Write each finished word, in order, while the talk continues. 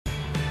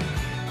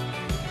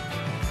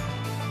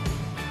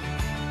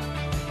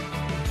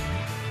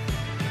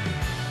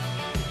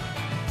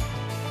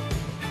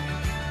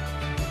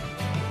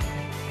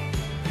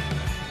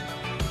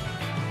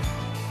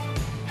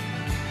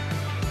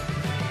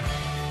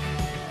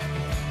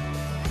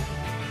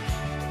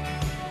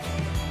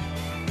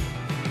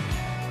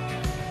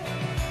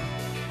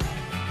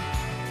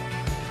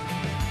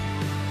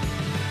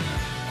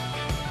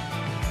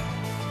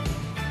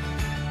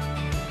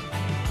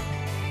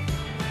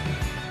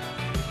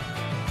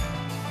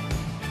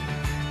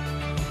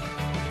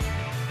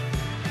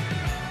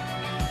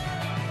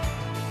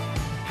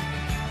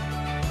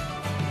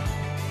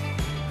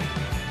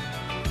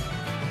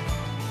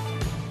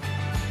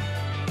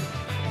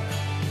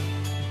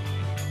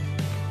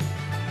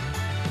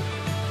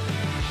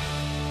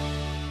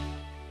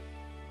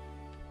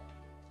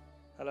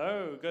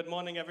good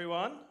morning,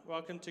 everyone.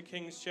 Welcome to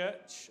King's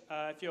Church.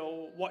 If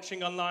you're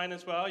watching online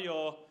as well,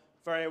 you're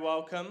very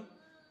welcome.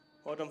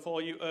 Well done for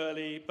all you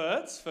early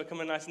birds for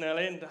coming nice and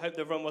early, and I hope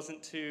the run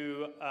wasn't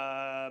too,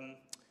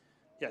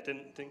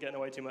 didn't get in the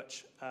way too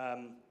much.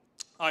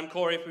 I'm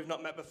Corey, if we've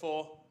not met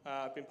before.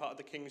 I've been part of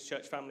the King's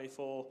Church family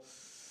for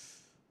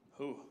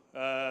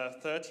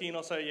 13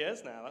 or so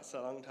years now. That's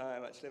a long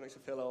time, actually. It makes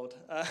me feel old.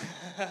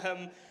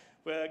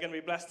 We're going to be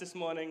blessed this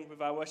morning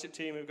with our worship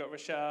team. We've got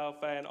Rochelle,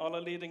 Faye, and Ola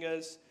leading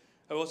us.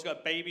 We've also got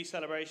a baby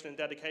celebration and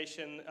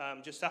dedication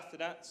just after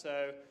that.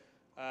 So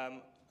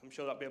I'm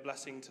sure that'll be a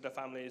blessing to the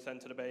families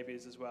and to the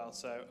babies as well.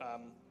 So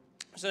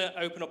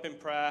open up in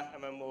prayer,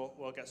 and then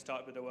we'll get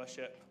started with the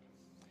worship.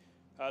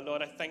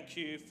 Lord, I thank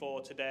you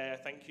for today. I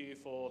thank you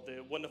for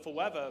the wonderful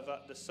weather,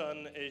 that the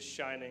sun is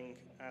shining.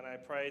 And I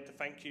pray to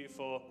thank you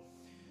for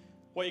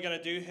what you're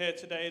going to do here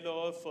today,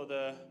 Lord, for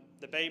the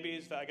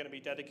babies that are going to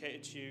be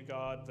dedicated to you,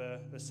 God,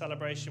 the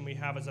celebration we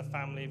have as a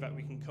family, that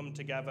we can come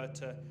together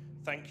to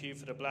thank you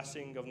for the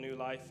blessing of new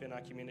life in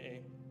our community.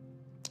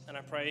 And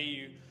I pray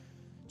you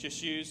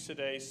just use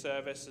today's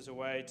service as a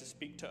way to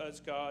speak to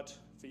us, God,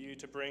 for you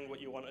to bring what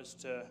you want us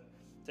to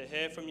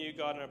hear from you,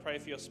 God. And I pray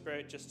for your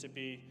Spirit just to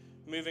be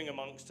moving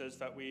amongst us,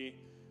 that we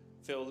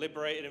feel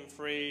liberated and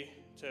free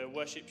to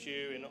worship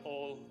you in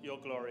all your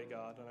glory,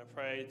 God. And I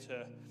pray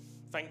to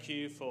thank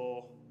you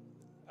for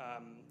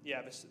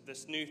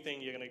this new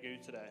thing you're going to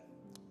do today.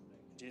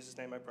 In Jesus'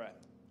 name I pray.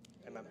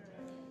 Amen.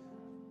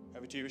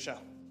 Over to you,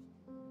 Rochelle.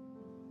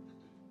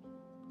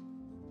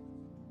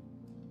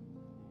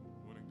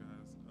 Morning,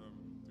 guys. Do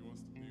you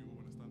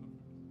want to stand up?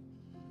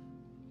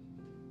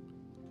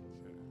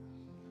 Okay.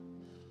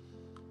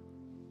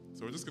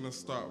 So we're just going to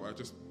start by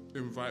just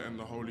inviting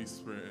the Holy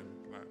Spirit in.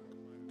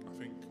 I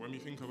think when we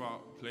think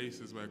about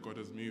places where God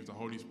has moved, the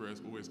Holy Spirit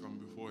has always come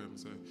before him.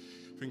 So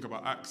think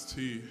about Acts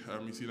 2,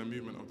 we see the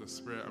movement of the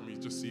Spirit, and we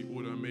just see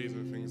all the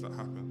amazing things that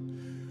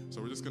happen.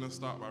 So we're just going to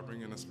start by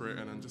bringing the Spirit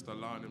in and just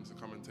allowing him to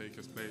come and take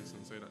his place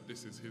and say that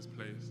this is his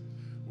place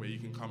where he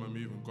can come and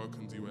move and God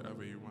can do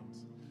whatever he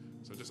wants.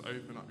 So just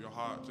open up your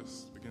heart,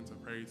 just begin to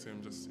pray to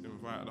him, just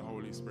invite the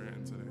Holy Spirit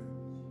in today.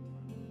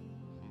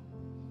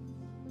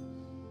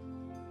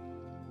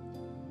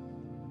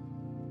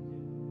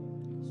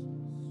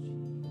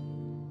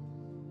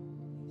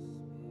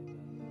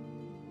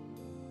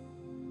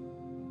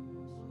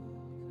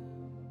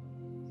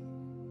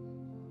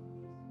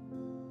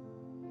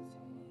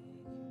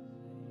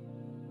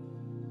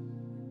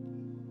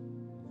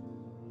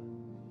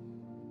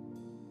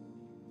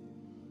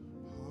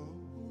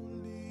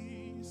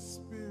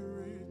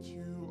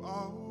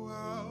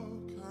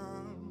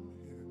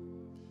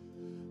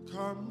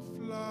 Come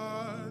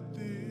flood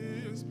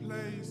this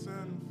place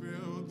and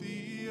fill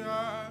the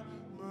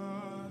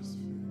atmosphere.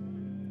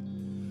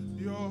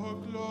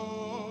 Your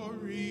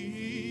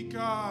glory,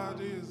 God,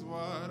 is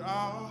what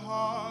our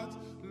hearts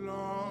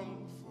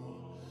long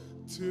for.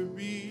 To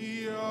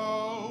be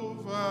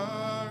overcome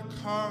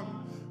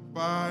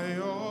by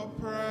your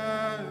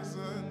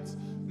presence,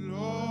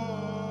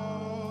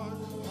 Lord.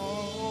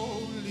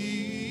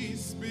 Holy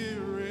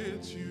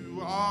Spirit, you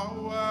are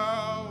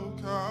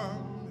welcome.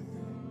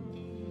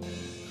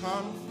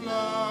 Come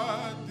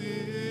flood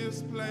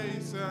this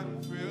place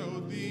and fill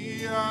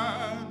the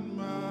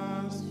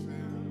atmosphere.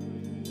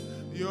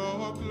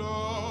 Your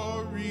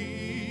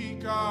glory,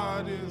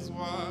 God, is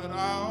what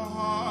our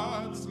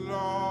hearts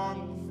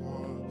long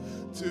for.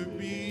 To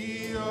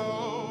be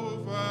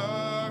overcome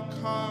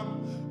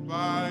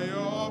by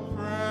your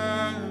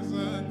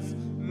presence,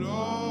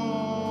 Lord.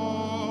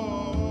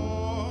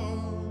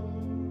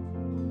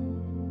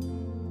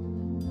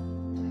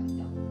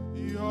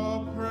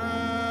 Your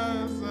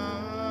presence,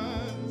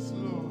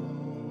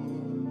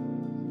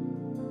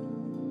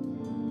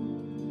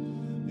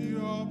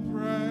 your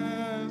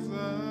presence,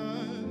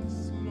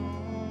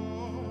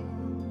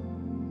 Lord.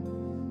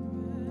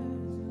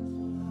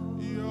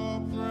 Your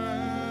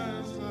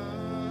presence,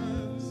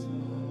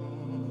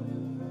 Lord.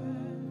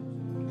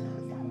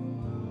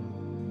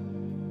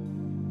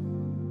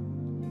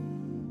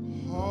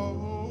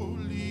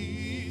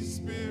 Holy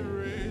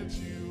Spirit,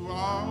 you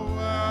are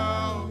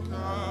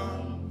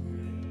welcome.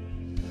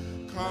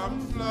 Come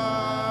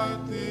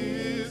flood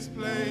this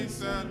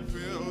place and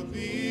fill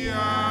the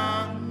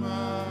atmosphere.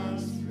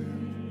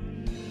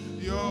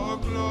 Your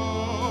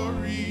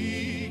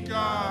glory,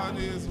 God,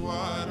 is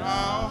what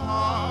our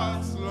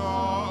hearts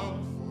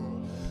long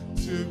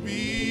for. To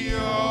be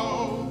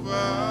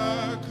overcome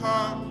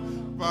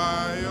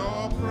by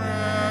your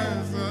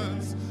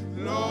presence,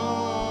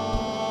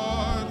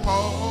 Lord.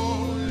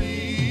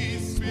 Holy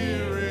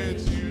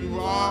Spirit, you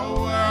are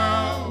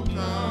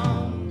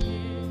welcome.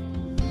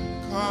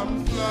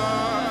 Come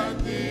flood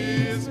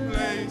this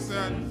place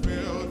and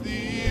fill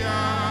the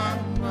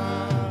atmosphere.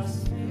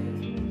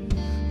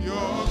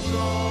 Your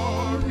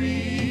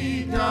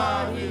glory,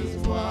 God, is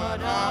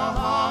what our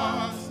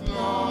hearts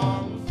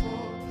long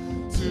for.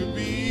 To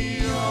be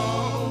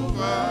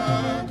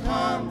overcome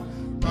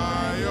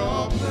by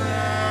your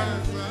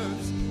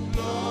presence,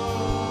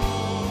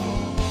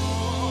 Lord.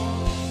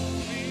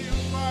 We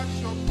invite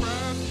your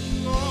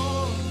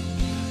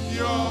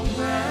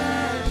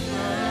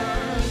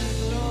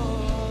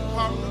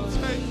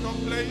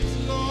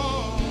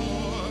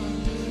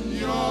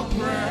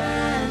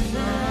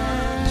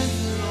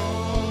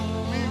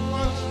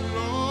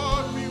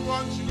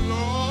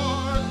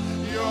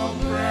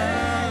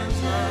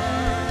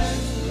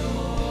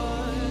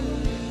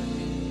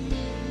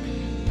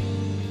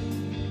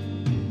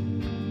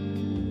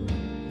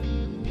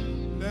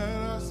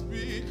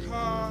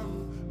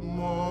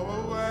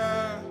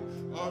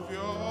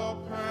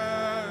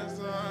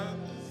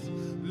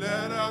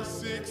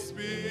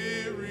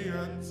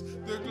Experience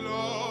the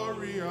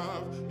glory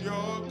of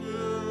your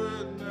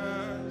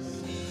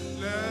goodness.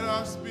 Let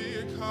us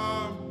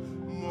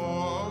become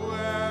more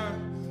aware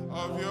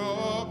of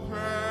your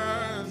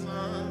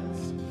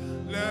presence.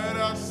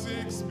 Let us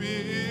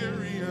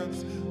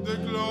experience the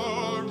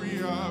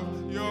glory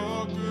of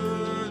your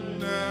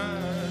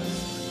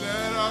goodness.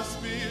 Let us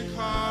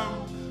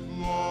become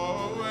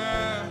more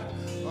aware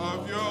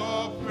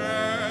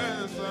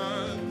of your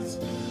presence.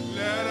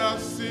 Let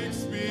us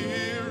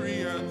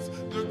experience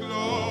the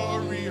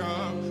glory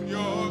of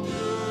your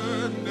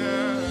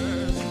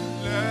goodness.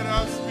 Let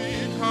us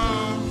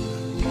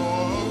become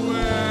more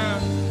aware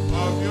of your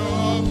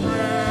presence.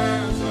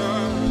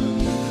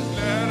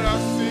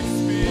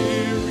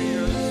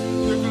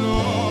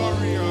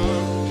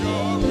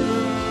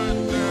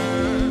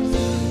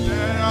 Let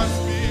us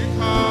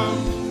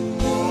experience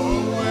the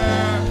glory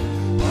of your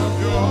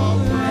goodness. Let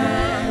us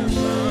become more aware of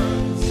your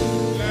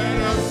presence.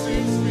 Let us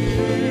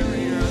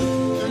experience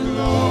the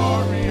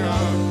glory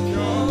of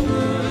your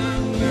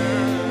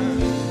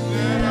goodness.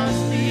 Let us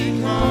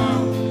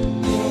become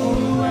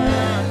more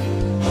aware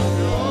of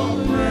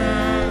your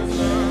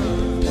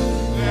presence.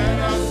 Let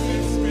us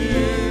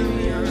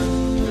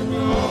experience the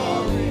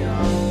glory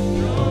of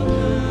your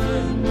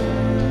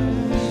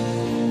goodness.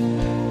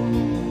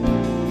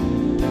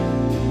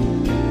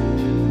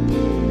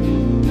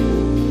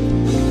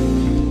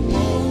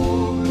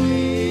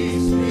 Holy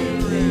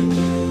Spirit,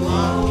 you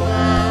are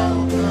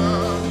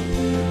welcome.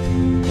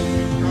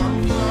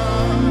 Come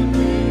flood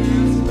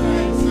this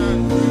place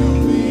and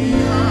fill the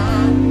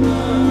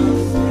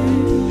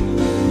atmosphere.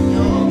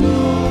 Your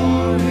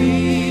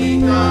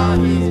glory, God,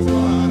 is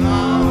what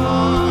our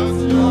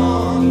hearts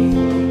long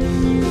for.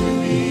 To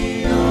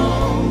be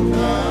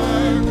overcome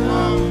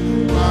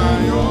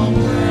by your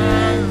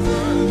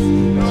presence,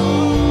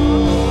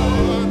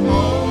 Lord.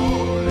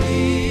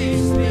 Holy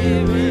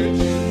Spirit,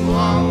 you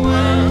are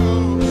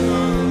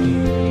welcome.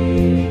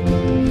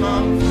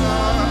 Come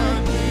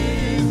flood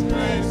this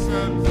place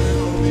and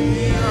fill the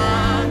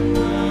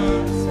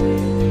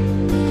atmosphere.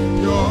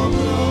 Your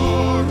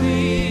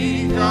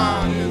glory,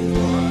 God, is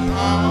what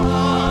our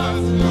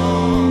hearts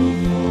long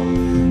for.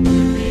 To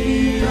be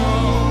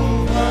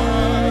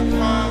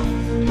overcome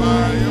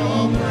by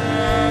your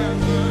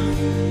presence,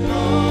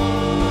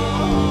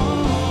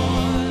 Lord.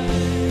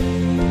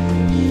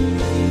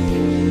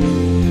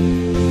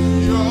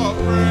 Your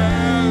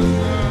presence,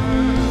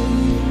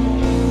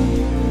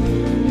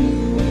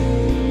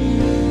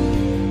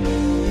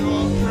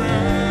 your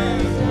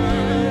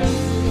presence,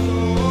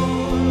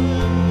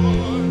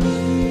 Lord.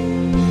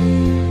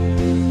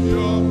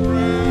 Your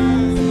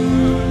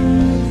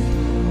presence.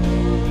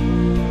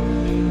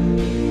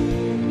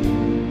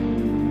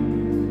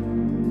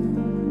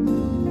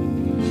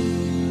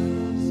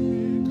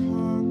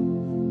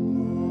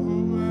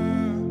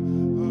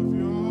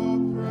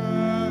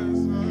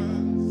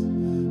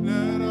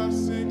 Let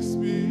us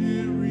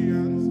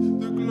experience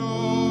the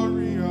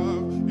glory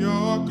of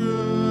your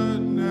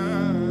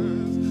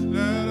goodness.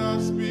 Let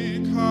us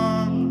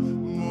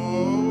become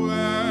more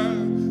aware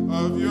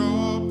of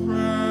your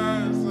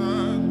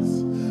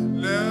presence.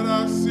 Let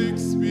us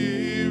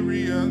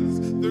experience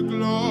the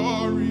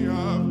glory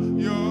of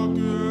your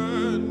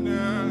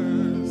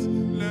goodness.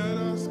 Let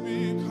us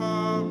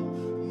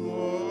become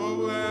more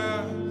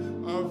aware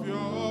of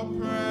your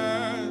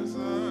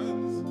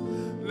presence.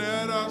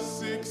 Let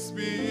us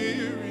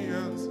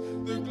experience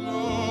the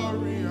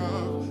glory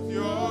of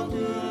your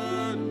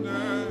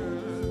goodness.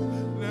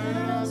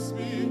 Let us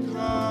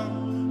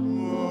become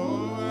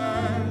more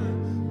aware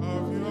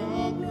of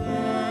your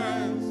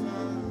presence.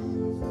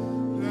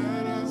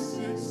 Let us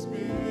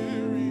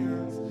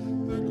experience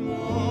the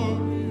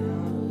glory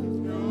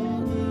of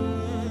your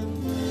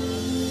goodness.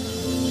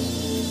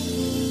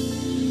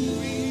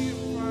 We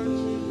invite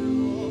you,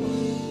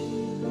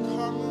 Lord.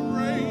 Come and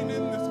reign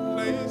in this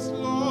place,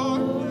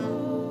 Lord.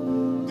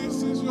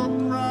 This is your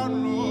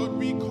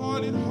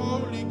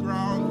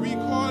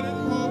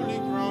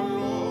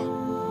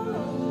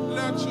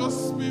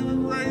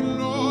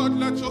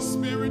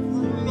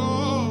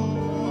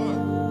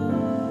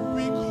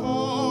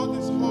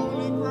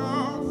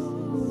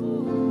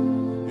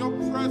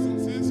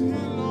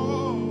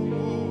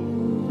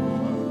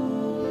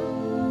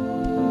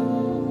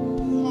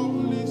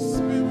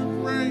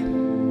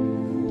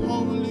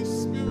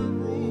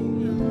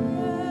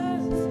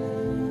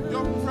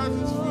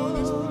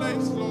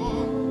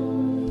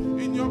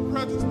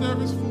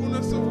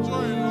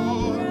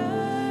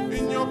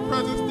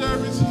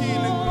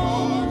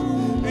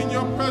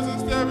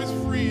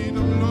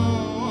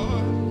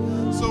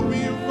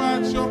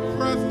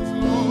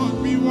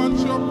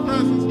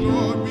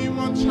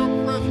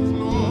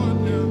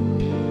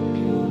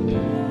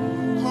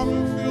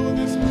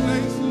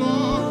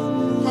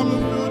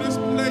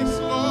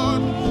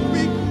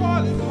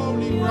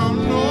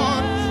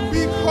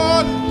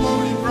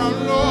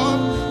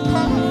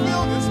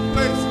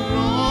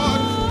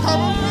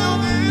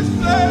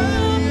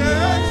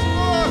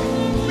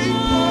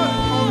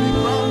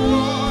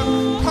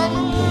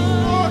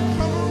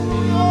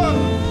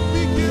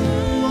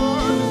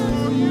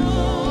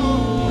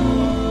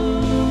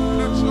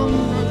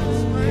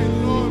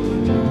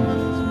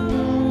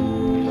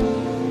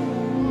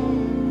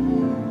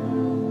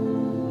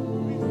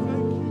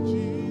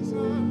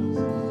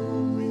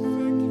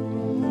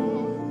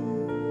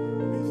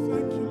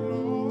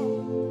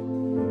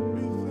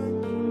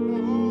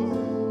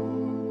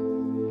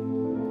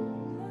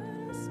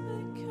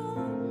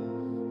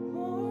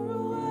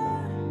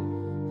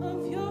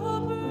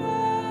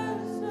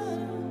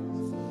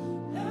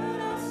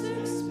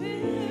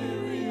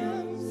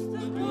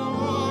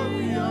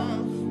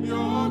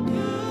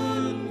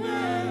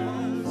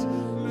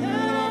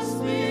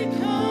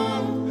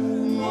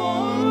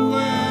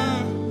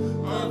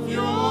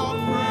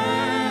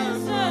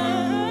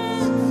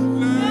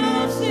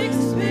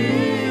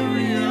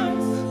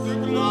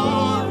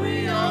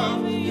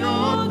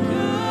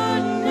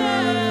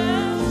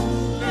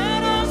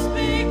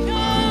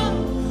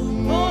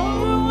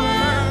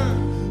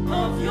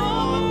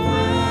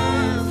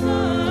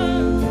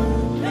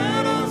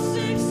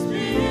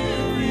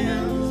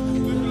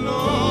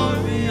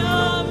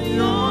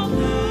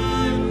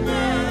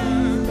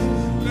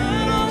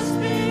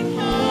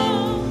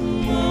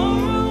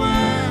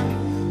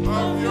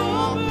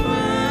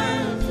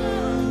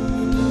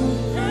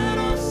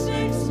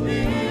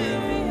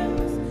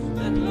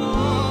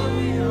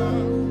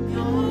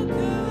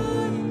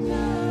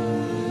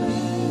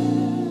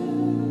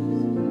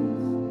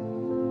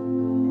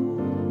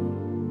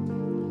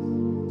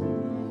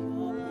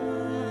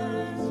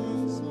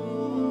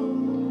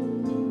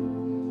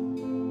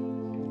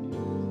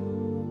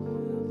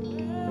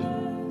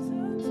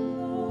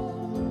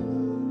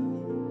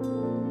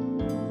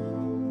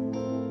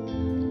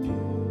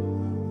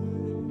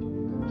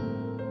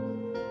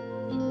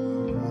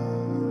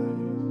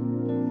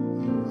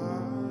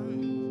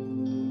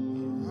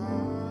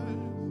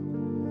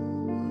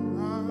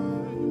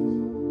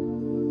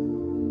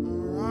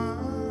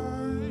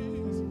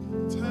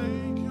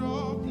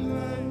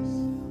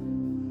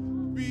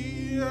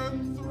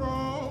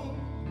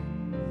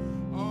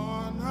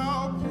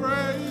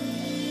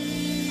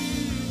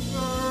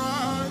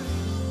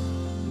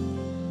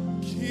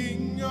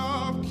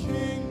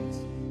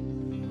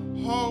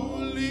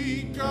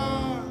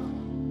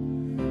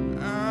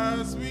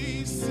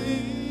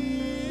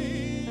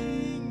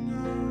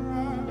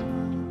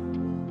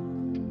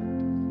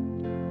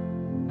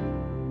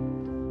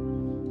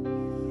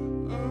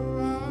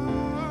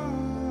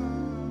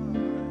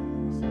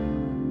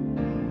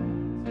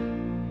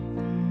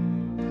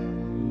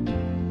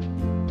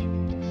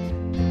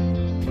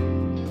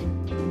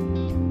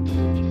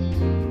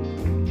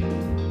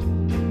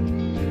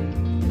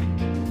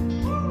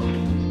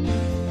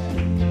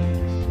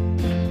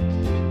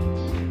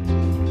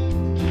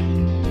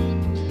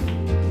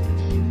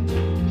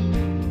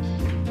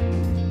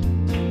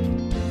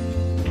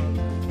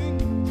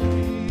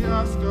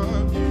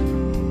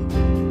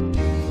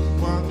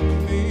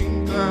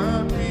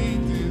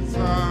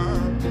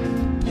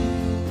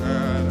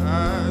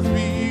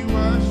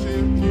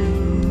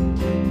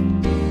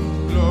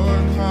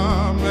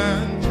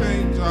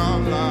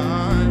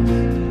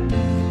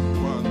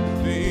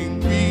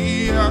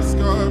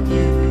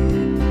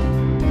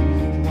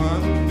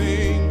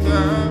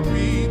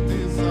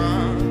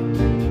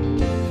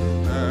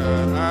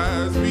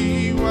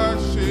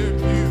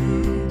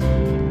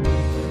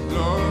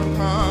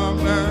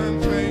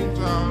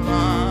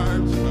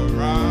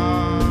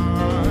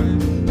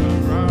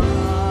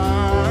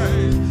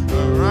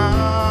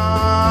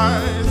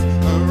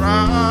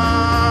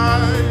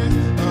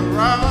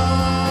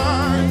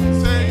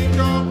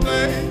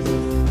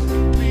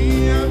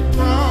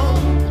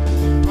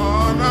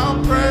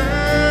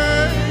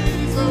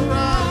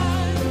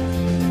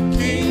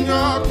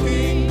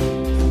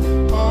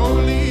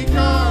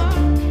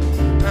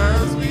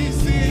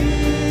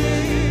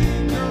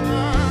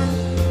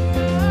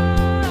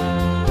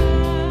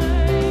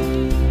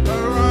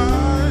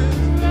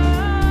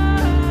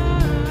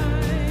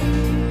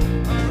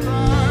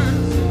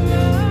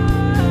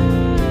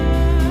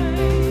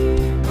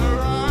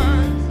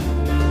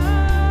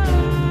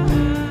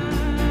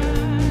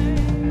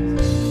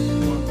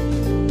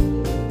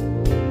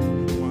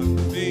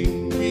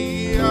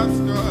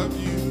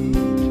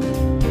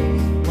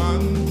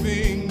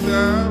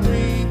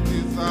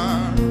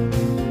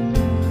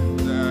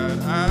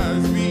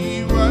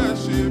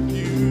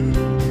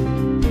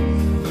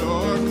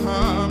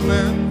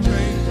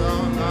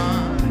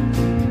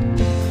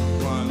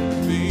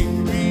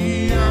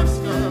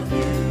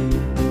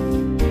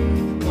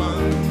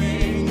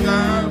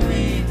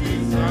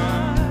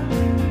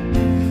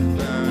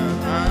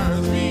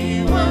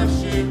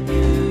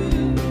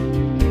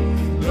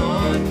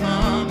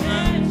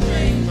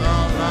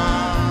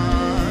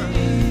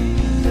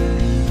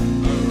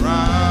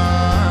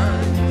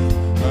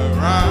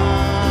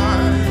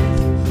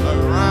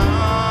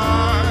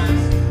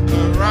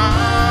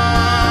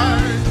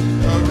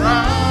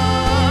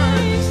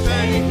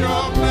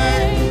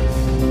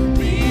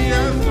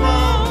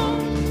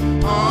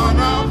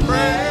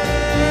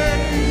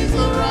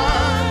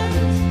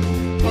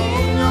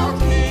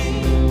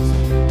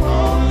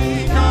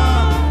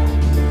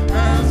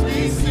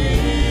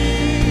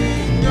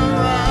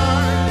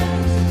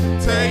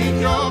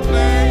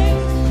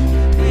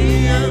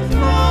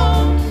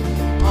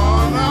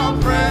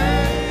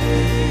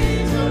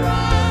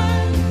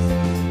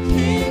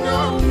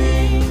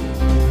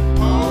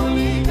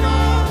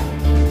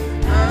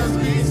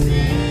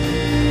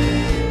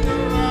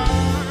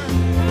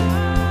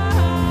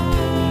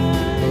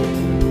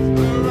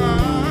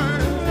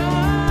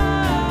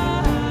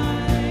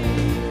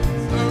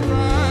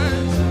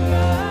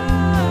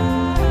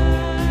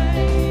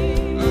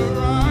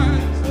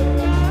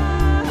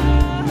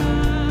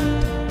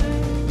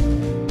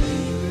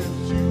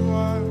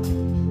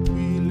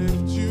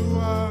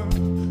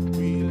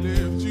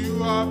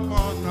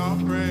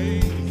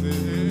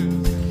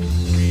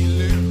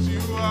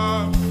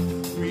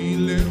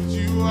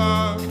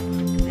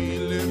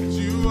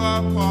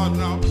up on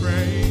our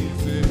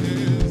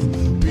praises.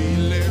 We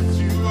lift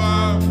you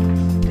up.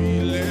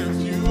 We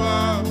lift you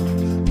up.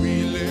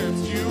 We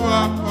lift you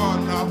up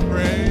on our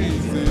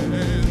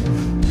praises.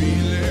 We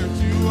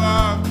lift you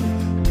up.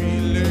 We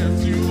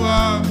lift you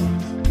up.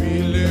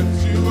 We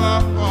lift you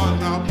up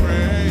on our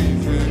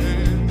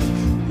praises.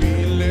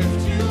 We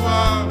lift you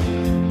up.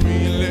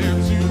 We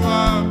lift you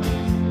up.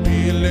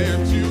 We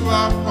lift you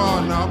up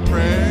on our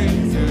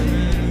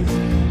praises.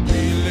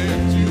 We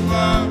lift you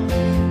up.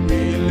 We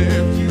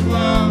lift you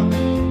up.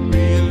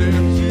 We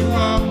lift you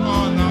up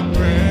on our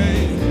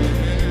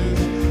praises.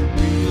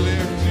 We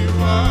lift you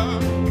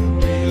up.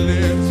 We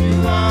lift you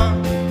up.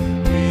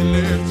 We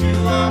lift you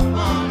up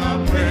on our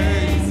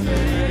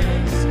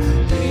praises.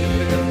 We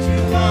lift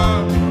you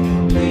up.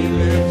 We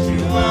lift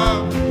you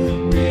up.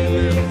 We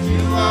lift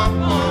you up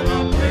on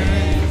our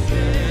praises.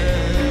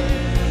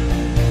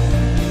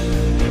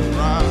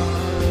 Right.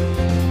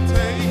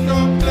 Take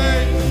your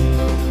place.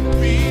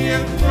 Be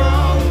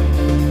enthroned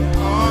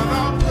on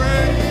our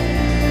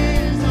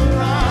praise.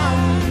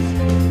 Arise,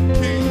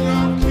 King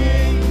of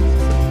Kings,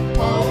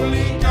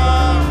 Holy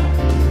God,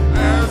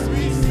 as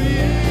we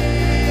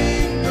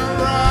sing.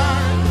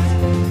 Arise,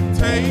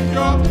 take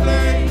your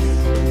place.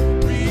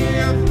 Be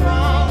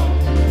enthroned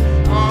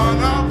on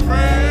our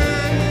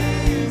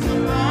praise.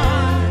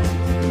 Arise,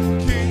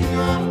 King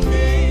of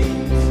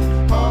Kings,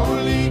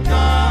 Holy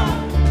God,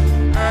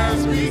 as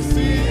we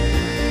sing.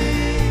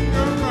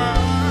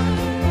 Arise,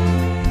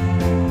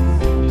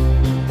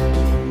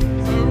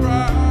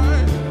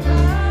 arise,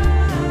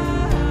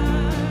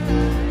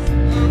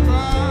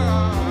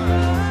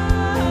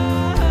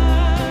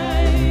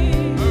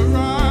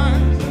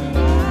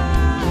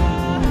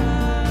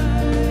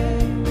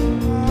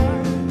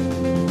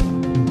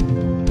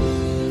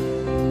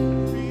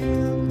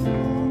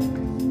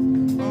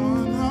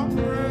 on our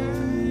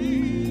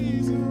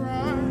praise.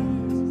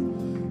 Arise,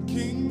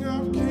 King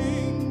of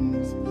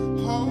Kings,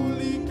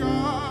 Holy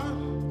God,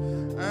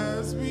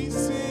 as we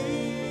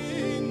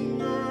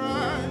sing.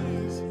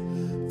 Arise,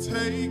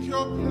 take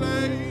your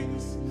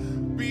place,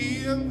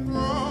 be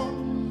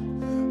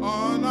enthroned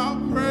on our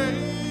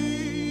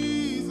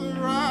praise.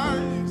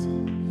 Arise,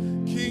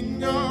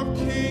 King of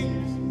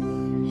Kings,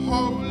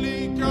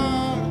 Holy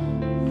God,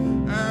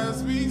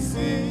 as we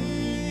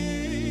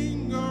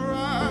sing.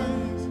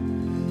 Arise,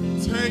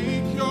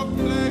 take your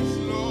place,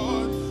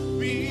 Lord,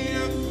 be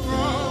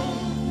enthroned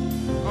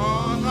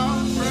on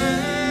our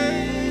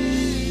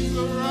praise.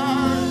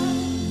 Arise,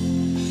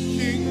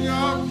 King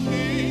of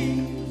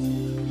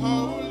Kings,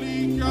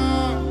 Holy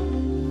God,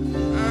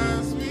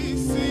 as we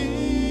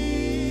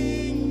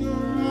sing.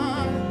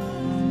 Arise,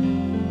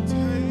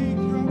 take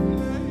your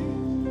place,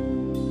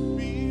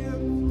 be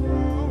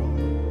enthroned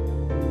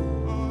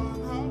on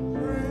our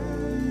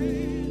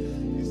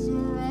praise.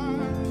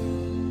 Arise,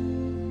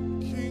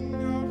 King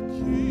of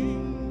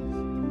Kings,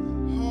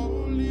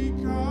 Holy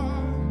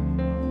God,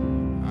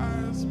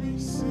 as we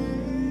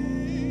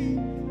sing.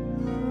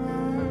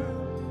 Arise,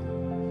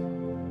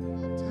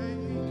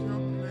 take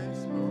your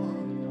place, Lord,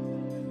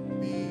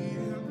 be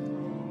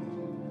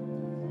enthroned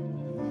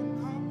on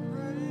our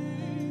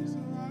praise.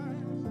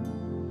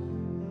 Arise,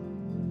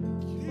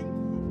 King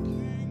of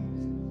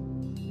Kings,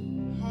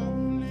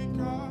 Holy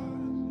God,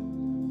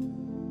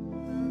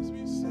 as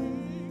we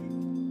sing.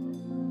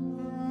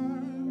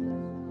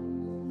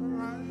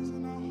 Arise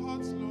in our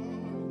hearts,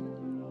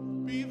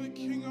 Lord. Be the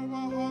King of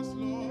our hearts,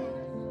 Lord.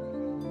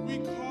 We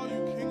call you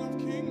King of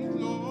Kings,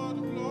 Lord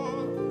of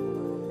Lords.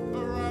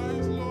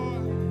 Arise,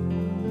 Lord.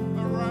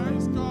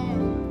 Arise,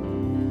 God.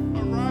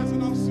 Arise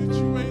in our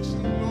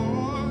situation,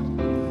 Lord.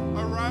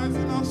 Arise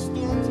in our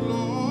storms,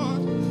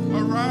 Lord.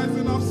 Arise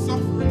in our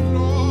suffering,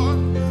 Lord.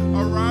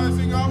 Arise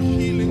in our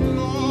healing,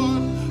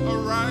 Lord.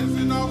 Arise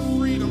in our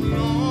freedom,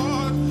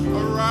 Lord.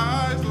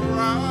 Arise,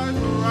 arise,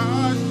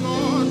 arise,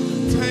 Lord.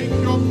 Take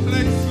your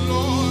place,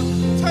 Lord.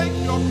 Take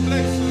your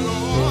place,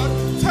 Lord.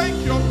 Take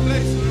your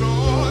place,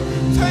 Lord.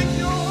 Take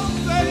your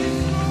place,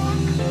 Lord.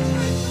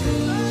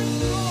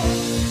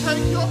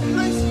 Take your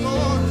place,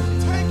 Lord.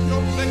 Take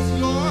your place,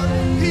 Lord.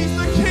 He's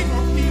the King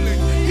of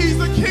healing. He's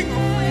the King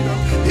of freedom.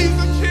 He's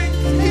the King.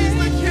 He's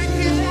the King.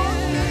 He's your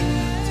King.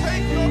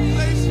 Take your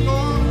place,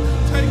 Lord.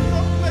 Take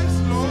your place,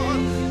 Lord.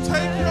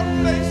 Take your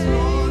place,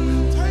 Lord.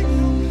 Take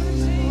your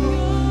place,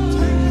 Lord.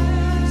 Take your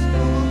place,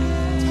 Lord.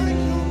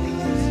 Take your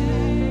place,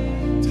 Lord.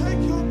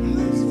 Take your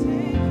place,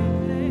 Lord.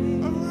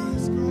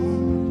 Arise,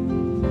 God.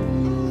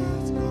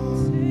 Arise, God.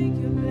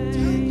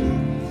 Take your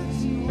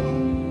place,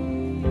 Lord.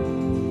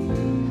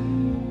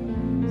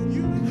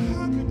 You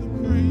inhabit the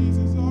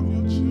praises of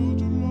your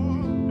children,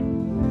 Lord.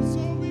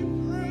 So we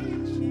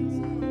praise you,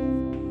 Lord.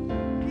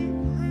 We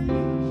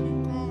praise you,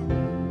 God.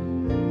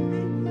 We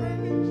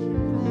praise you,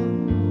 God.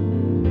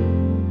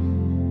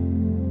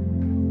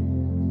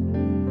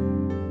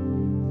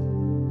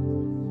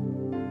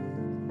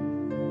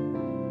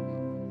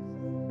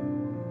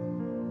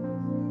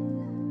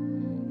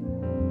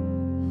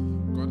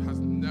 God has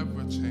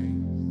never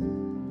changed.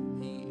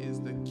 He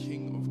is the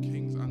King of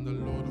Kings and the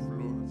Lord of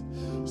Lords.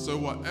 So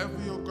whatever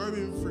you're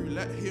going through,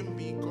 let him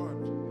be God.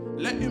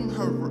 Let him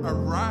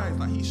arise.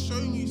 Like, he's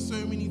shown you so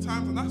many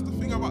times. And that's the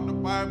thing about the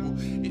Bible.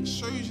 It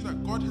shows you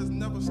that God has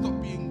never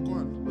stopped being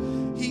God.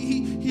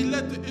 He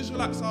led the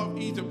Israelites out of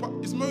Egypt. But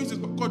it's Moses,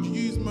 but God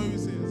used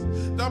Moses.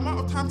 The amount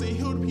of times that he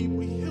healed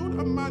people. He healed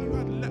a man who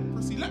had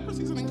leprosy.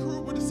 Leprosy is an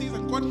incurable disease,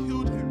 and God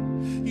healed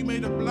him. He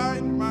made a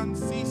blind man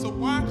see. So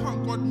why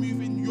can't God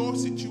move in your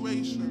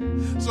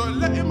situation? So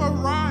let him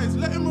arise.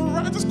 Let him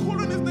arise. Just call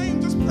on his name.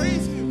 Just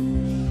praise him.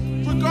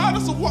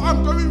 Regardless of what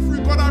I'm going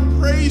through, God, I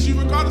praise you.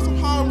 Regardless of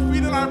how I'm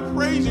feeling, I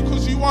praise you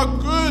because you are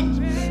good.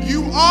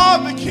 You are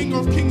the King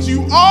of Kings.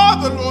 You are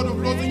the Lord of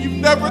Lords, and you've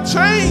never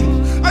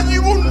changed. And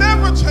you will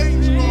never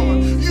change,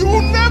 Lord. You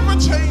will never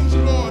change,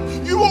 Lord.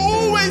 You will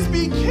always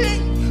be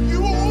King.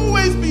 You will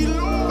always be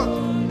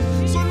Lord.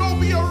 So, Lord,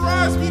 we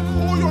arise. We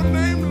call your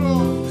name,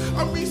 Lord.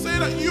 And we say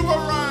that you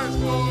arise,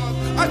 Lord.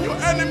 And your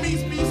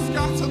enemies be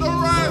scattered.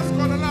 Arise,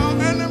 God, and our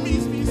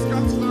enemies be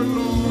scattered, O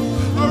Lord.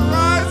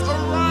 Arise,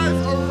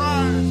 arise,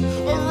 arise.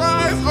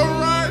 Arise,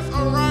 arise,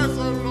 arise,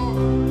 O Lord.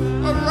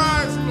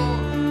 Arise,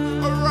 Lord.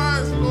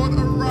 Arise, Lord,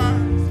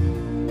 arise.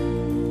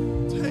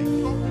 Take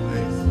your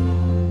place,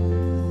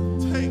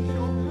 Lord. Take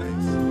your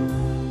place.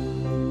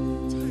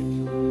 Take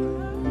your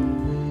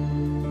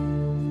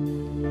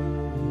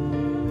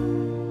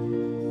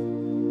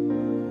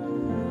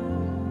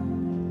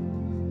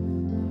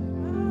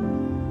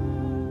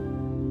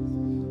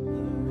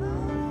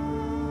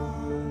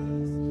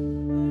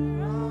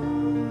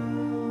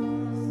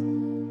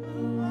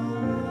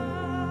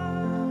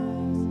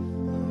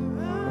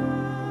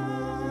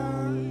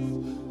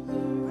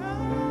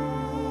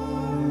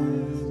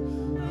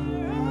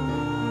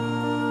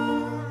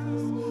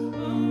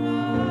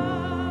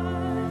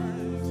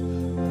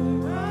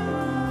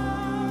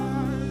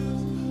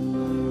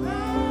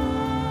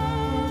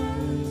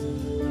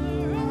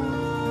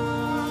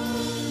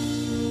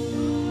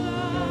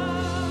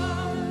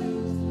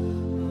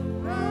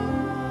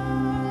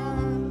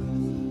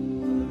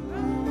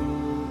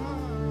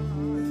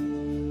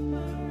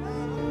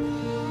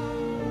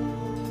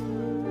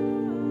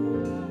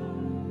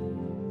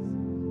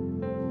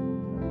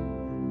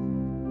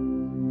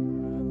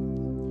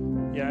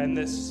In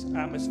this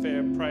atmosphere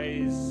of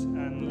praise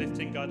and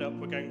lifting God up,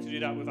 we're going to do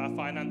that with our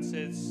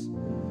finances.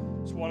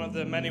 It's one of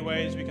the many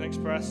ways we can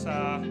express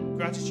our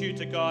gratitude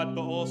to God,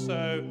 but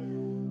also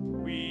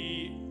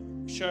we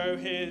show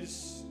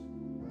his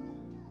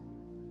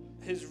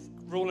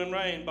rule and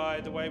reign by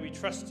the way we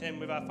trust him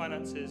with our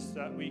finances,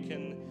 that we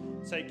can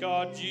say,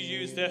 God, you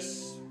use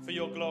this for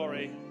your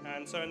glory.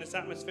 And so in this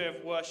atmosphere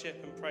of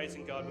worship and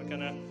praising God, we're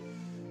going to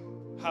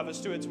have a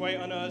steward's wait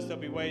on us. There'll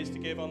be ways to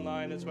give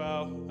online as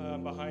well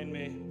behind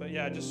me. But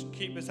yeah, just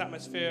keep this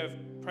atmosphere of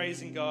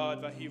praising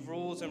God, that he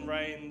rules and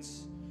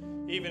reigns,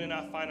 even in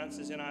our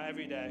finances, in our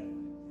everyday.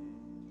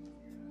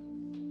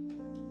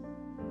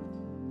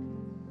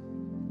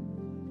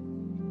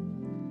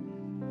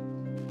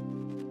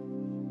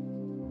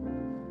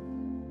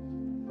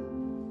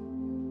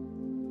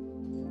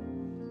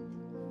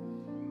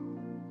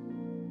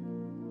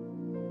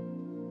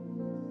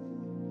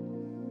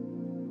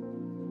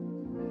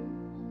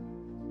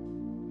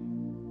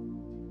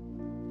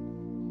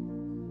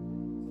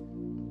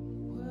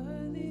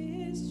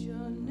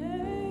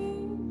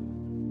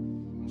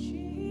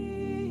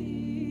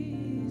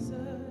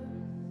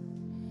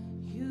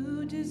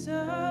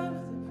 Deserve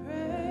the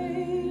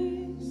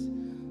praise.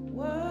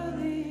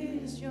 Worthy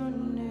is your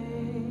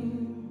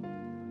name.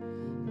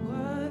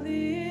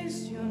 Worthy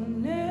is your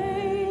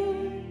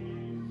name,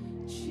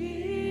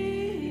 Jesus.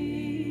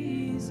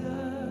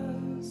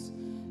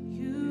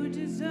 You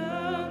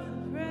deserve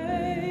the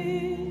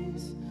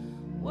praise.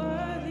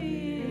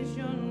 Worthy is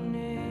your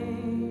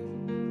name.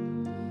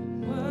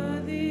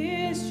 Worthy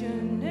is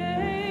your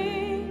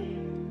name,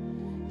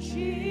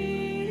 Jesus.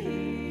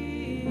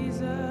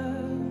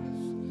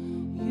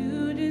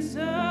 You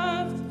deserve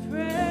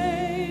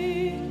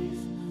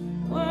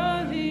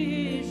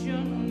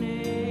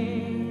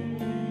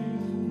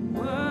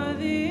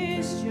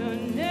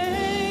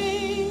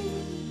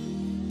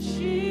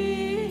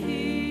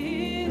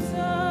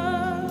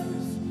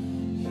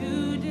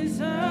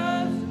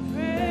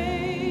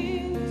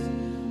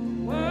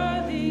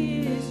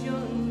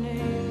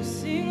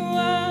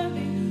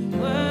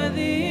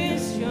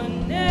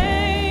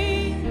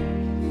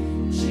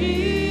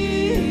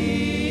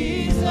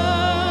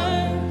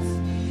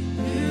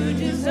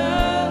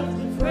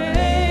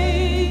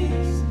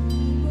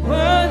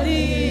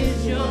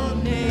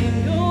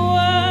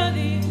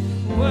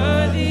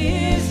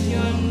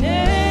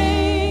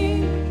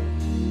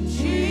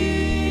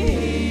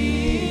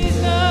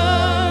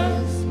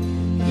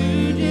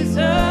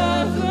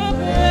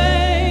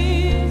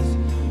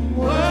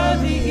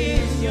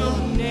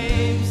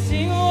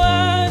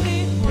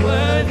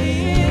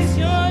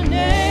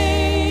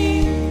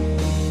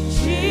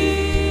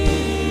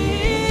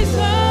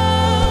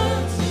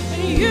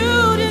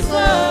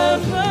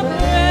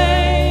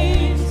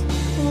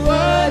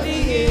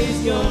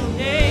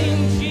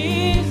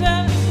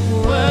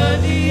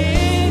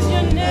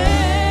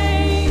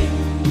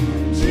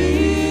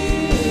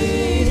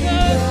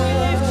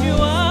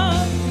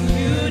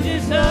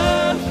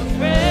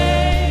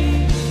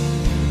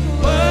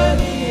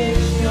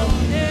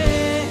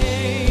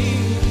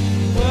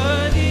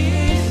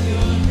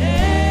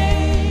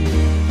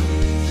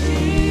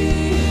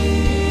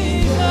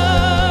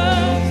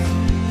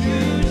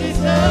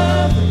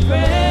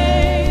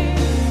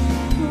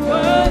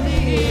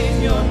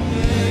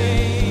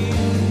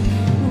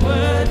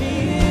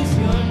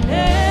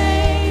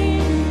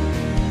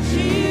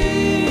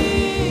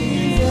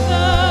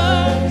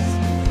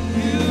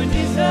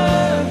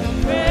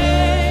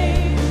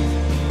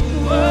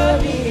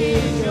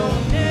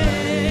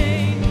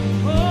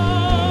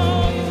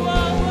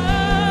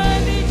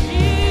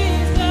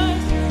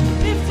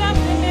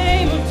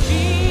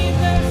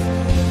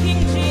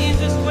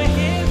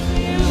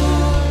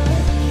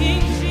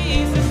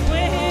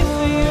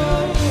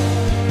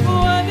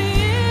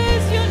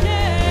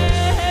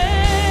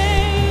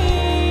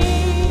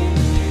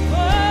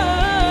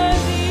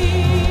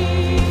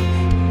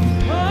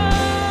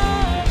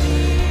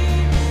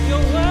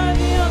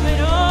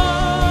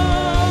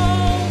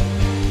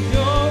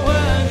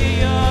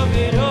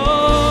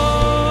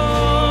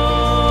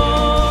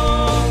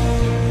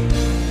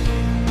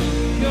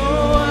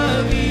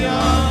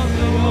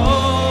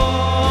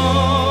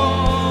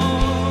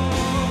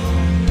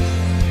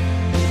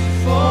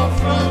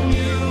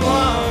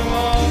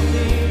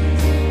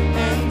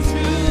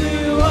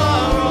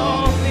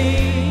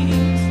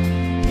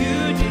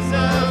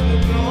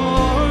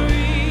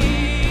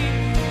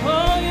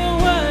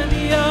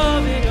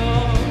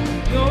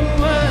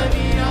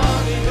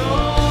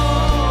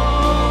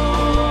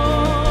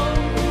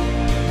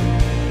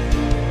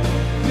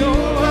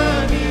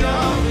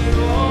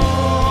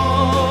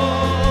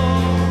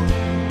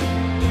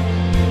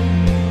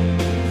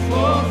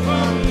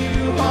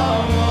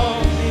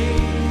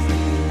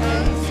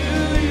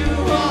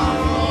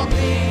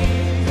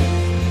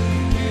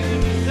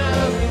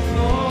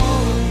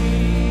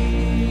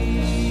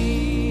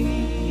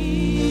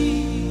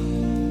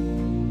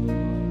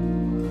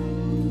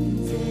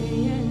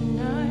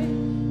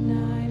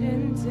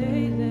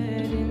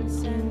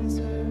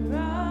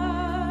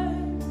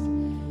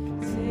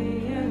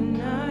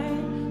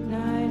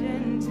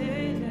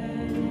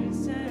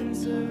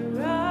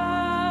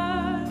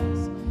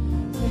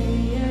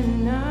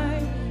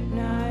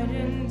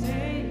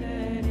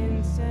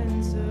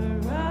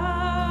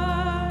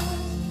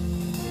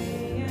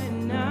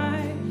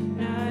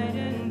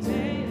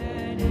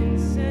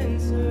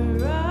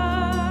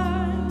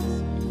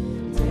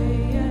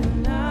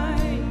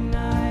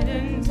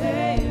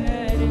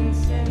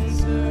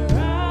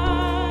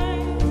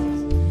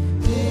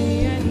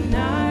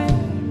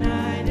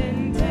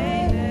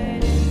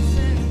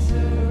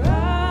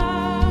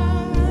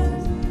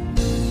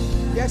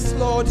Yes,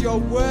 Lord, you're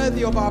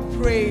worthy of our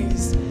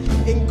praise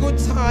in good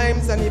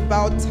times and in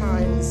bad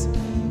times.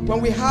 When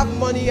we have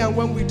money and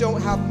when we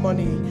don't have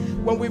money.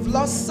 When we've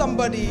lost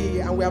somebody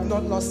and we have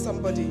not lost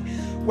somebody.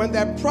 When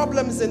there are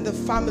problems in the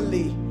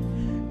family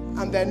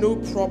and there are no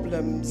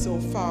problems. Oh,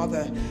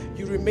 Father,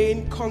 you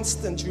remain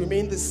constant. You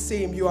remain the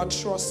same. You are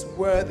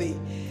trustworthy.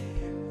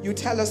 You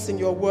tell us in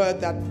your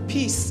word that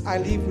peace I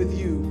leave with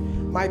you.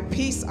 My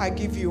peace I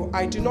give you.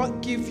 I do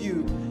not give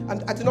you,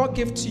 and I do not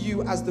give to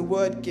you as the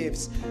word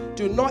gives.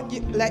 Do not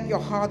let your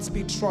hearts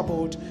be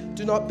troubled.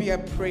 Do not be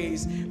afraid.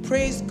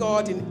 Praise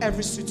God in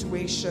every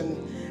situation,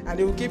 and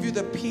He will give you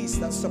the peace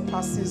that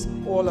surpasses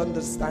all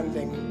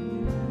understanding.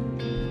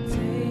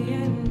 Day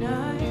and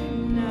night,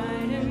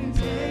 night and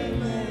day,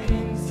 let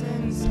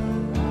incense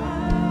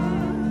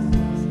arise.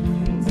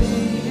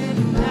 Day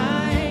and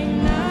night,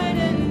 night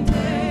and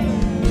day,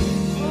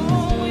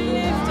 oh, we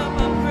lift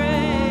up our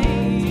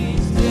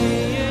praise.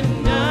 Day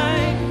and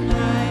night,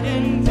 night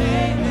and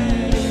day,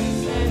 let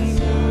incense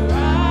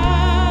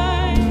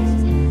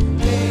arise.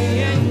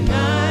 Day and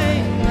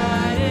night,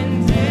 night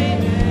and day,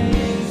 let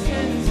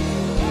incense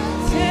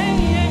arise.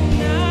 Day and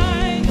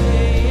night,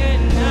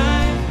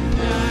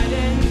 night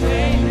and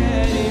day,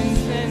 let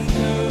incense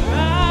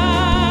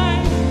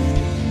arise.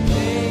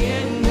 Day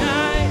and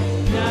night,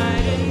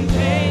 night and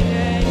day,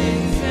 let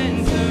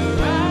incense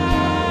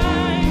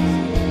arise.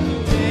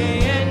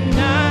 Day and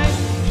night,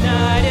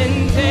 night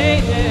and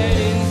day, let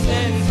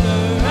incense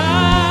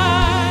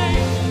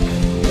arise.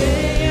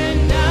 Day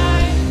and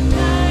night,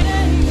 night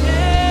and day.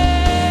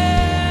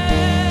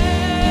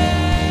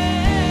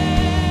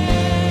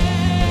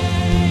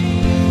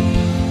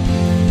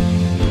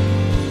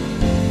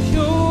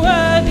 You're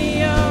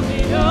worthy of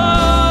it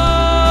all.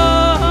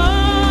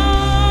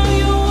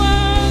 You're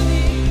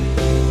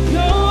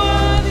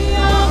worthy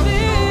of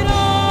it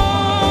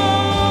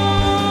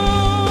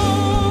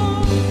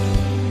all.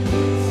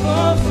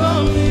 For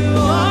from you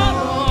are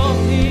all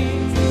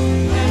things,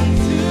 and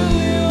to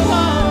you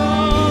are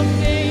all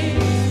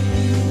things.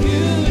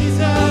 You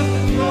deserve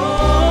the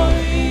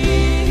glory.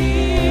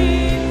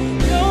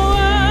 You're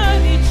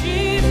worthy,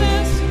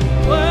 Jesus,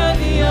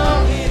 worthy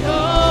of it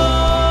all.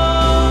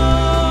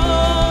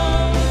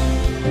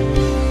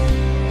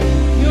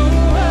 You're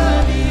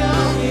worthy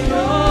of it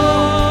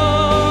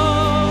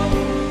all.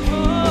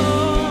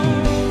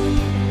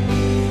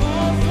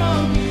 For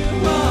from you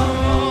are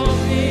all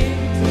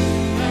things,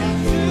 and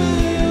to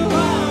you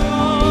are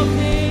all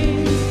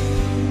things.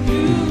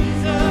 You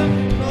deserve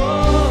the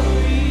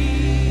glory.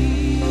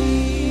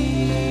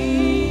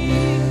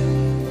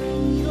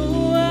 You're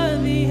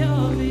worthy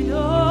of it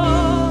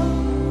all.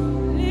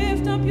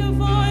 Lift up your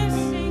voice,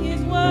 sing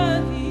He's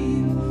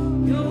worthy.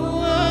 You're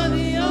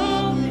worthy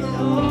of it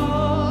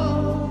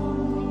all.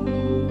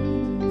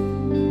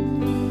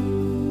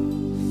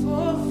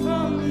 For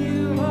from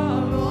you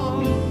are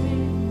all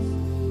things,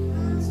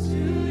 and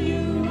to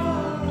you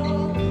are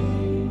all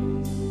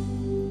things.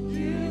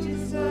 You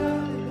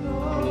deserve the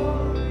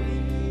glory.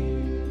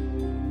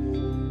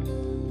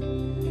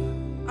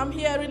 I'm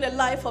hearing a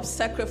life of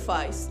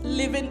sacrifice,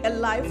 living a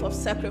life of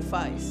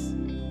sacrifice.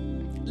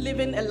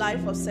 Living a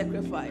life of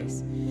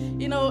sacrifice.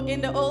 You know,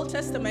 in the Old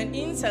Testament,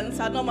 incense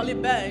are normally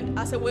burned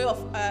as a way of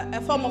a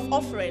form of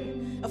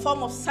offering, a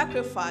form of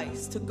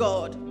sacrifice to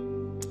God.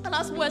 And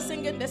as we were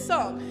singing the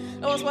song,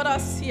 that was what I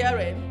was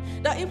hearing.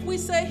 That if we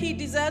say He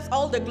deserves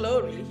all the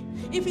glory,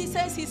 if He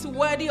says He's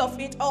worthy of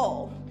it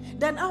all,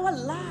 then our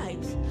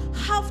lives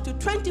have to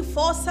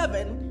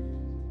 24/7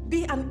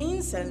 be an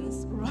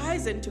incense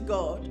rising to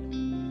God.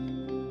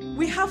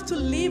 We have to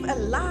live a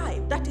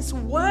life that is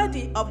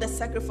worthy of the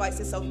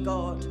sacrifices of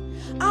God.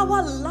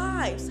 Our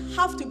lives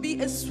have to be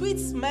a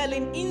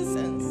sweet-smelling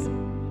incense,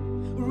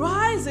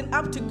 rising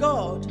up to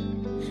God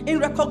in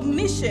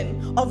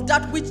recognition of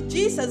that which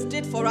Jesus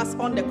did for us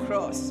on the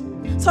cross.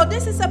 So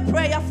this is a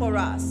prayer for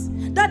us,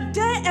 that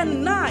day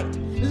and night,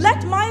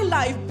 let my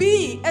life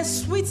be a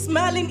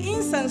sweet-smelling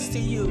incense to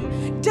you.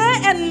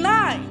 Day and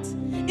night,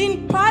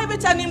 in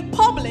private and in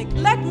public,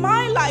 let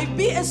my life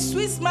be a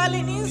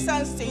sweet-smelling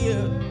incense to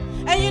you.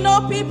 And you know,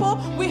 people,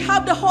 we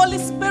have the Holy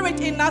Spirit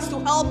in us to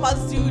help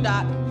us do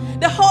that.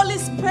 The Holy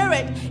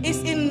Spirit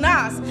is in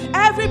us.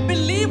 Every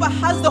believer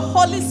has the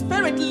Holy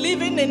Spirit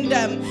living in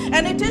them.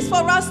 And it is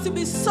for us to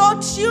be so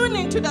tuned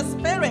into the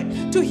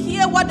Spirit, to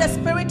hear what the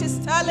Spirit is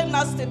telling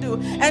us to do,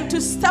 and to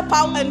step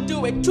out and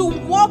do it, to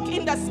walk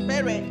in the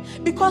Spirit,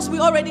 because we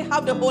already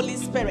have the Holy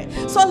Spirit.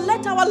 So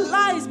let our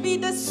lives be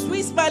the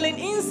sweet-smelling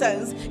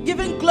incense,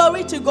 giving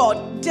glory to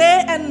God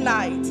day and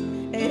night.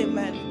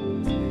 Amen.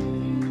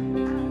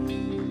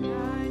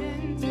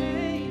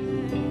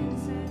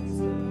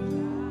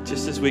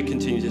 Just as we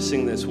continue to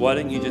sing this, why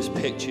don't you just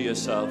picture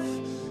yourself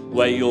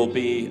where you'll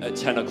be at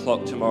 10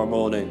 o'clock tomorrow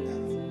morning?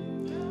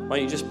 Why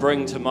don't you just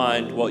bring to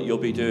mind what you'll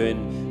be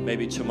doing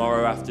maybe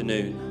tomorrow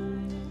afternoon?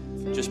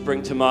 Just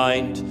bring to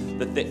mind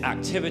the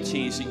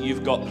activities that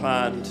you've got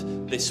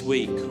planned this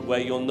week, where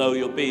you'll know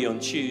you'll be on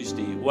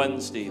Tuesday,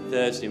 Wednesday,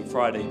 Thursday, and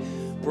Friday.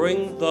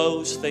 Bring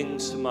those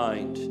things to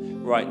mind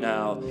right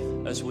now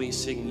as we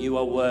sing, "You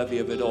Are Worthy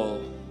of It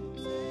All."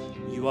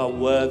 You are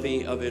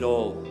worthy of it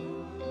all.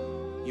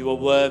 You are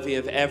worthy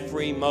of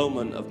every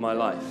moment of my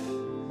life.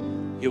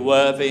 You're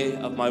worthy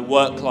of my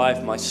work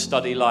life, my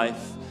study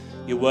life.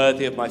 You're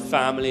worthy of my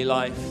family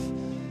life.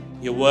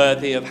 You're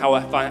worthy of how I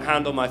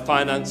handle my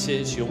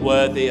finances. You're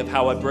worthy of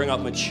how I bring up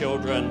my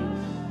children.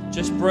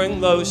 Just bring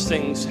those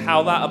things,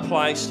 how that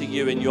applies to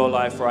you in your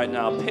life right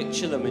now.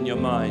 Picture them in your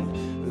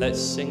mind.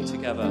 Let's sing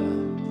together.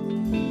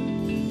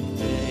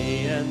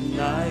 Day and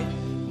night,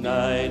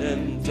 night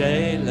and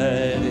day,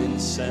 let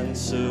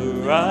incense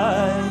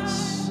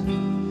arise.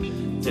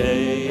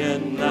 Day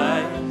and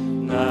night,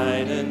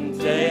 night and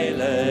day,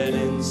 let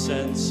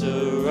incense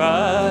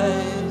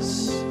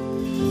arise.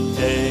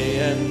 Day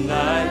and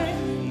night,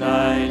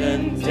 night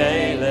and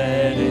day,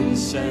 let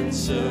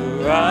incense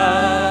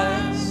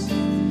arise.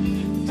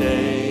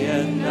 Day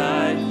and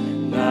night,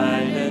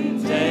 night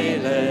and day,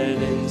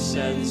 let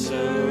incense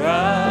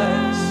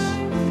arise.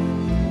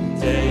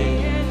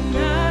 Day and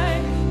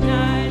night,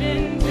 night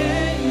and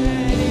day,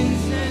 let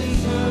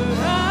incense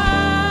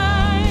arise.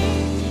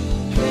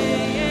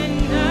 Day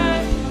and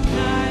night,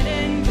 night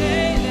and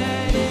day,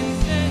 let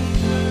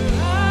incense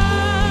arise.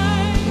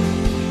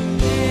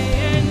 Day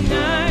and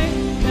night,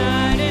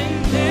 night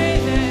and day,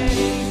 let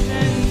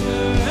incense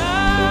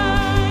arise.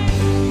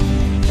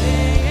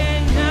 Day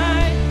and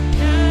night,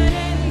 night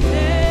and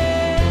day,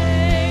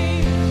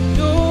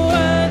 you're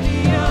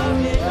worthy of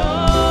it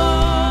all.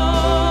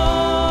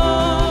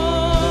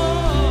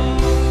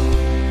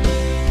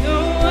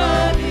 You're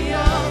worthy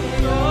of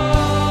it all.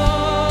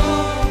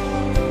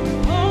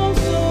 Oh,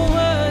 so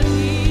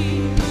worthy,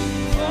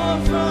 for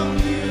from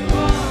you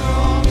are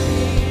all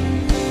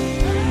things,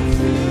 and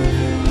to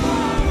you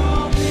are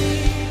all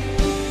things.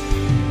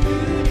 You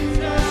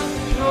deserve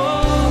the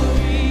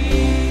glory.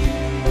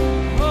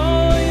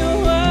 Oh, you're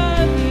worthy of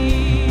it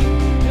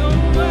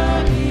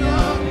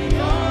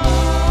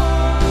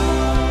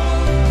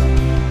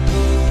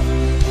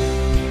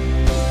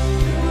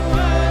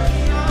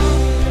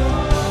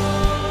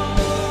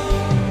all.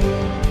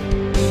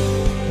 You're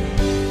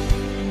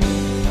worthy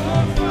of it all.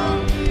 For from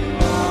you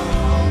are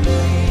all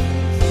things,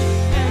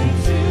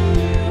 and to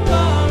you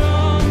are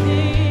all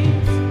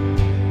things.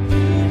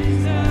 You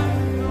deserve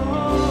the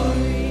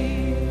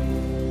glory.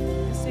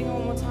 Let's sing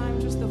one more time,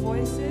 just the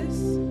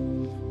voices.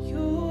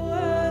 You're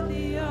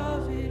worthy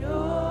of it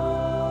all.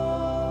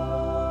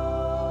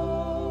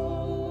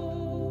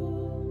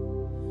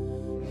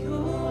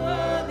 You're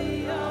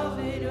worthy of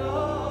it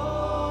all.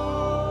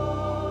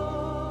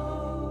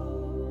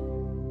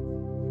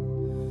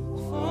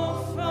 For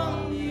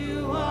from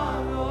you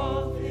are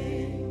all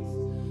things,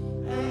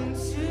 and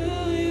to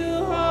you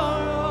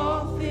are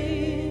all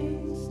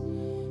things.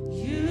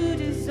 You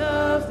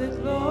deserve the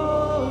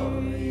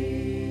glory.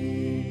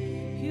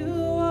 You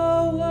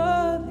are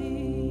worthy.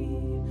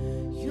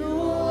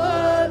 You're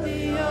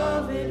worthy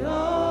of it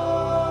all.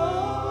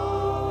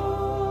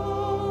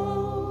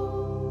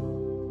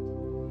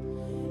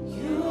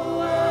 You're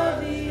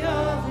worthy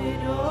of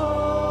it all.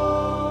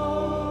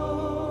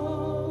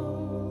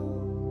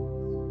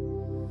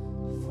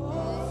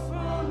 For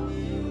from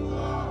you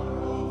are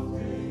all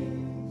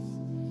things,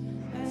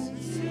 and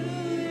to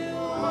you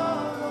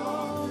are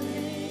all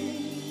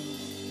things.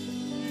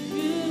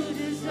 You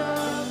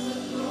deserve the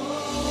glory.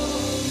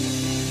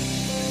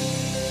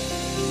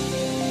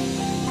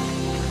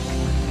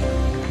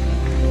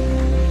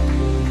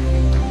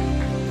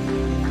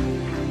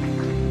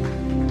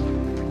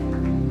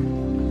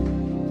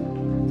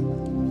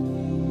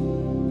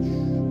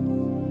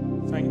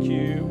 Thank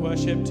you,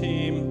 worship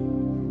team.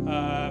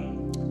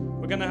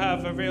 We're going to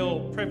have a real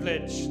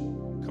privilege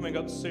coming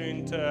up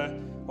soon to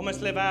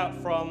almost live out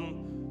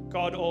from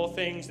God all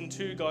things and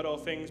to God all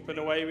things, but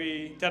in a way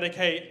we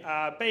dedicate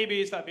our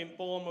babies that have been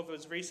born with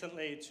us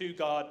recently to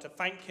God to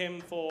thank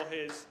Him for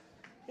His,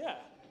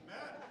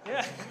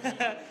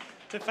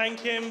 to thank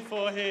Him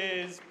for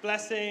His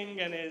blessing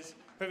and His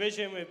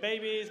provision with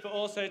babies, but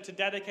also to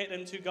dedicate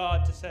them to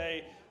God, to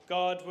say,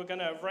 God, we're going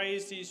to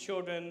raise these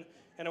children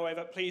in a way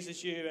that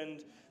pleases you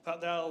and that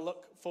they'll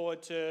look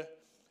forward to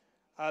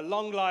a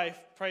long life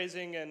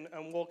praising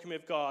and walking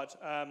with God.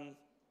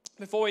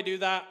 Before we do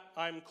that,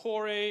 I'm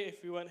Corey.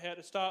 If you weren't here at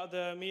the start of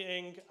the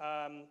meeting,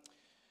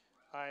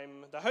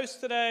 I'm the host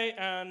today,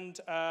 and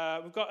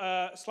we've got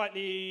a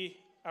slightly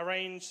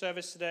arranged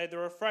service today. The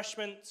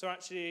refreshments are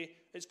actually,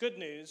 it's good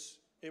news.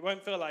 It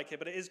won't feel like it,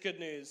 but it is good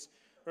news.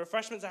 The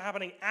refreshments are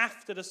happening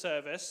after the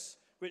service,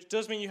 which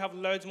does mean you have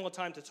loads more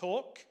time to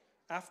talk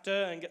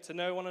after and get to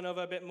know one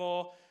another a bit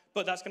more,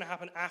 but that's going to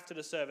happen after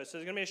the service. So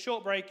there's going to be a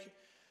short break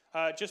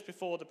just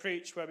before the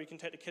preach where we can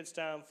take the kids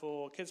down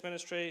for kids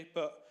ministry,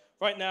 but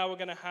right now we're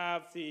going to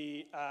have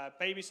the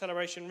baby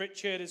celebration.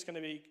 Richard is going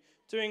to be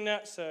doing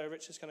that, so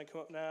Richard's going to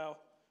come up now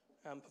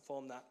and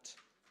perform that.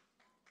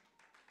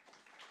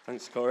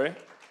 Thanks, Corey.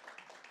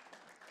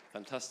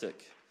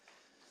 Fantastic.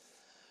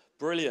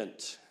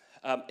 Brilliant.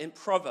 In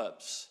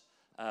Proverbs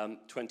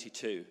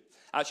 22,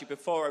 actually,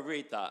 before I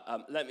read that,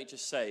 let me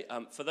just say,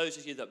 for those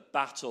of you that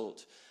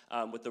battled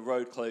with the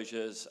road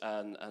closures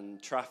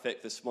and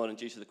traffic this morning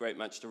due to the Great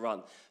Manchester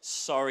Run.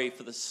 Sorry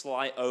for the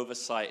slight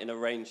oversight in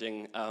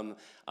arranging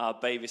our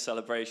baby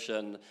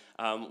celebration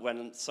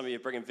when some of you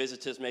are bringing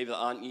visitors maybe that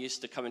aren't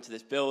used to coming to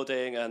this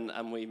building,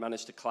 and we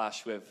managed to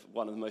clash with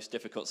one of the most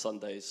difficult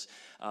Sundays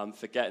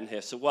for getting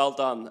here. So well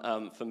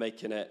done for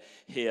making it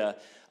here.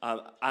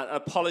 And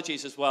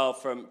apologies as well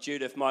from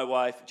Judith, my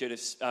wife.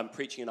 Judith's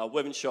preaching in our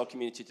Women's Shore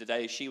community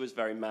today. She was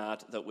very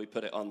mad that we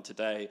put it on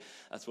today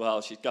as well.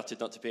 She's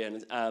gutted not to be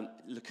in.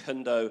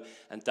 Lukundo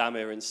and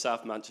Damir in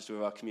South Manchester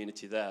with our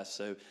community there.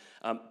 So,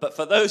 but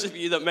for those of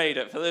you that made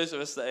it, for those of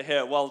us that are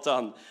here, well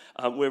done.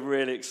 We're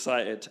really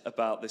excited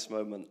about this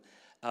moment.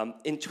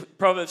 In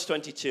Proverbs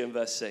 22 and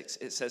verse 6,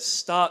 it says,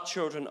 "Start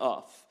children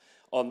off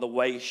on the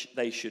way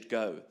they should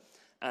go,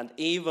 and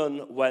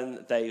even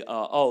when they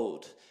are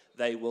old,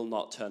 they will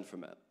not turn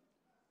from it."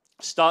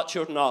 Start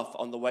children off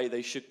on the way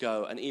they should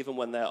go, and even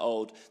when they're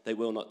old, they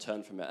will not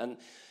turn from it. And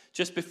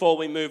just before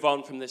we move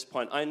on from this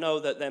point, I know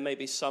that there may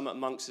be some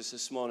amongst us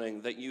this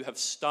morning that you have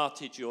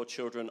started your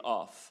children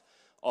off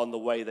on the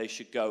way they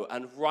should go.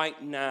 And right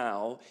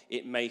now,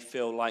 it may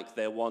feel like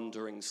they're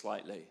wandering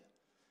slightly.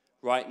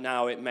 Right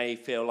now, it may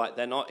feel like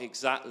they're not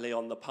exactly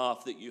on the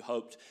path that you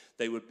hoped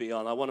they would be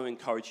on. I want to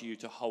encourage you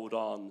to hold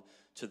on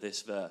to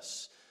this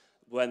verse.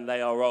 When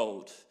they are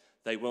old,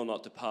 they will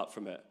not depart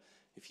from it.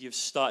 If you've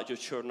started your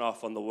children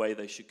off on the way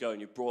they should go and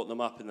you've brought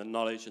them up in the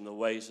knowledge and the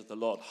ways of the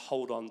Lord,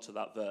 hold on to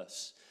that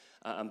verse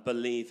and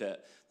believe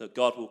it, that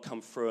God will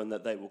come through and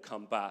that they will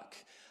come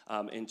back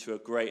into a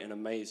great and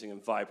amazing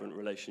and vibrant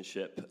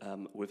relationship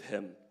with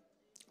him.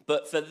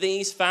 But for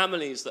these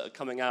families that are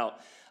coming out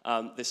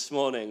this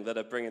morning, that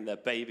are bringing their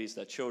babies,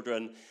 their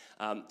children,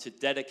 to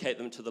dedicate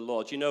them to the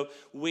Lord, you know,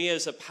 we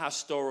as a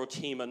pastoral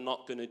team are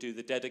not going to do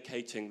the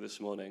dedicating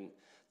this morning.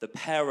 The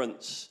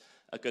parents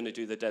are going to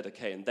do the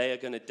dedicating. They are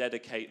going to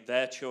dedicate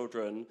their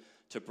children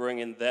to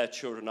bringing their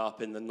children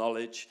up in the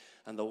knowledge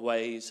and the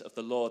ways of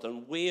the Lord.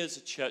 And we as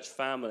a church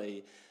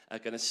family are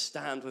going to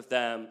stand with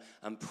them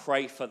and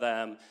pray for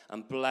them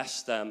and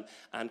bless them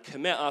and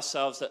commit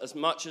ourselves that as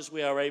much as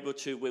we are able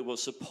to, we will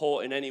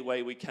support in any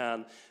way we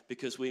can,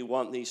 because we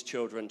want these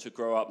children to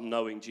grow up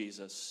knowing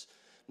Jesus,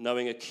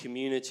 knowing a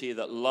community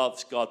that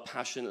loves God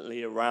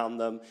passionately around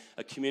them,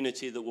 a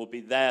community that will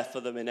be there for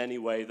them in any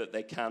way that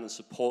they can and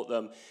support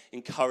them,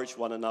 encourage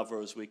one another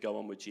as we go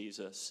on with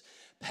Jesus.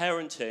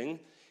 Parenting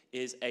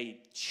is a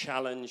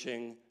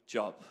challenging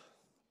job.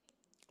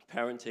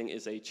 Parenting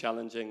is a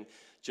challenging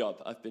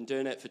job. I've been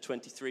doing it for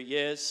 23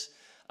 years,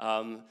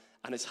 and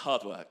it's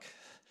hard work.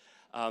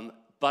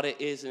 But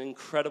it is an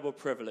incredible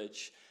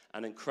privilege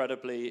and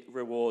incredibly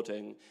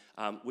rewarding.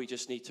 We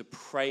just need to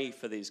pray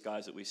for these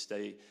guys that we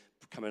stay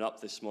coming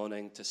up this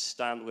morning, to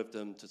stand with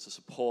them, to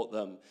support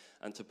them,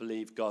 and to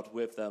believe God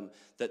with them,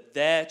 that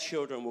their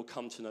children will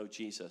come to know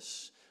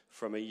Jesus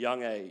from a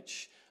young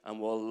age and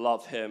will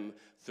love him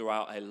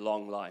throughout a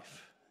long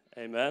life.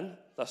 Amen?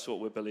 That's what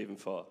we're believing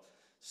for.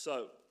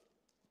 So,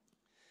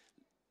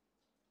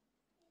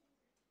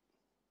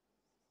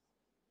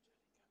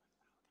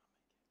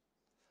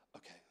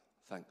 okay,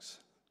 thanks.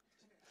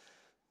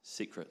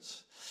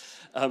 Secrets.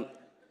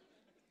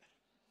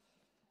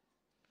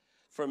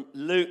 From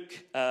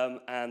Luke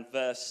and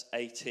verse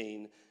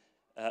 18,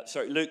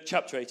 Luke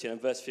chapter 18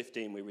 and verse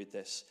 15, we read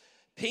this.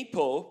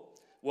 People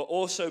were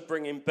also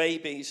bringing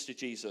babies to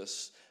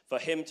Jesus for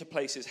him to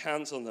place his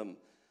hands on them.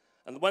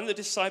 And when the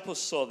disciples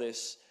saw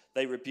this,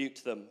 they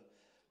rebuked them.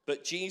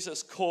 But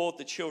Jesus called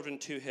the children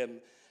to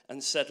him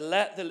and said,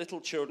 "Let the little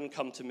children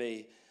come to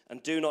me,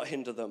 and do not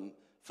hinder them,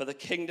 for the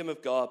kingdom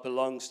of God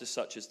belongs to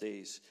such as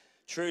these.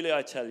 Truly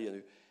I tell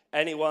you,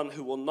 anyone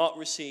who will not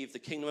receive the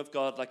kingdom of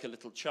God like a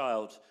little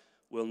child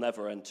will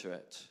never enter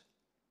it."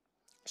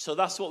 So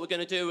that's what we're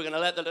going to do. We're going to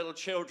let the little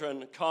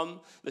children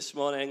come this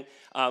morning.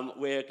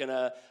 We're going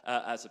to,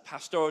 as a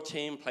pastoral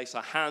team, place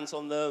our hands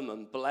on them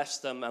and bless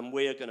them. And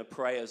we're going to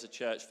pray as a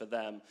church for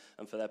them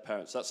and for their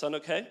parents. Does that sound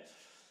okay?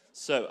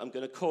 So I'm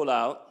going to call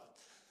out.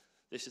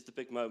 This is the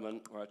big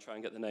moment where I try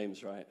and get the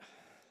names right.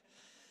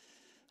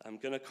 I'm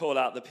going to call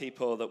out the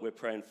people that we're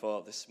praying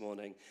for this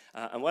morning.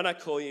 And when I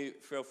call you,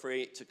 feel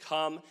free to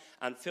come.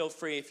 And feel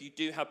free, if you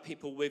do have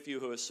people with you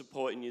who are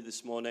supporting you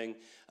this morning,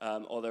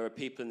 or there are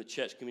people in the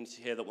church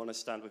community here that want to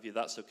stand with you,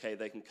 that's okay.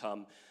 They can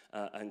come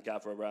and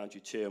gather around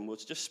you too. And we'll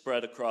just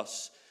spread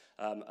across.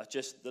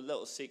 Just the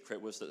little secret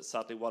was that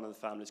sadly one of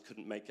the families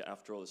couldn't make it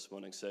after all this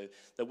morning. So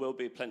there will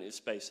be plenty of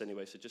space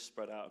anyway. So just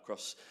spread out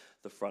across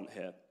the front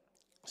here.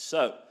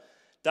 So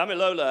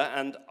Damilola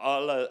and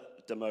Ala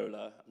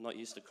Damola, I'm not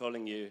used to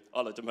calling you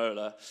Ola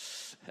Damola,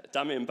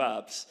 Dami and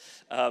Babs,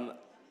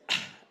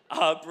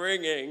 are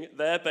bringing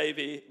their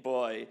baby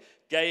boy,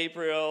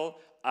 Gabriel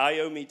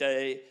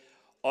Ayomide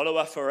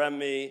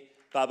Oluwaferemi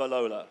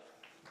Babalola.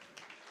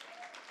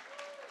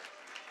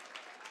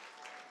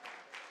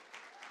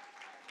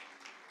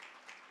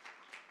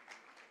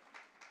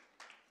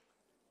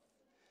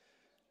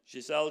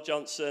 Giselle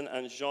Johnson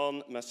and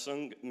Jean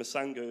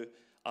Masangu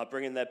are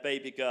bringing their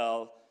baby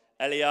girl,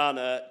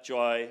 Eliana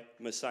Joy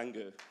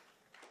Masangu.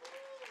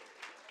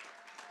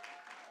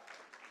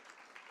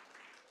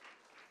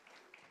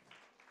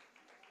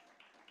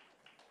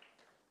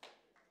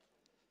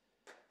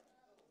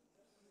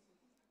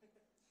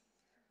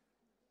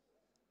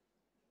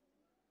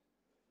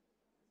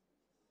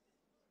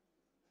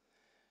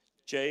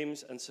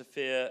 James and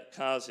Sophia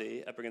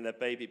Kazi are bringing their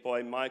baby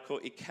boy, Michael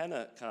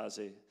Ikenna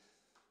Kazi.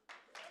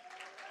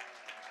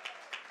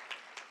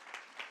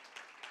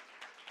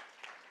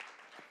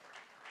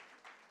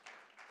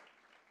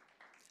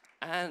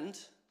 And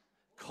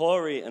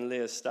Corey and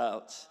Leah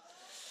Stout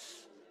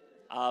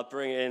are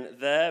bringing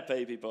their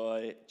baby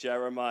boy,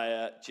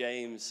 Jeremiah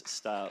James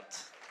Stout.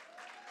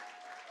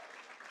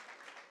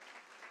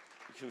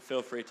 You can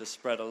feel free to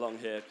spread along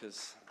here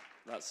because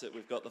that's it.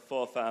 We've got the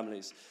 4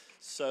 families.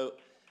 So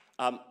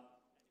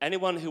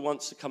anyone who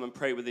wants to come and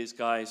pray with these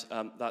guys,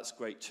 that's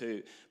great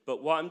too.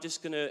 But what I'm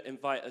just going to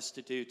invite us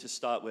to do to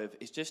start with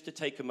is just to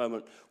take a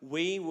moment.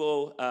 We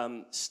will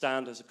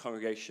stand as a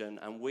congregation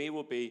and we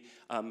will be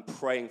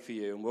praying for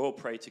you, and we'll all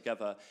pray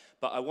together.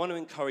 But I want to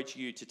encourage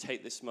you to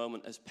take this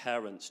moment as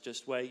parents,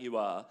 just where you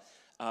are,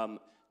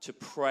 to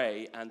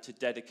pray and to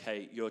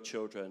dedicate your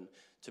children.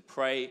 To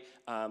pray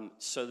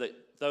so that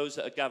those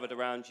that are gathered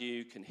around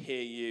you can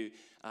hear you.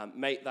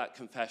 Make that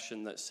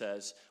confession that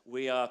says,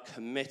 we are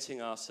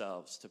committing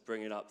ourselves to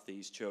bringing up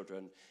these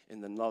children in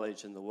the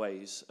knowledge and the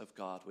ways of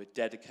God. We're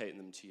dedicating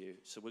them to you.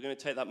 So we're going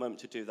to take that moment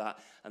to do that,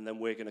 and then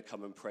we're going to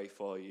come and pray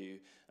for you,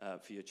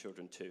 for your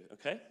children too,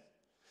 okay?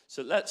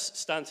 So let's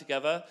stand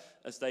together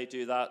as they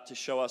do that to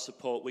show our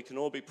support. We can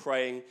all be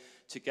praying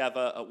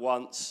together at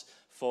once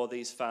for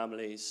these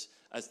families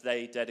as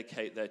they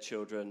dedicate their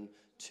children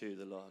to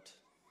the Lord.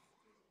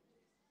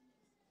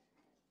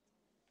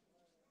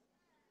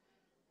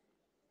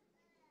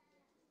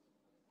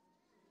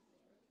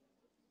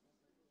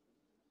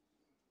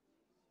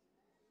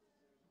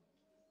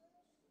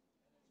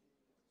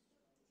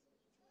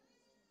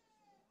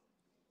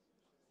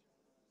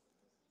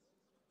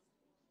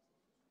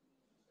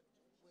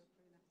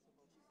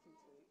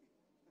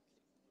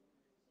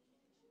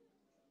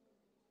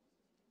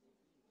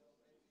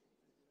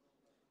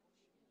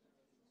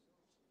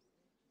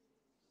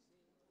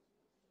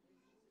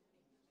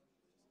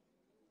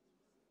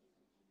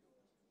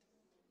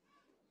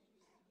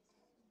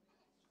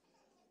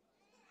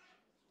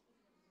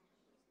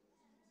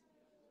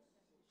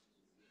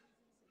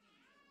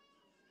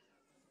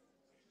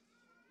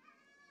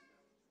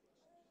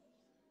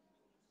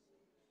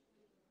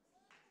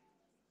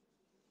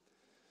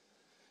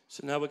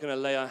 So now we're going to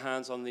lay our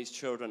hands on these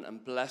children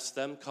and bless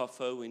them.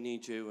 Kofo, we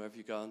need you. Where have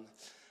you gone?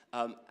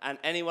 And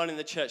anyone in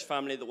the church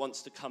family that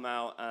wants to come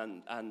out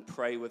and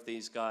pray with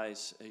these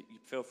guys, you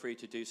feel free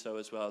to do so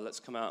as well. Let's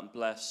come out and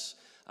bless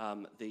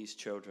these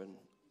children.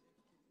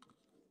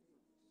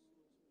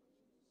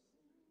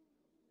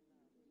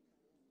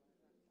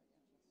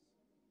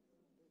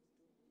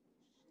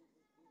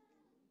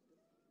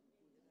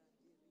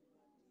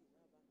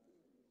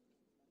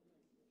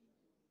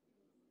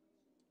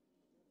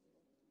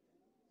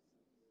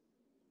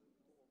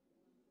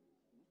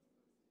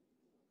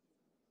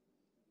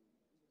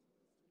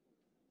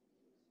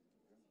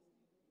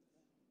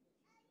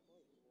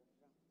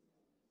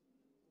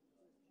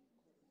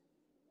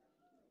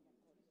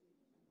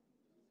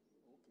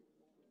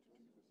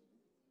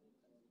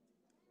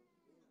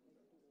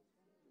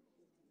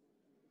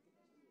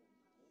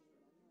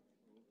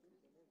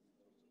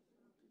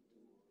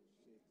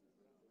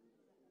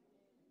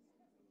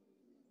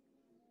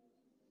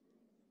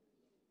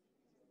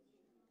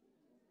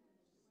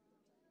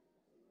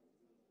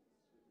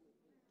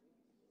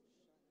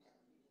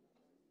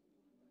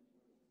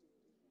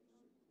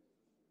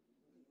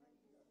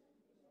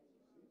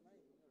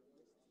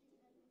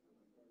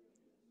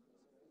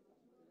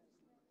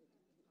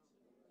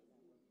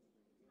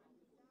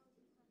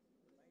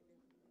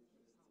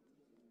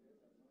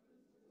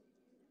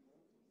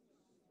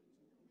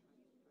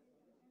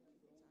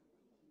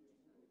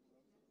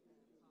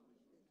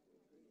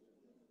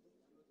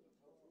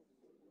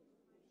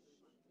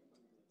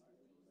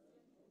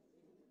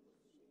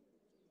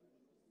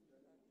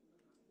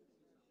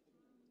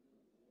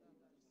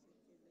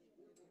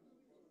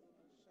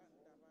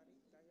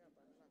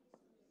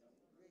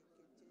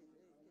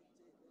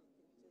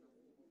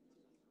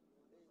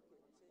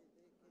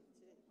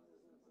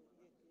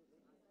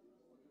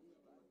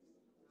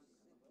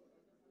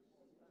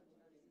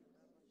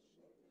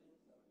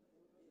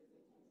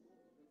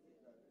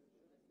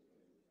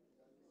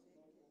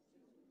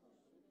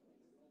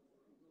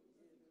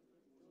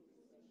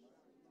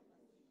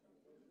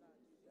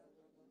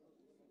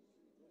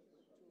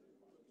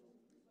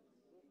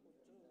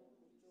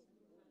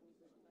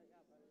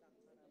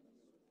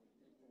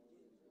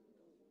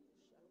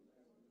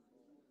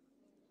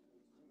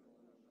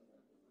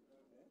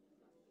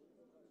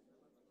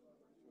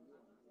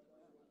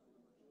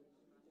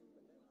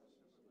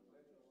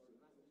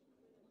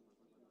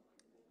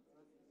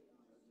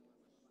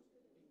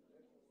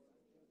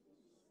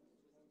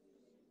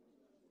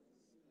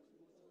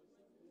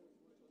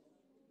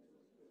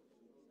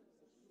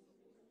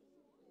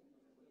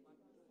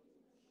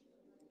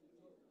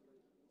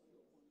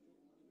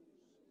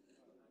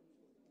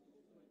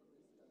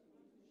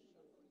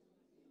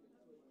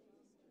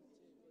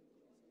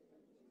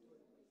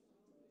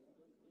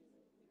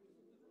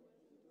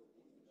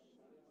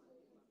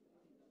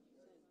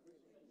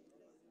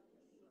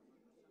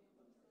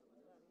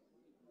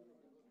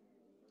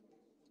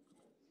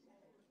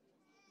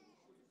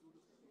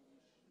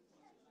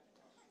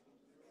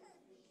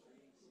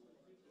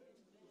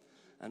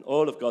 And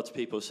all of God's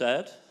people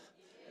said,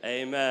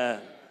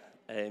 Amen.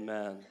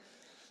 Amen.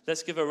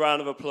 Let's give a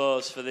round of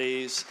applause for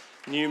these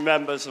new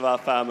members of our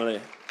family.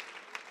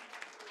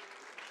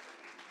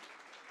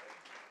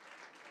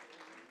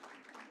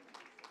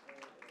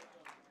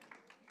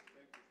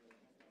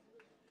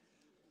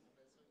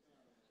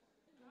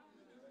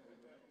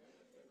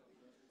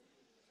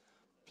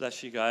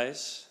 Bless you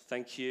guys.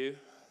 Thank you.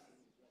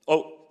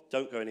 Oh,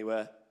 don't go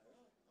anywhere.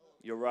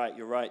 You're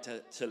right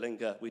to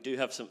linger. We do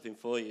have something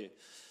for you.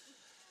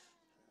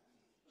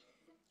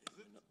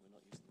 We're not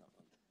using that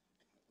one.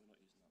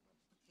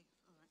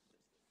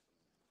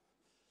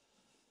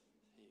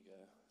 Here you go.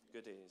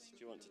 Goodies.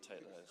 Do you want to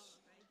take those?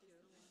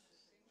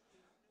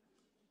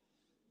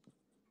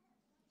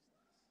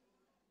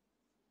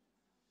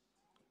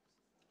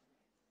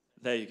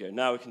 There you go.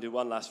 Now we can do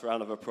one last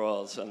round of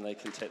applause and they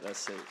can take their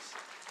seats.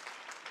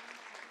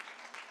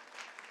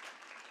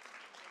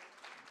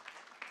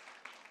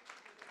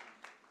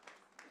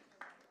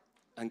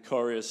 And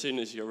Corey, as soon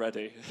as you're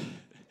ready,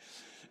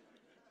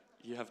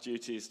 you have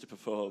duties to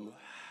perform.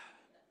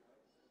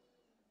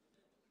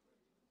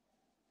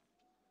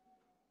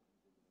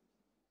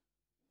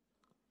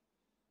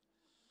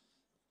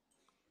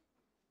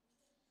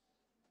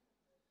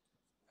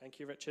 Thank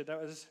you, Richard.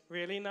 That was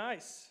really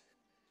nice.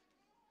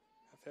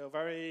 I feel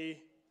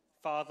very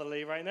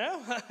fatherly right now.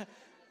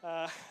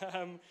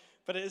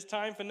 But it is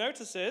time for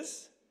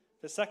notices,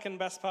 the second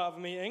best part of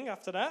a meeting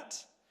after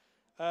that.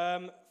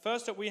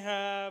 First up, we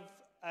have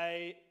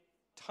a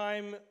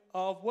time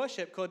of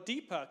worship called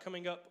Deeper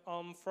coming up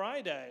on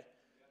Friday.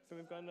 So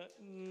we've got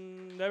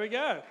there we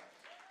go.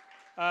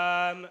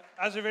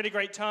 As a really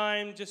great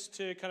time just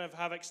to kind of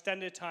have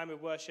extended time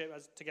of worship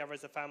together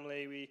as a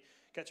family. We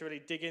get to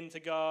really dig into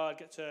God,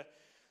 get to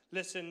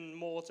listen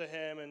more to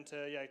him and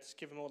to just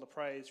give him all the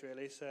praise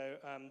really. So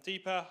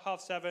Deeper,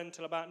 7:30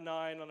 till about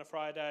 9 on a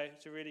Friday.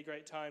 It's a really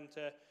great time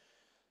to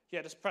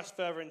just press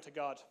further into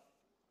God.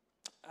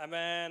 And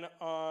then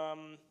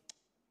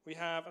we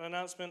have an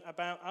announcement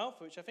about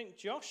Alpha, which I think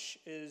Josh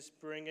is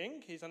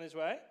bringing. He's on his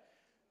way.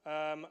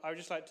 I would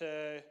just like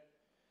to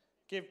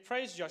give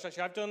praise to Josh.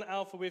 Actually, I've done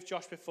Alpha with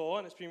Josh before,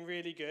 and it's been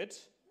really good.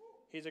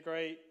 He's a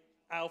great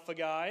Alpha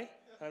guy.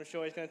 I'm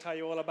sure he's going to tell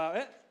you all about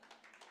it.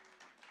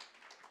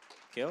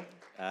 Cool.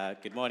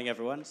 Good morning,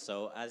 everyone.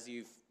 So as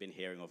you've been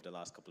hearing over the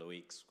last couple of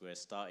weeks, we're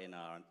starting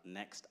our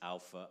next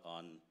Alpha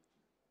on...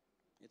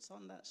 It's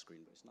on that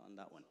screen, but it's not on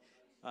that one.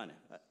 Oh, no.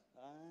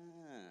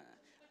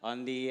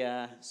 On the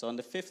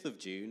 5th of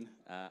June,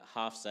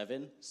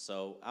 7:30.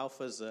 So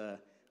Alpha's a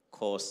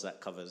course that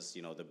covers,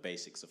 the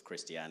basics of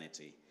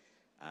Christianity.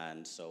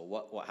 And so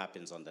what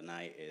happens on the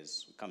night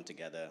is we come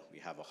together, we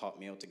have a hot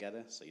meal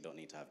together, so you don't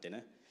need to have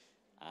dinner.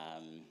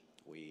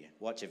 We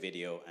watch a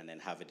video and then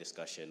have a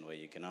discussion where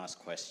you can ask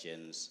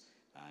questions,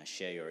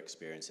 share your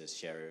experiences,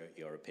 share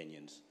your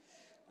opinions.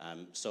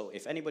 So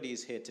if anybody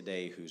is here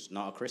today who's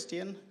not a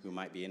Christian, who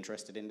might be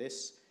interested in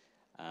this,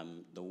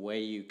 the way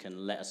you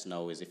can let us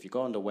know is if you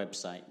go on the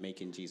website,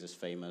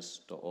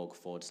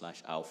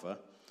 makingjesusfamous.org/alpha,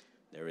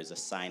 there is a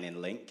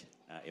sign-in link.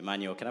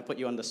 Emmanuel, can I put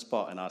you on the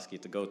spot and ask you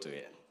to go to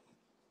it?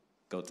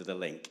 Go to the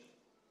link,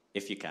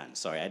 if you can.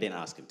 Sorry, I didn't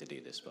ask him to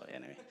do this, but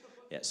anyway.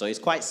 Yeah, so it's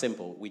quite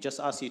simple. We just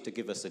ask you to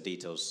give us the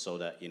details so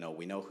that,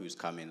 we know who's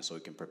coming, so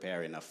we can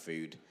prepare enough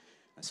food,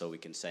 and so we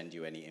can send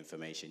you any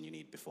information you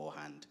need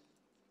beforehand.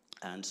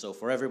 And so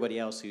for everybody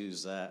else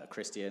who's a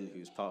Christian,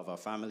 who's part of our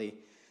family,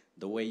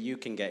 the way you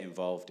can get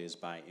involved is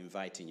by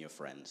inviting your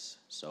friends.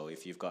 So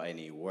if you've got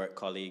any work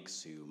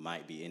colleagues who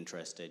might be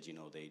interested,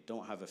 they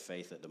don't have a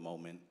faith at the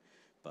moment,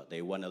 but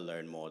they want to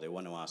learn more, they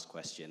want to ask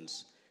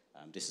questions,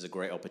 this is a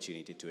great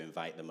opportunity to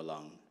invite them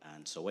along.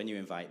 And so when you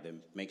invite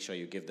them, make sure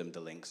you give them the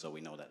link so we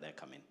know that they're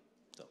coming.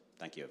 So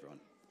thank you, everyone.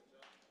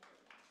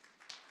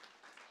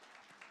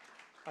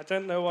 I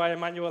don't know why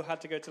Emmanuel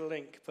had to go to the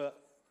link, but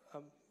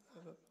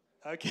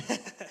okay.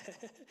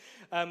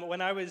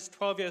 When I was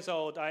 12 years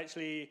old, I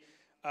actually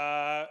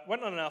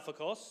went on an Alpha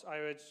course.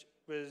 I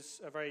was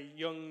a very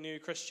young, new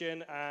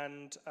Christian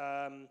and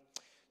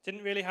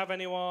didn't really have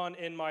anyone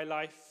in my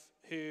life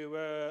who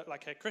were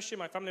like a Christian.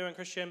 My family weren't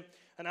Christian.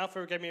 And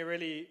Alpha gave me a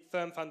really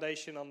firm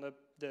foundation on the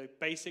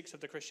basics of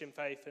the Christian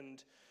faith.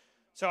 And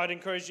so I'd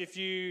encourage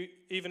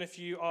even if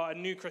you are a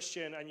new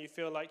Christian and you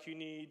feel like you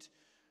need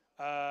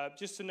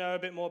just to know a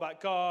bit more about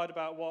God,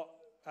 about what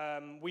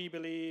we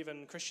believe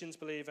and Christians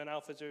believe, and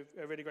Alpha's a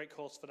really great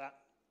course for that.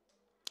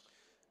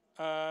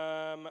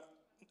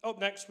 Up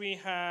next, we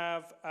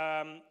have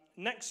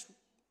has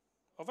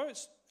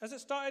it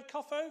started,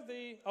 Kofo?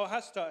 It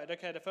has started.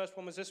 Okay, the first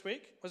one was this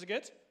week. Was it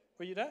good?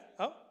 Were you there?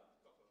 Oh,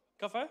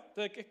 Kofo,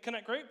 the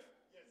Connect group?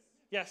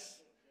 Yes.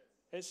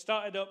 It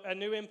started up a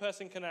new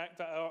in-person Connect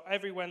that are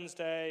every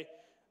Wednesday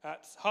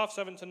at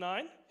 7:30 to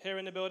 9 here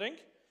in the building.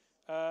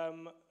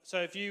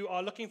 So if you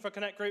are looking for a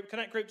Connect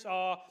groups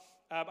are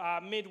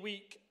our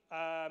midweek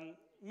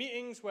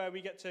meetings where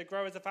we get to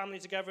grow as a family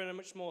together in a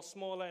much more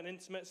smaller and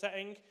intimate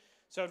setting.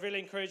 So I'd really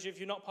encourage you, if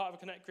you're not part of a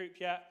Connect group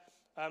yet,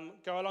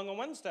 go along on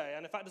Wednesday.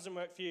 And if that doesn't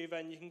work for you,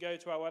 then you can go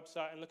to our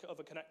website and look at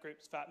other Connect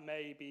groups that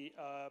may be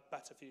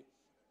better for you.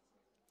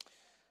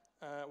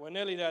 We're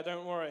nearly there,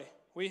 don't worry.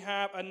 We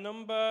have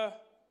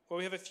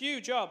we have a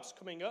few jobs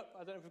coming up. I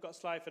don't know if we've got a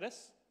slide for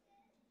this.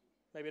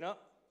 Maybe not.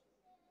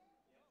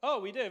 Oh,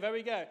 we do. There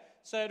we go.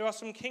 So there are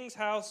some King's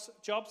House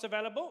jobs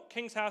available.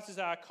 King's House is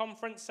our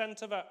conference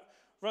center that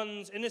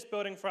runs in this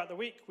building throughout the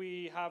week.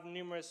 We have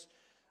numerous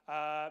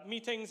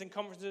meetings and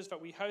conferences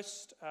that we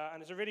host,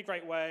 and it's a really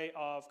great way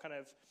of kind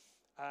of,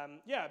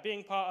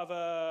 being part of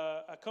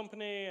a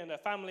company and a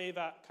family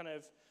that kind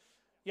of,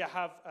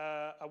 have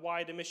a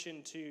wider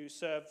mission to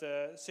serve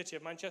the city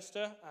of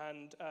Manchester.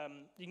 And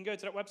you can go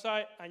to that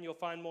website and you'll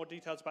find more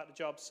details about the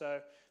job. So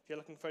if you're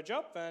looking for a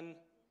job, then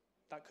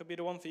that could be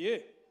the one for you.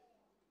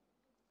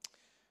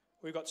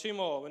 We've got two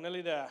more. We're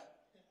nearly there.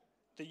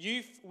 The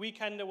Youth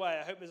Weekend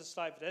Away. I hope there's a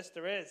slide for this.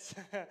 There is.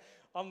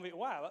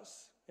 Wow,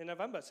 that's in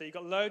November. So you've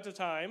got loads of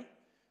time.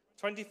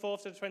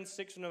 24th to the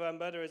 26th of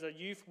November, there is a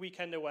Youth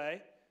Weekend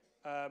Away.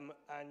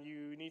 And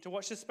you need to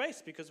watch this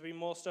space because there'll be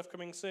more stuff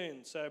coming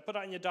soon. So put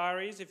that in your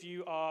diaries. If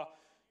you are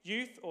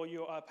youth or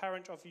you are a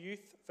parent of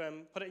youth,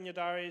 then put it in your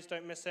diaries.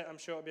 Don't miss it. I'm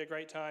sure it'll be a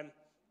great time.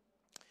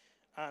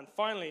 And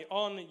finally,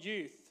 on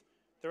youth,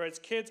 there is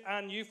kids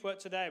and youth work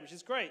today, which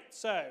is great.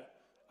 So,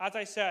 as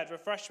I said,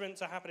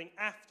 refreshments are happening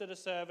after the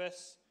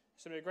service.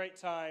 It's going to be a great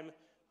time,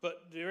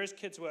 but there is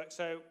kids work.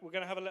 So we're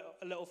going to have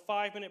a little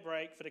 5-minute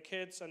break for the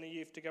kids and the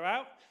youth to go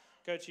out,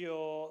 go to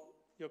your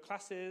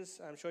classes.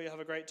 I'm sure you'll have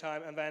a great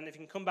time. And then if you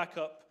can come back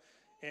up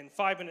in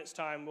 5 minutes'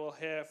 time, we'll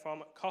hear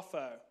from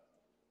Kofo.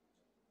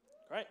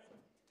 Great.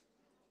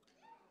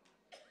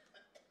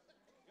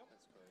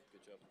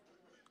 Good job.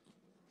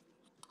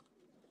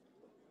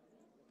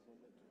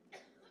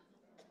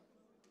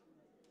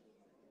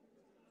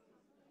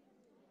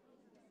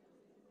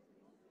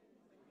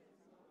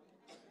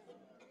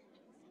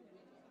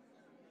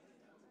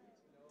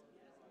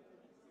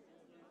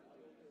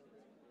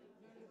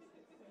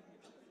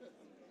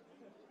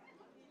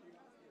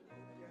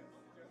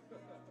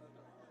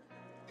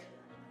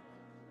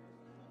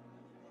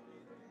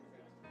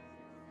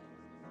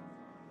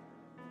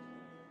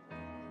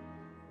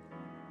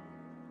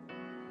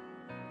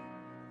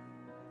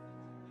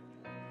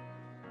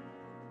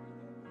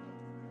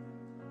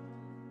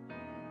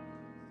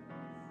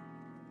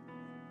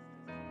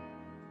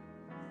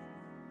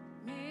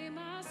 May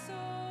my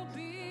soul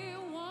be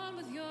one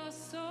with your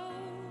soul,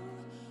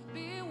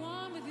 be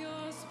one with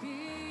your spirit.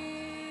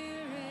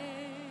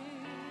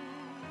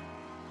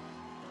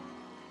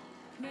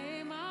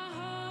 May my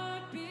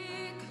heart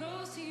be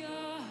close to your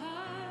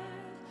heart,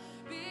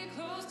 be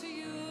close to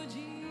you,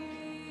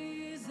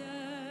 Jesus.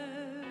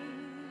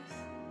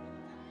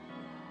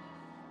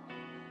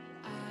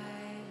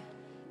 I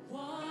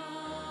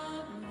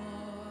want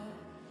more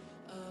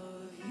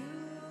of you.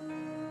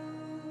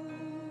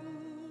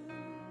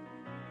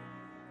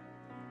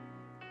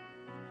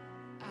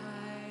 I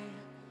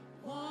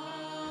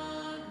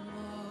want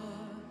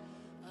more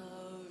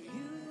of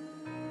you.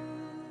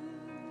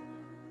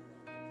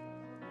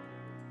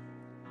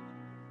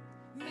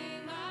 May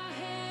my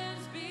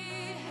hands be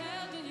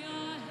held in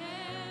your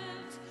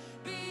hands,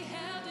 be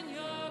held in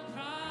your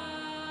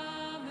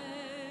promise.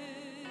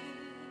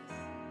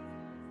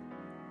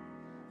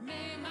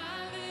 May my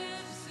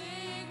lips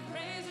sing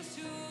praises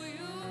to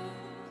you,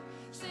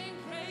 sing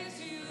praise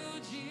to you,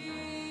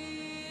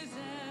 Jesus.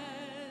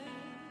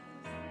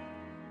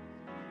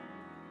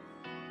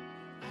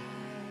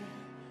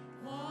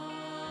 I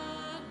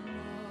want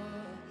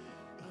more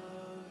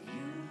of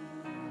you,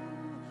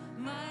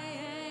 my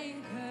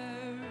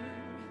anchor,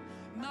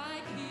 my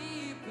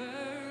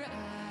keeper. I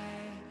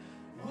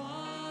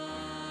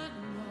want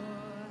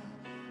more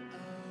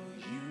of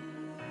you.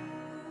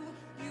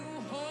 You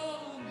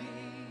hold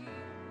me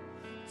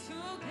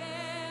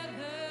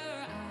together.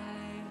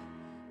 I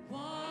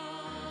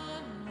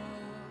want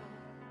more.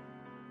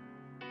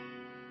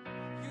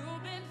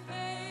 You've been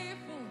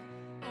faithful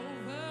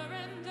over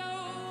and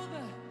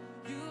over.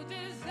 You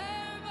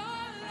deserve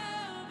all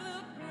of the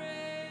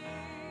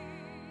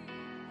praise.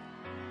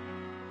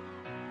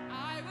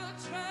 I will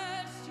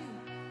trust you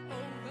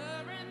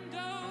over and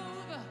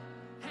over.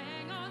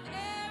 Hang on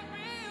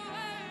every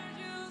word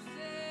you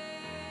say.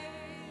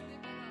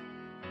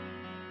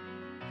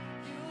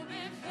 You've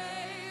been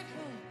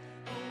faithful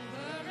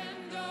over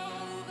and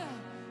over.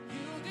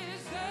 You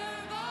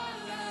deserve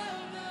all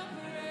of the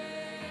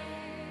praise.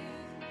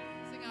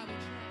 Sing,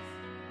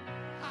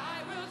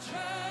 I will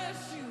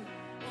trust you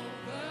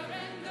over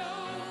and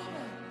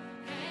over.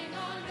 Hang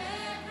on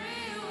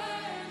every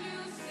word you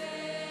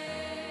say.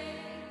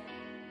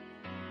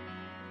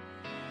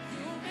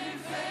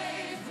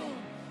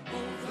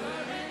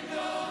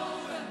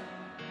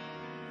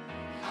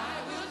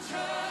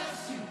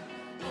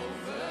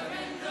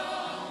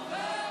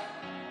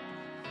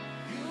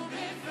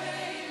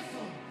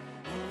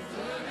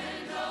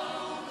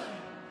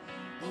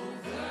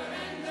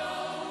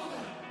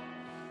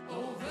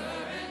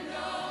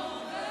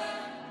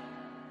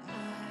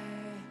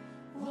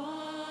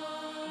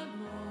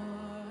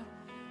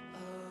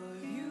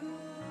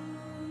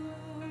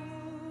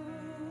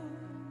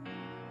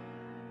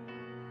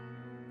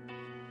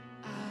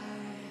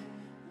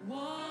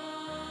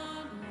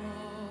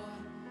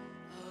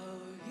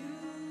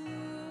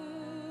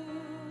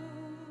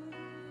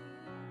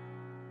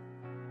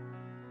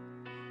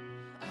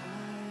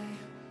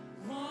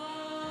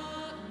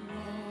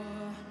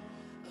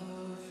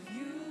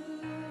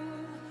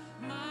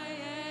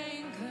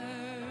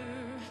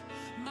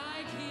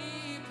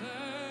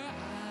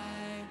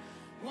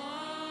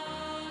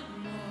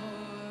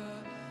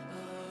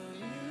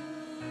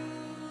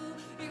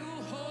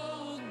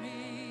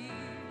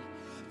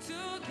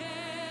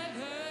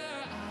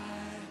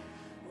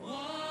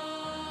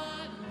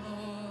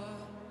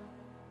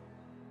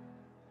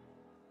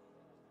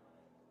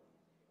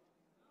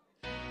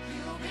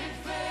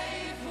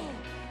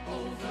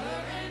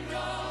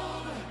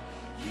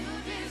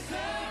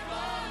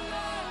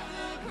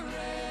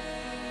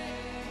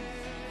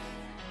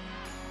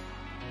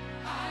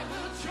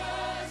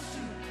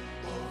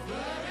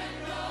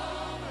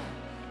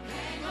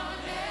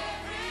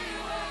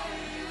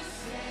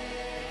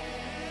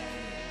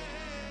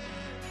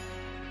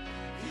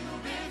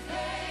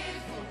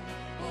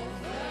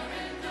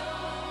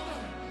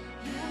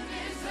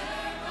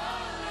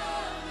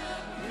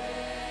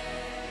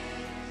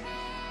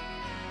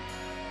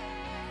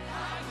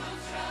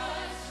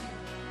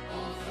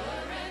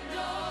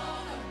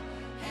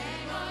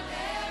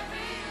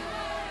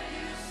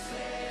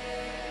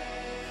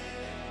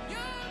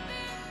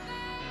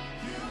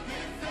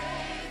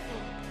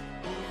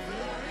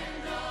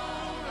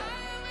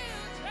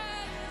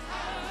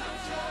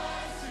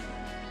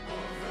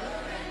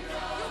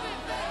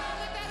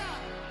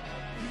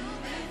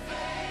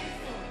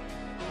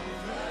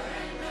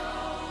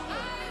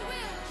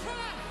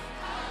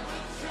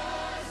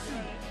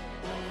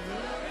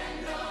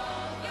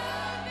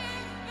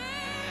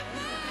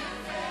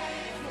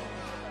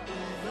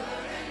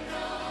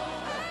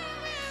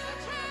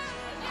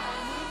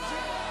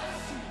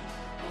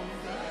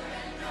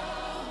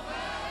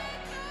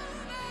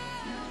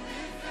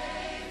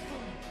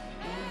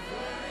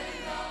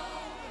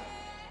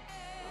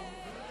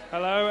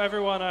 Hello,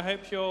 everyone. I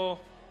hope you're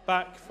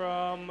back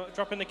from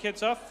dropping the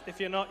kids off. If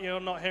you're not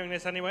hearing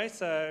this anyway,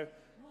 so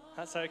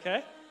that's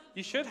okay.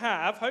 You should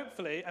have,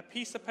 hopefully, a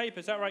piece of paper.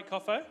 Is that right,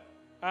 Kofo?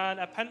 And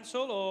a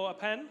pencil or a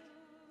pen?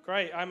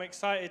 Great. I'm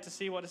excited to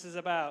see what this is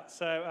about.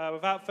 So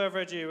without further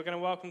ado, we're going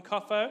to welcome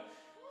Kofo.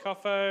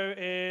 Kofo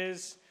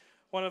is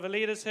one of the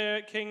leaders here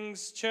at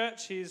King's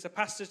Church. He's a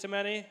pastor to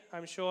many.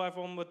 I'm sure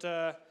everyone would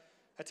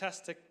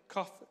attest to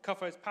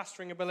Kofo's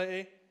pastoring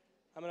ability.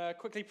 I'm going to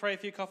quickly pray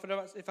for you,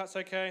 Kofo, if that's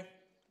okay.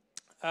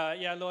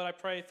 Lord, I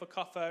pray for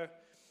Kofo.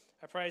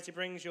 I pray as he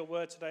brings your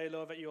word today,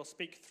 Lord, that you will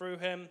speak through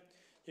him.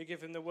 You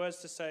give him the words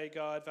to say,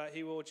 God, that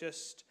he will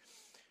just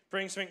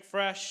bring something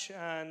fresh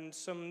and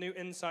some new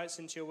insights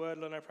into your word,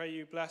 Lord. And I pray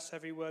you bless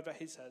every word that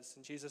he says.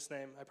 In Jesus'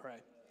 name, I pray.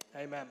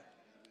 Amen.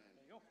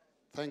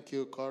 Thank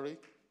you, Corey.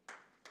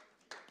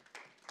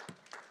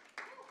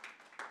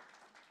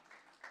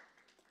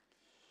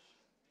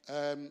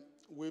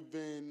 We've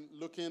been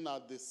looking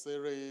at the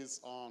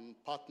series on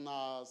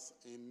partners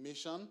in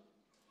mission.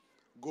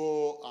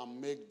 Go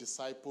and make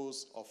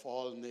disciples of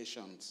all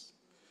nations.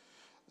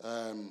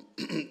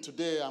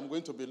 Today I'm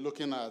going to be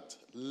looking at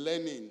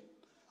learning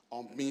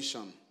on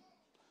mission.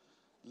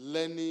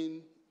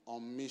 Learning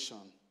on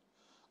mission.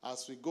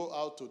 As we go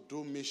out to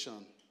do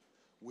mission,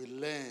 we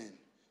learn,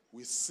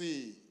 we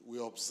see, we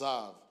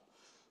observe.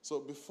 So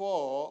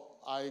before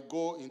I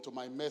go into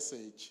my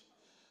message,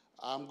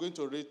 I'm going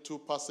to read two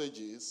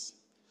passages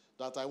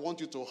that I want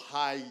you to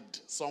hide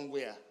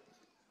somewhere.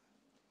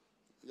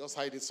 Just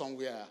hide it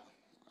somewhere,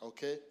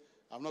 okay?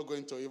 I'm not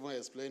going to even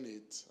explain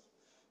it.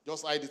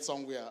 Just hide it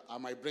somewhere. I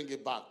might bring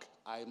it back.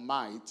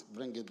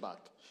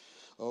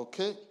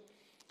 Okay?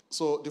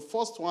 So the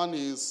first one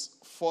is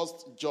 1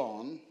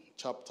 John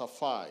chapter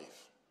 5.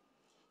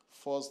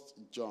 1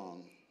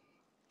 John.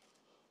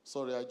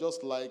 Sorry,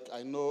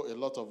 I know a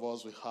lot of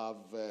us, we have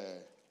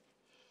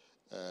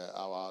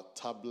our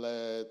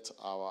tablet,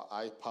 our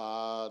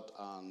iPad,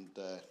 and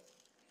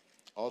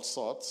all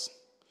sorts.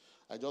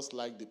 I just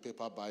like the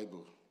paper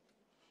Bible.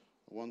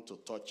 I want to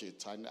touch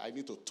it. I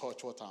need to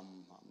touch what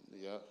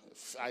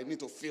I need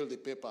to feel the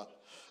paper.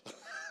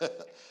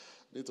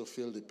 Need to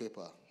feel the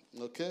paper.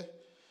 Okay?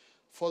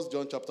 1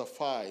 John chapter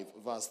 5,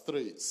 verse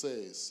 3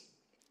 says,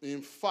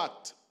 in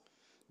fact,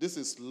 this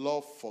is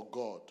love for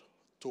God,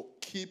 to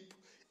keep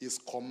his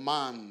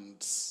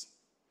commands.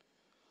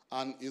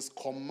 And his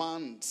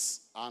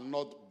commands are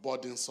not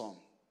burdensome.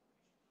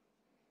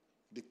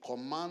 The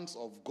commands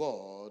of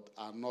God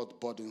are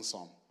not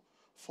burdensome.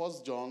 1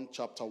 John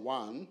chapter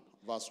 1,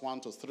 verse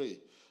 1 to 3.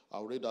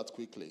 I'll read that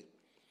quickly.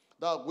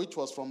 That which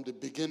was from the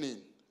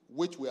beginning,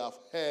 which we have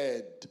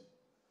heard,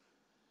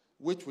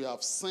 which we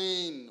have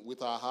seen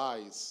with our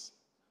eyes,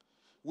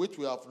 which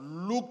we have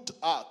looked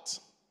at,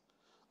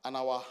 and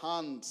our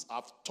hands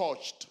have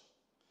touched.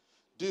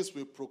 This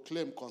we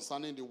proclaim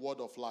concerning the word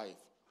of life.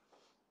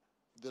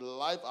 The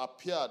life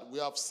appeared, we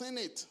have seen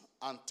it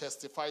and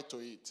testified to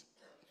it.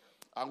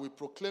 And we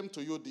proclaim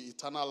to you the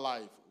eternal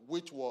life,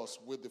 which was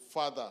with the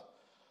Father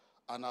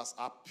and has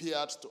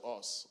appeared to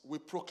us. We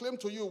proclaim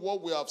to you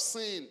what we have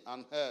seen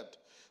and heard,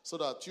 so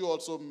that you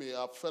also may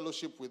have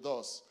fellowship with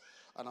us.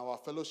 And our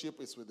fellowship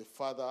is with the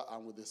Father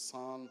and with the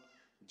Son,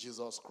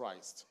 Jesus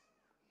Christ.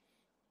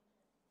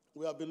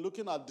 We have been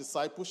looking at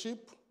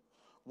discipleship.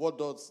 What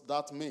does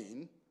that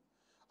mean?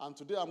 And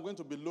today I'm going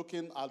to be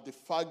looking at the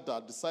fact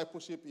that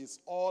discipleship is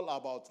all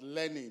about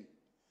learning.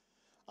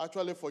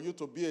 Actually, for you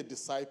to be a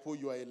disciple,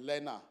 you are a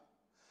learner.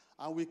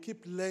 And we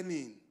keep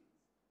learning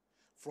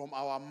from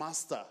our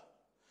master.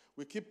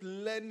 We keep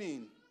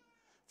learning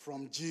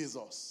from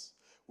Jesus.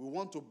 We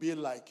want to be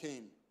like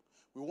him.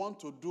 We want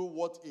to do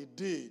what he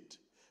did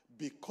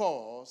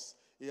because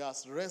he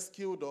has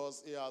rescued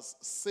us, he has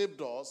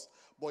saved us,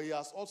 but he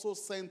has also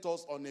sent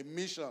us on a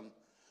mission.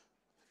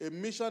 A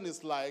mission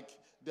is like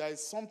there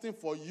is something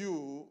for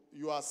you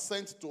are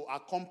sent to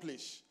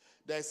accomplish.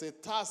 There is a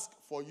task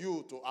for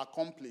you to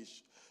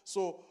accomplish.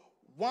 So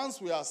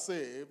once we are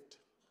saved,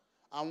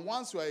 and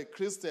once you are a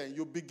Christian,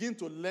 you begin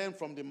to learn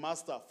from the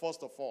master,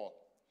 first of all.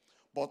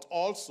 But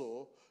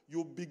also,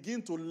 you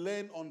begin to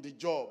learn on the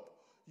job.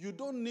 You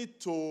don't need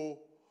to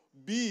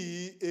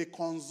be a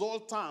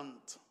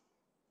consultant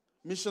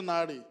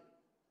missionary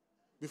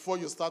before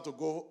you start to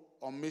go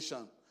on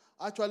mission.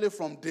 Actually,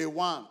 from day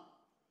one,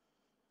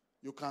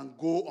 you can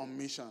go on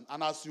mission.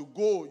 And as you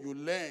go, you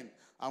learn.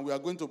 And we are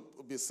going to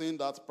be seeing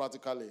that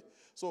practically.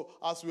 So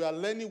as we are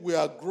learning, we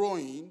are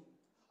growing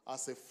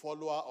as a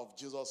follower of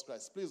Jesus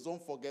Christ. Please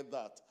don't forget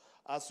that.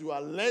 As you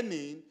are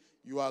learning,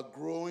 you are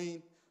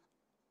growing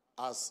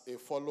as a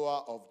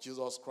follower of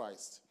Jesus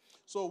Christ.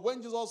 So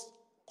when Jesus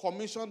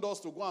commissioned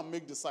us to go and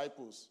make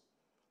disciples,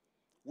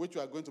 which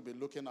we are going to be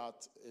looking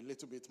at a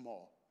little bit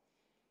more,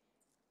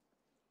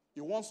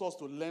 he wants us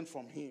to learn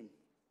from him.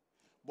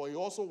 But he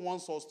also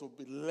wants us to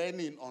be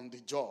learning on the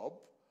job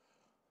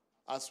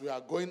as we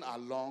are going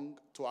along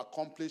to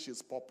accomplish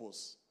his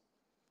purpose.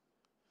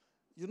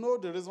 You know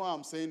the reason why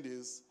I'm saying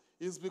this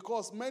is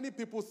because many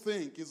people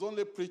think it's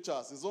only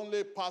preachers, it's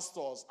only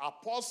pastors,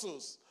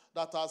 apostles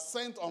that are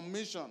sent on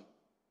mission.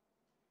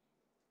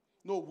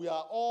 No, we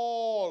are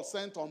all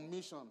sent on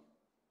mission.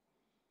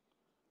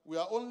 We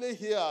are only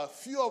here.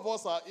 Few of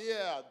us are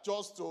here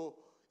just to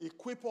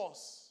equip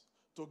us,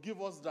 to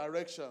give us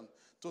direction,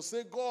 to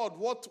say, God,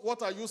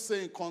 what are you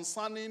saying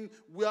concerning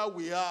where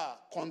we are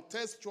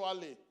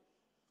contextually?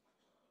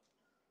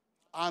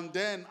 And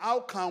then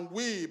how can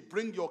we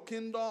bring your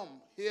kingdom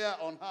here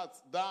on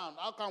earth down?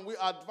 How can we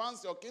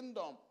advance your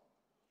kingdom?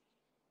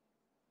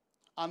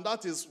 And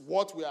that is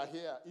what we are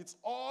here. It's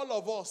all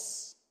of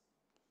us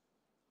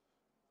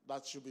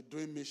that should be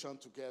doing mission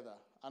together.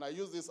 And I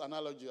use this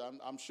analogy.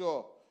 I'm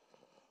sure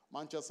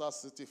Manchester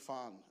City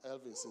fan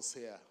Elvis is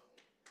here.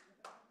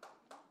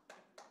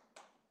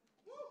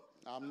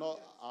 I'm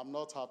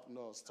not happy.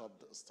 No, stop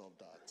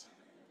that.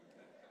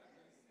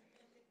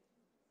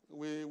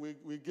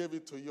 We gave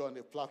it to you on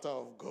a platter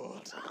of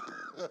gold.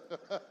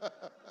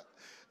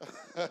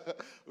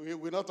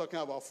 We're not talking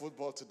about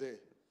football today.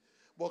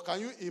 But can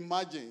you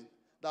imagine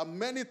that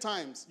many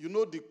times,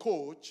 the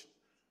coach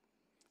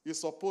is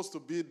supposed to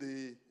be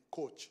the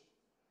coach,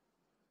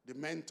 the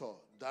mentor,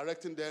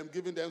 directing them,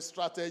 giving them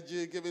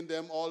strategy, giving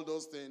them all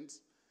those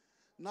things.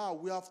 Now,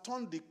 we have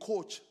turned the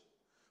coach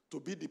to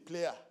be the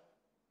player.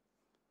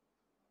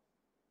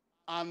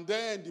 And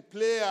then the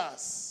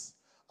players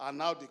are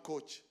now the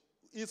coach.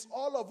 It's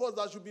all of us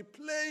that should be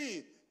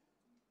playing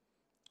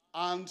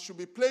and should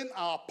be playing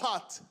our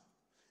part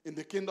in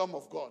the kingdom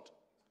of God.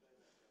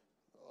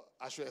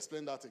 I should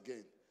explain that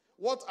again.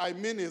 What I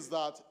mean is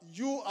that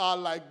you are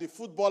like the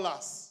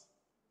footballers.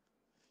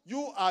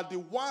 You are the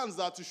ones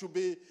that you should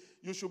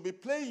be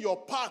playing your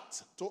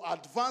part to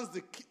advance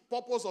the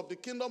purpose of the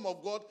kingdom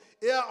of God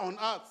here on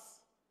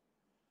earth.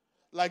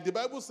 Like the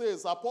Bible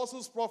says,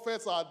 apostles,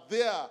 prophets are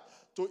there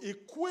to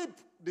equip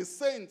the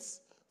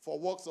saints for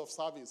works of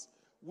service.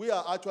 We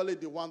are actually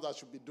the ones that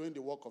should be doing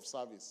the work of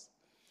service.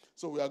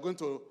 So we are going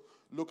to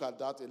look at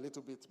that a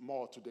little bit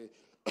more today.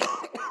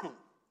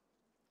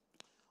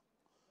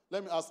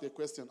 Let me ask a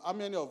question. How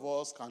many of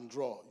us can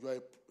draw?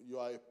 You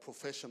are a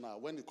professional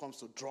when it comes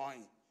to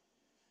drawing.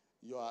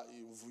 You are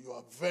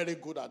very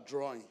good at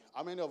drawing.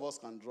 How many of us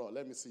can draw?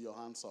 Let me see your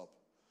hands up.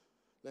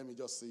 Let me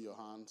just see your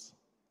hands.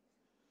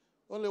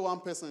 Only one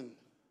person.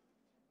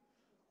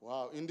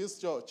 Wow, in this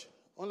church,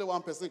 only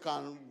one person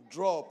can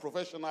draw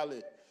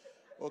professionally.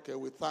 Okay,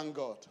 we thank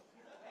God.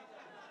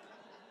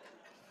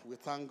 We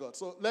thank God.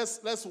 So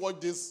let's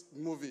watch this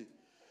movie.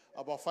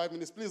 About 5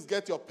 minutes. Please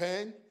get your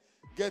pen,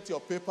 get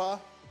your paper.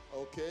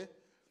 Okay.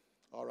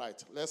 All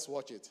right, let's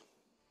watch it.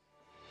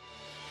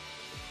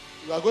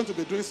 We are going to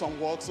be doing some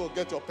work, so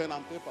get your pen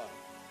and paper.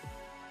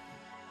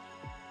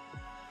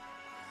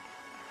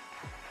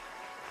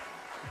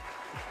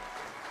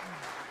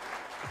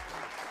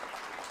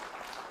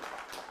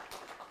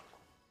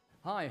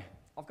 Hi,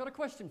 I've got a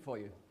question for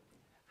you.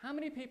 How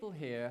many people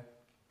here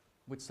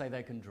would say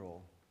they can draw?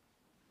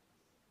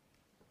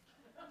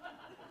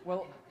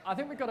 Well, I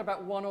think we've got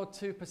about 1 or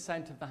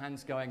 2% of the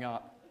hands going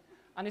up.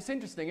 And it's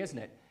interesting, isn't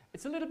it?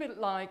 It's a little bit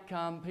like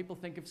people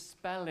think of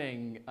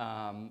spelling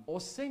or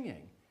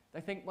singing. They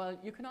think, well,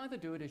 you can either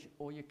do it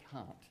or you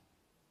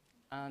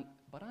can't.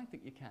 But I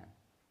think you can.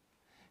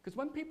 Because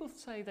when people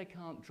say they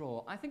can't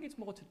draw, I think it's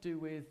more to do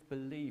with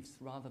beliefs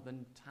rather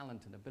than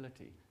talent and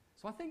ability.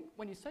 So I think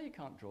when you say you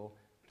can't draw,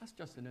 that's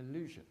just an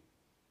illusion.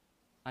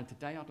 And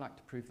today I'd like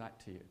to prove that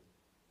to you.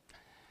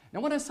 Now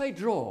when I say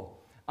draw,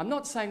 I'm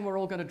not saying we're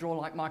all going to draw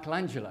like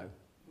Michelangelo.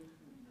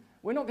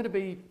 We're not going to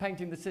be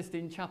painting the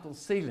Sistine Chapel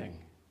ceiling.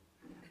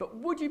 But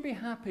would you be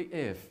happy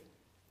if,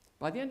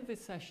 by the end of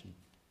this session,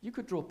 you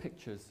could draw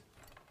pictures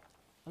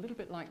a little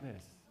bit like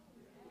this?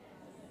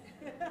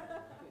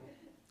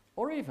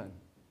 Or even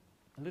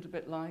a little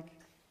bit like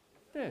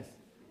this?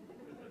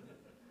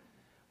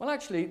 Well,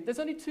 actually, there's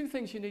only 2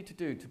 things you need to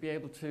do to be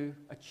able to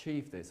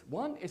achieve this.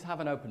 1 is have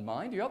an open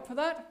mind. Are you up for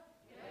that?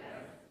 Yes.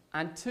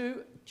 And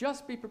 2,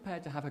 just be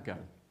prepared to have a go.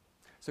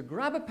 So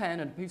grab a pen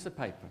and a piece of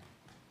paper.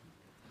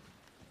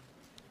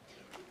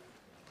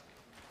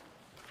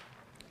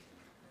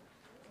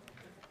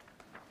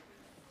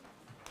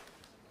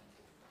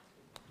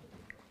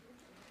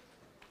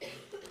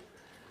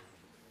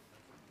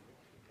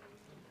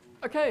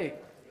 Okay,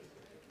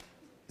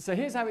 so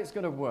here's how it's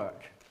going to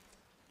work.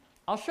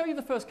 I'll show you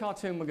the first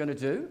cartoon we're going to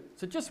do,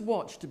 so just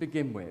watch to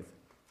begin with.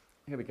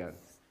 Here we go.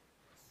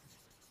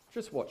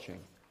 Just watching.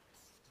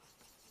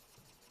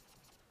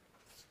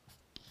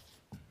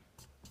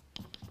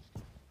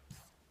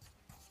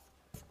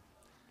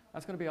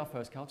 That's going to be our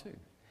first cartoon.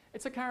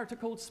 It's a character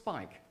called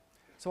Spike.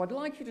 So I'd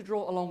like you to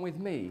draw along with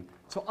me.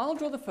 So I'll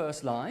draw the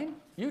first line,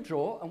 you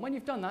draw, and when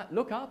you've done that,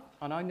 look up,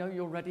 and I know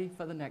you're ready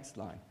for the next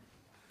line.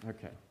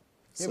 Okay,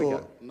 here we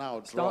go. Now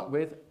draw. Start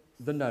with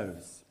the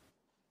nose.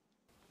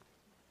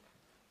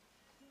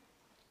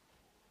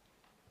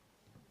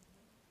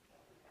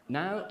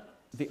 Now,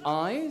 the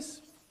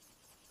eyes,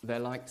 they're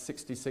like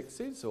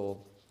 66s or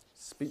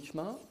speech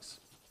marks.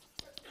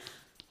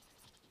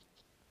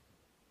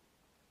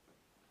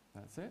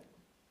 That's it.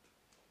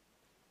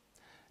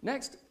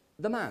 Next,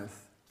 the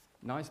mouth.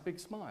 Nice big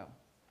smile.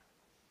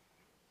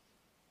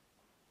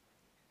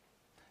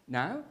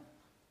 Now,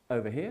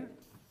 over here,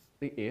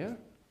 the ear.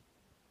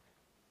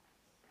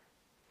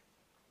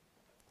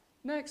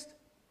 Next,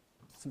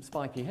 some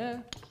spiky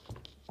hair.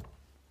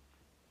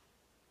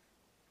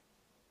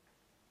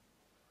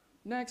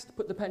 Next,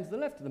 put the pen to the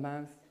left of the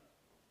mouth.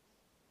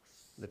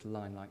 Little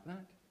line like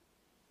that.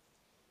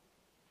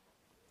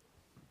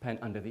 Pen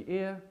under the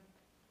ear.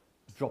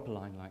 Drop a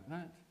line like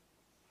that.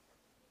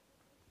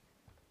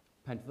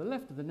 Pen to the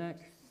left of the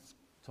neck.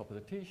 Top of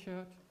the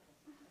t-shirt.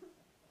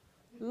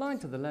 Line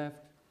to the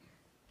left.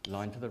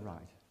 Line to the right.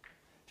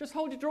 Just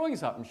hold your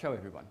drawings up and show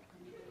everyone.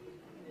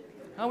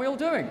 How are we all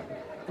doing?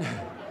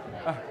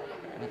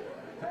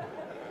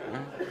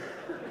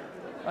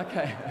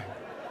 Okay.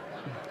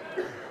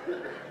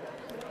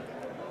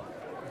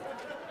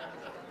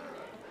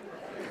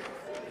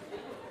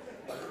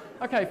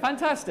 Okay,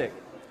 fantastic.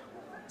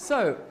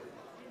 So,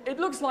 it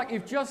looks like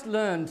you've just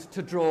learned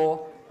to draw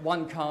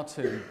one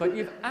cartoon, but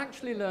you've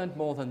actually learned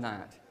more than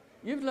that.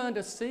 You've learned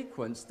a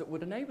sequence that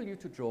would enable you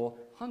to draw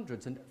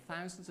hundreds and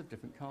thousands of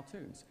different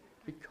cartoons,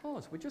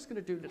 because we're just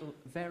going to do little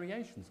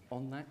variations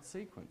on that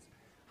sequence.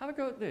 Have a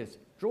go at this.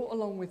 Draw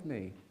along with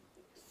me.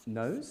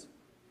 Nose.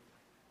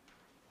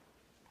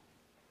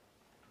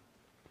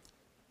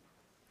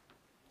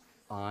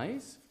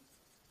 Eyes.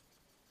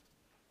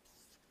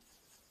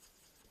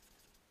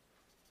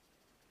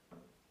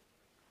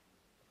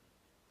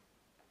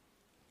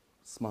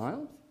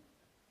 Smile.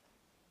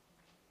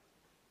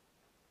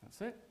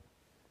 That's it.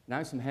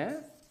 Now some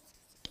hair.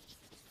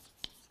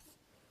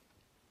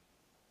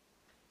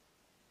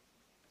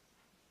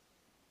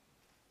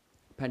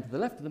 Pen to the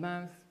left of the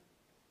mouth.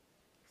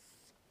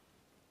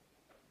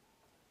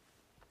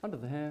 Under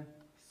the hair.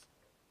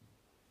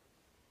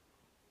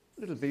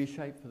 A little V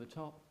shape for the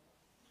top.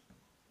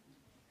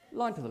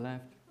 Line to the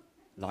left.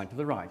 Line to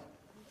the right.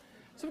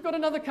 So we've got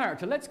another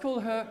character. Let's call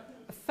her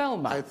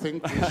Thelma. I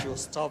think we should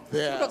stop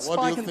there. We've got What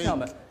do Spike you and think?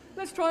 Thelma.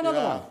 Let's try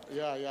another one.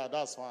 Yeah,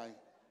 that's fine.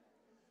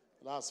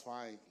 That's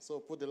fine. So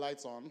put the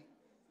lights on.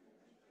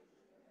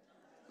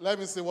 Let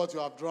me see what you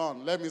have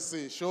drawn. Let me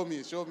see. Show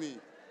me.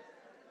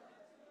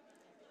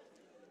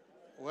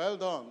 Well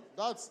done.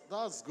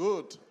 That's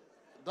good.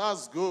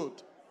 That's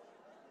good.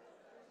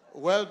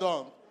 Well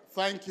done.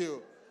 Thank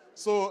you.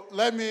 So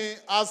let me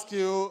ask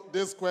you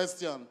this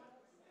question.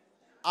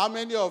 How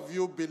many of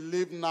you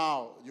believe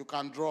now you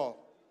can draw?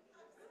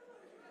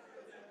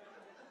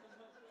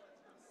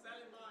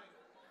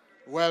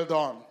 Well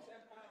done.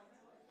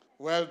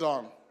 Well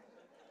done.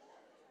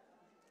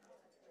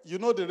 You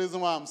know the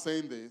reason why I'm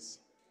saying this?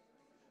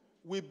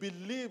 We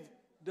believe,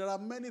 there are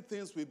many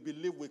things we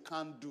believe we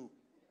can't do.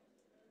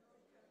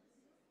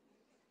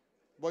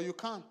 But you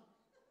can.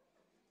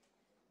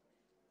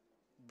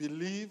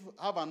 Believe,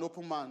 have an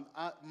open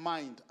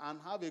mind, and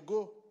have a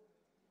go.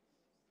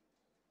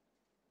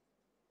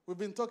 We've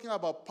been talking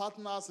about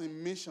partners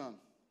in mission.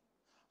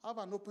 Have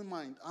an open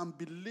mind and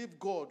believe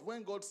God.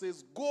 When God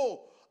says,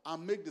 go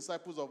and make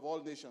disciples of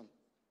all nations.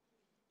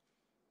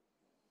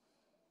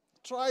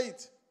 Try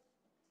it.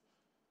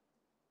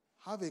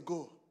 Have a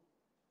go.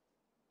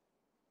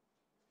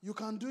 You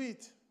can do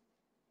it.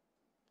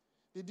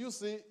 Did you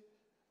see?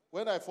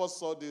 When I first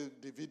saw the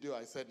video,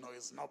 I said, no,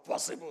 it's not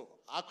possible.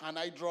 How can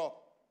I draw?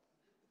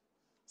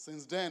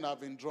 Since then, I've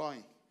been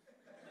drawing.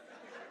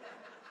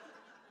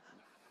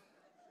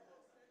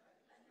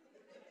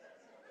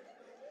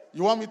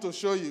 You want me to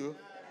show you?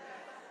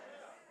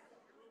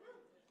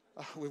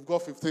 We've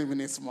got 15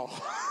 minutes more.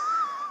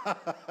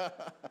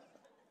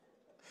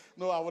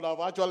 No, I would have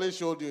actually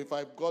showed you if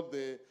I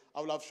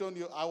would have shown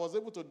you. I was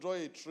able to draw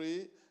a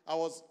tree.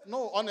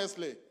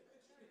 Honestly,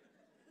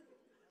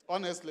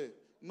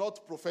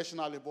 not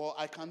professionally, but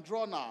I can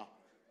draw now.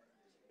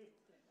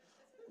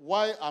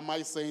 Why am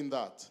I saying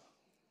that?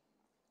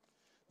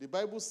 The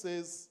Bible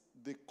says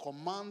the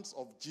commands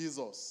of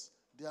Jesus,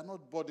 they are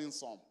not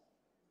burdensome.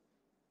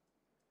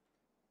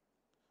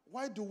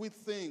 Why do we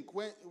think,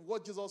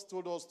 what Jesus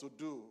told us to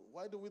do,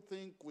 why do we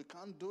think we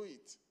can't do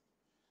it?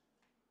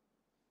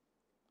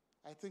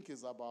 I think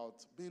it's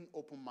about being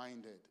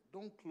open-minded.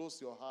 Don't close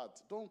your heart.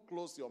 Don't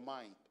close your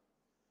mind.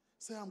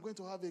 Say, I'm going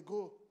to have a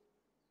go.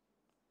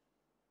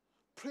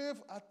 Pray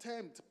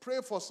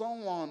for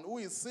someone who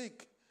is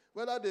sick.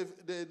 Whether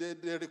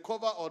they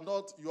recover or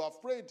not, you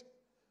have prayed.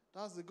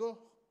 That's the goal.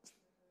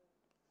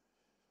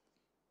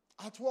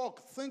 At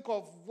work, think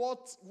of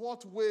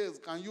what ways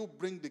can you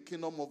bring the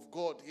kingdom of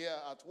God here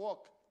at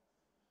work.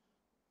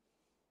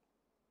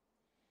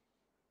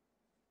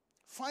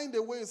 Find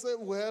a way, say,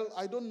 well,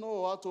 I don't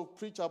know how to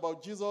preach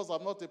about Jesus.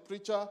 I'm not a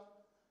preacher.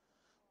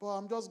 But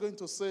I'm just going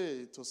to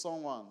say to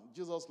someone,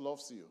 Jesus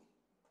loves you.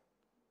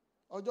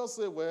 Or just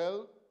say,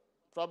 well,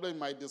 probably in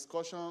my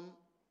discussion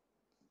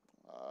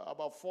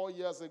about 4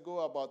 years ago,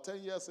 about 10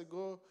 years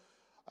ago,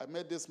 I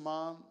met this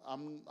man.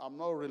 I'm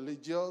not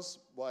religious,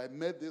 but I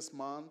met this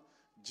man,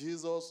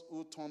 Jesus,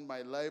 who turned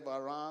my life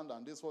around,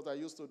 and this is what I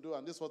used to do,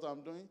 and this is what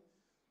I'm doing.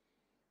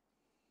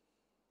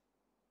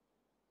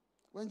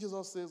 When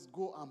Jesus says,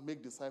 go and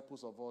make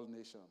disciples of all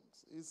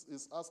nations,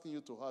 he's asking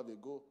you to have a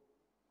go.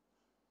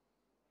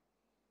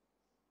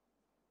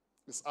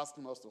 He's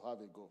asking us to have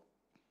a go.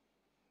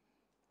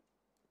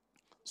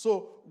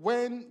 So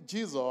when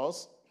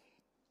Jesus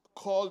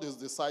called his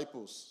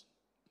disciples,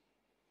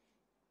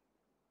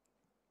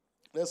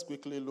 let's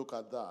quickly look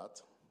at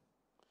that.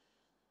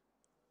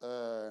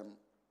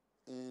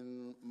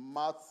 In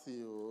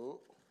Matthew,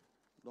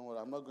 don't worry,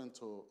 I'm not going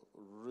to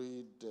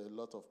read a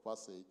lot of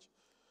passage.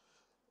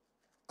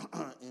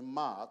 In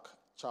Mark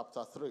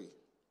chapter 3,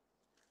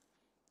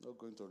 not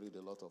going to read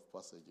a lot of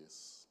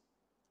passages.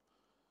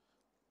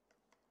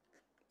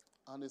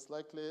 And it's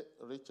likely,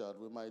 Richard,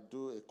 we might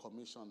do a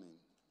commissioning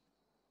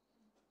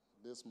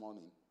this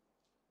morning.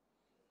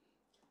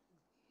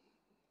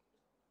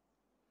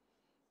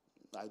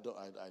 I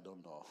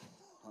don't know.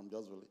 I'm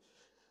just really.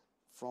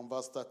 From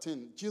verse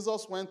 13,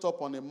 Jesus went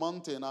up on a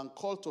mountain and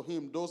called to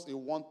him those he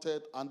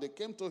wanted, and they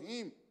came to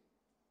him.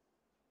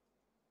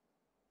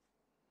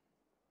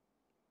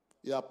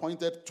 He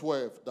appointed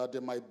 12 that they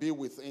might be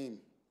with him,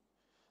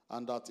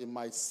 and that he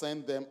might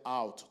send them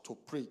out to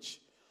preach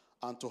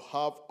and to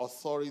have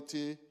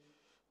authority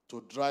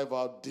to drive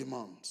out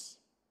demons.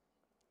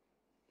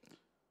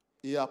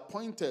 He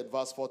appointed,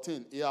 verse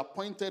 14, he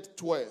appointed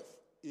 12.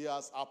 He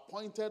has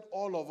appointed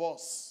all of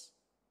us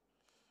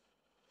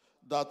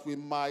that we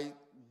might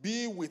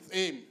be with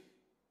him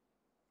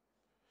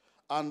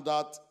and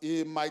that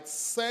he might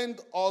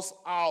send us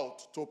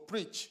out to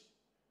preach.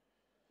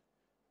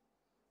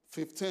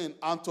 15,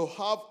 and to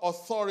have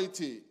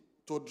authority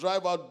to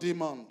drive out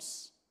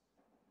demons.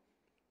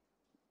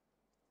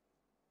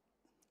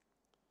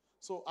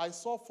 So I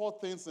saw 4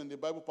 things in the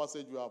Bible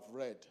passage we have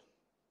read.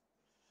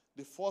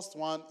 The first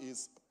one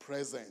is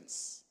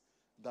presence,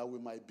 that we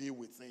might be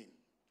with him.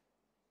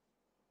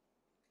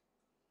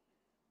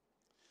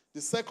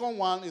 The second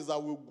one is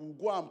that we will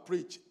go and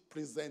preach,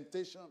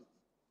 presentation.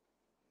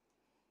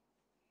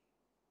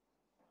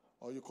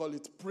 Or you call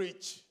it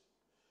preach,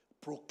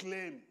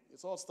 proclaim.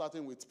 It's all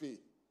starting with P.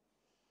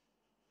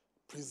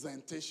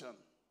 Presentation.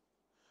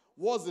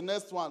 What's the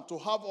next one? To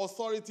have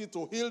authority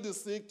to heal the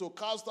sick, to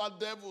cast out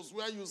devils,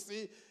 where you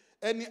see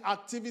any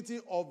activity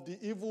of the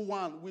evil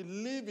one. We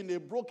live in a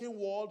broken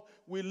world.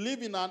 We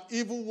live in an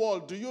evil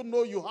world. Do you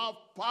know you have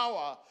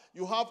power?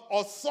 You have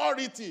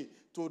authority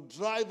to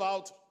drive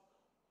out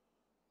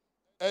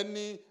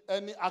any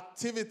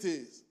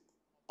activities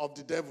of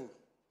the devil.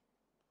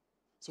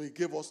 So he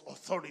gave us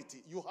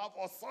authority. You have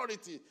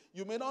authority.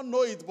 You may not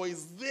know it, but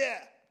it's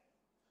there.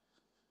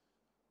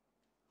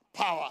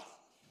 Power.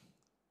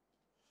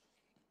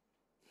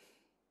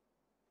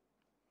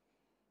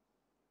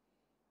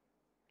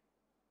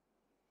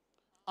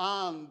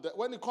 And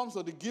when it comes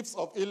to the gifts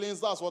of healings,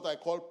 that's what I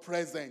call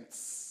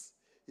presence.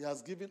 He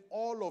has given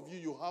all of you,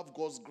 you have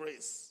God's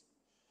grace.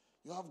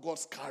 You have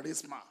God's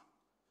charisma.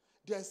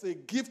 There's a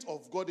gift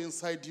of God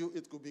inside you.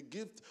 It could be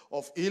gift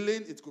of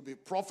healing. It could be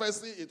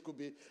prophecy. It could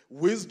be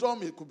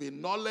wisdom. It could be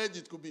knowledge.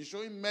 It could be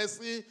showing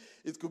mercy.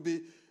 It could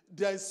be,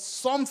 there's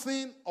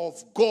something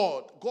of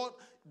God. God,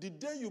 the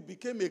day you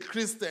became a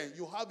Christian,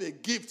 you have a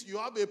gift. You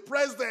have a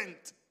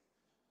present.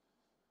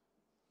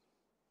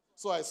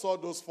 So I saw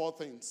those 4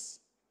 things.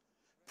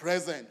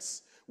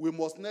 Presence. We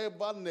must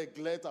never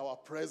neglect our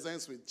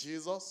presence with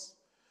Jesus.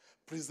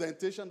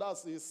 Presentation,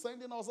 that's He's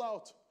sending us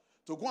out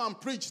to go and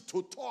preach,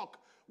 to talk.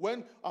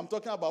 When I'm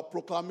talking about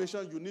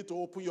proclamation, you need to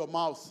open your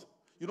mouth.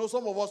 You know,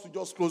 some of us will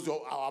just close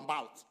our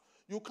mouth.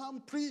 You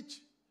can't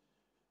preach.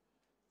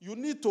 You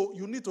need to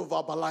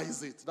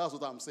verbalize it. That's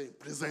what I'm saying.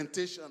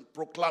 Presentation,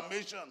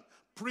 proclamation,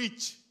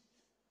 preach.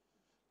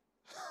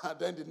 And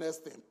then the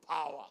next thing,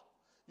 power.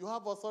 You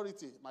have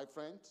authority, my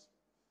friend.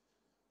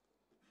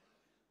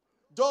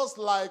 Just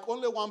like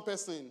only one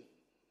person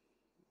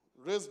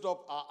raised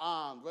up her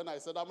hand when I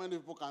said how many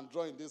people can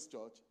draw in this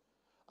church.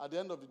 At the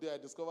end of the day, I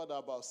discovered that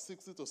about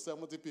 60 to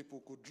 70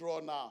 people could draw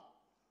now.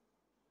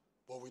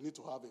 But we need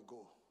to have a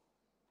goal.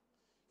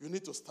 You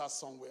need to start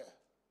somewhere.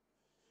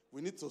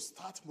 We need to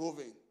start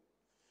moving.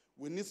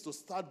 We need to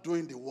start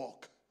doing the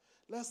work.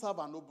 Let's have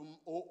an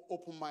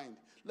open mind.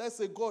 Let's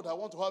say, God, I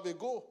want to have a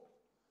goal.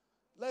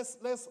 Let's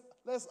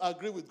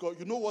agree with God.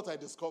 You know what I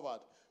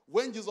discovered?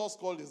 When Jesus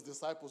called his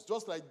disciples,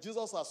 just like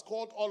Jesus has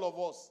called all of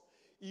us,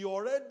 he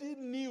already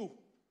knew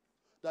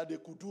that they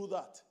could do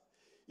that.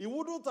 He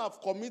wouldn't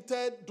have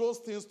committed those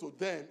things to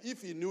them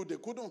if he knew they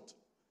couldn't.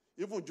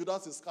 Even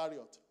Judas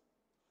Iscariot.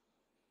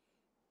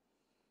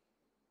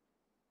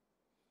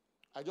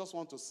 I just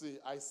want to see,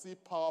 I see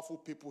powerful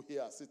people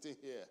here, sitting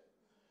here.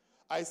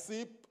 I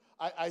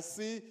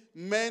see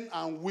men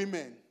and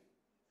women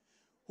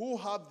who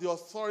have the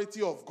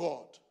authority of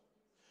God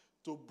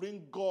to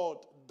bring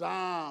God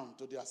down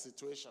to their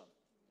situation.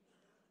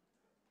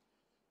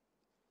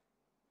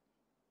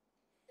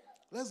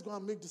 Let's go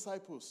and make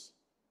disciples.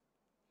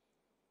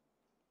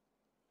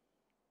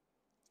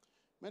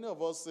 Many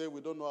of us say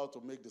we don't know how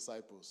to make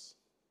disciples.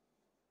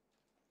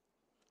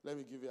 Let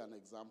me give you an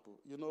example.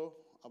 You know,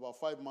 about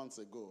 5 months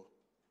ago,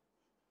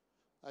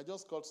 I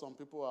just called some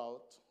people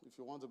out, if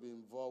you want to be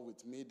involved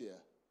with media.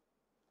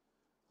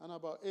 And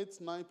about 8,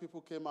 9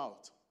 people came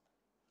out.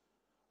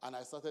 And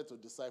I started to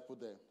disciple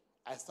them.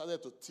 I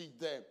started to teach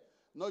them,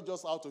 not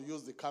just how to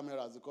use the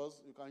cameras,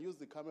 because you can use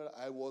the camera.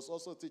 I was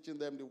also teaching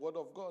them the Word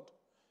of God.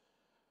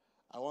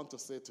 I want to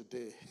say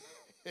today,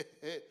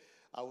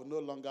 I will no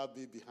longer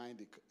be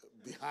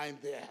behind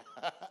there.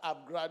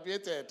 I've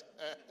graduated.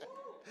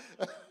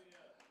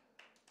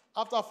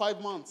 After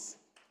 5 months.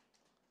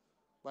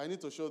 But I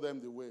need to show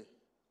them the way.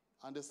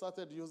 And they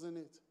started using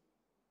it.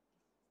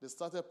 They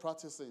started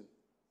practicing.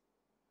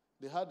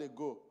 They had a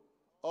go.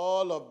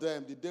 All of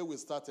them, the day we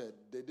started,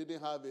 they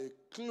didn't have a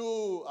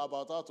clue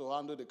about how to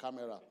handle the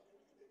camera.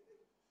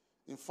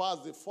 In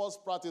fact, the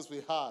first practice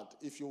we had,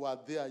 if you were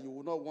there, you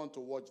would not want to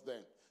watch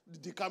them.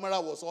 The camera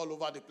was all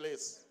over the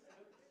place.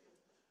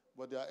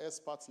 But they are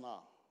experts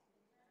now.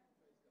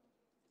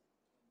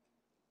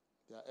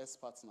 They are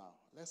experts now.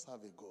 Let's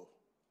have a go.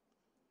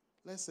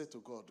 Let's say to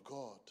God,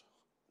 God,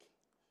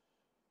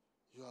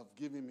 you have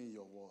given me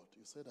your word.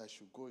 You said I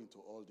should go into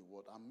all the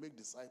world and make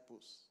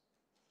disciples.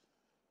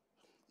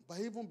 By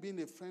even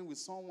being a friend with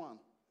someone,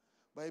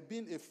 by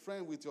being a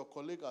friend with your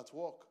colleague at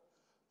work,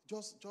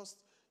 just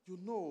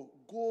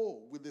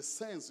go with the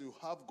sense you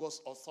have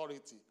God's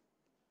authority,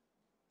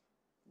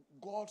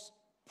 God's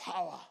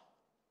power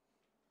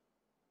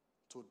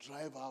to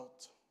drive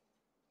out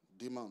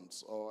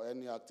demons or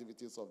any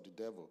activities of the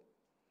devil.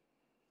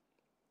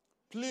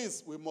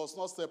 Please, we must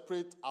not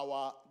separate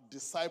our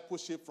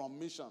discipleship from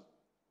mission.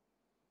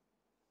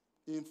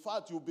 In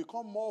fact, you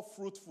become more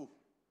fruitful.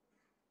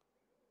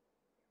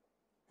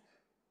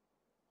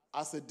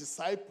 As a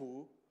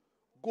disciple,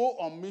 go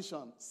on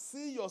mission.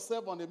 See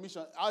yourself on a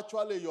mission.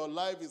 Actually, your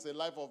life is a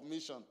life of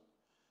mission.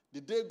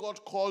 The day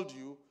God called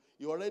you,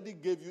 He already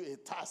gave you a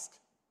task.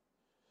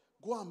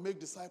 Go and make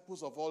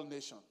disciples of all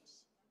nations.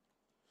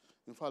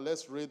 In fact,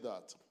 let's read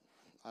that,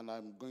 and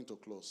I'm going to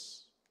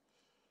close.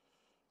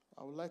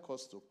 I would like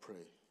us to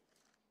pray.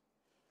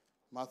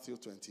 Matthew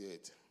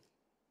 28,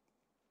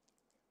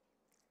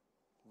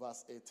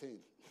 verse 18.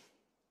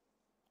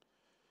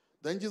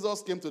 Then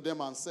Jesus came to them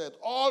and said,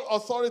 all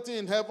authority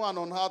in heaven and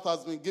on earth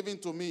has been given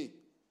to me.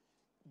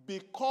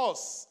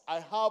 Because I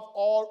have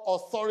all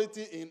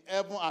authority in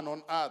heaven and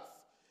on earth,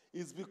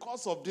 it's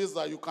because of this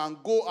that you can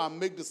go and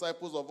make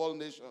disciples of all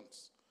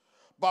nations,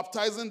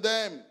 baptizing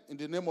them in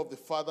the name of the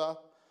Father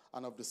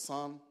and of the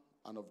Son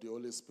and of the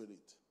Holy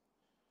Spirit,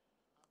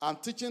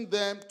 and teaching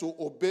them to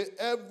obey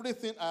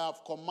everything I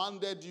have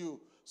commanded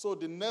you. So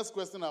the next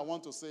question I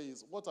want to say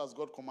is, what has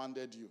God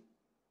commanded you?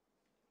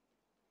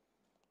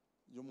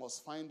 You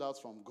must find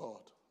out from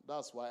God.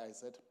 That's why I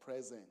said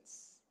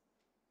presence.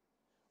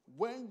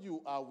 When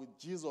you are with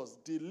Jesus,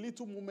 the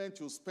little moment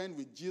you spend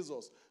with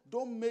Jesus,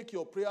 don't make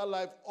your prayer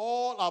life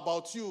all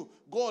about you.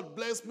 God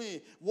bless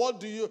me. What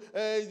do you,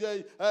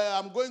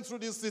 I'm going through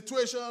this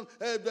situation.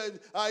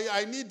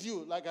 I need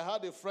you. Like I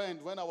had a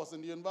friend when I was in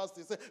the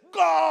university say,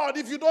 God,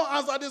 if you don't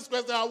answer this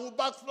question, I will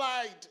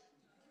backslide.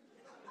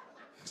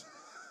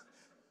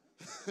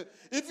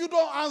 If you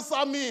don't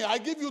answer me, I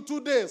give you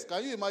 2 days.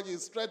 Can you imagine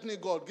threatening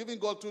God, giving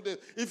God 2 days?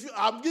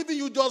 I'm giving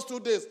you just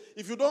 2 days.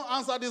 If you don't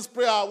answer this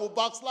prayer, I will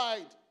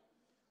backslide.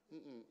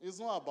 It's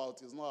not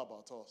about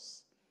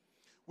us.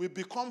 We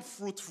become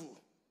fruitful.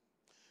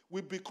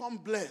 We become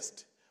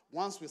blessed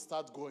once we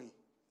start going.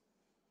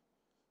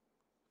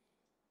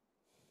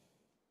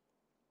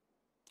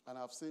 And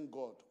I've seen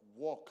God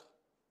work.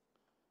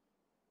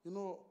 You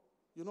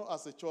know,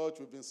 as a church,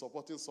 we've been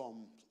supporting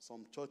some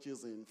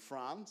churches in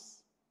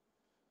France.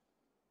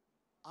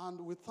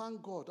 And we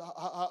thank God.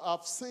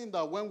 I've seen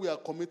that when we are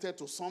committed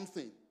to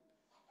something,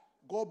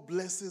 God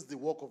blesses the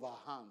work of our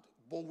hand.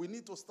 But we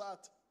need to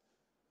start.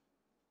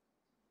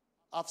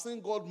 I've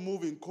seen God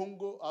move in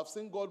Congo. I've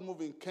seen God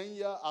move in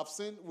Kenya.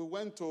 We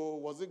went to,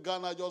 was it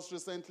Ghana just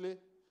recently?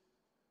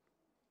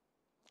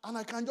 And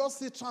I can just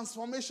see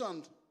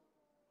transformation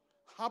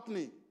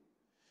happening.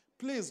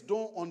 Please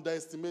don't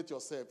underestimate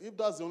yourself. If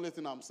that's the only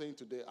thing I'm saying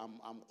today,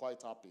 I'm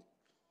quite happy.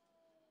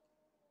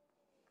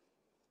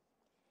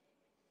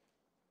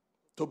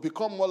 To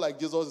become more like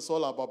Jesus is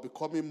all about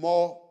becoming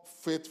more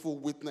faithful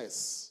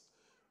witness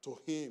to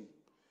Him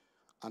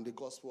and the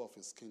gospel of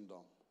His kingdom.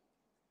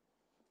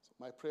 So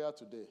my prayer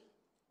today,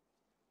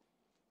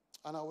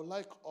 and I would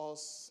like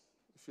us,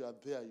 if you are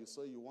there, you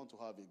say you want to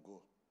have a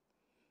go.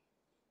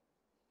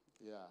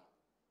 Yeah.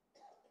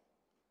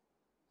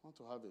 I want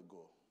to have a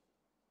go.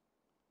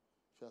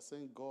 If you are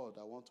saying, God,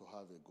 I want to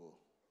have a go,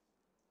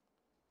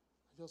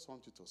 I just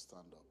want you to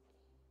stand up.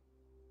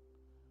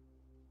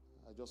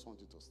 I just want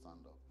you to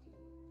stand up.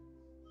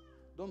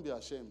 Don't be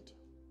ashamed.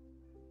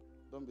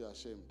 Don't be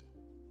ashamed.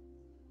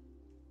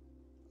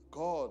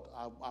 God,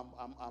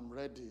 I'm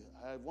ready.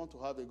 I want to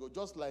have a go.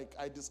 Just like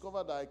I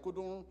discovered that I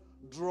couldn't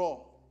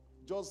draw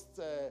just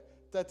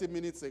 30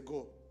 minutes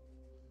ago.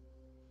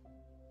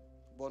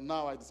 But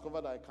now I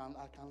discovered that I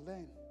can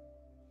learn.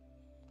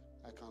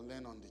 I can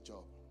learn on the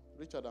job.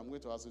 Richard, I'm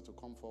going to ask you to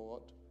come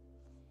forward.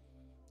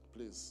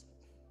 Please.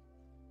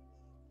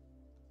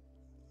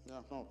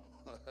 Yeah, no.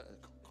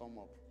 Come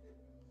up.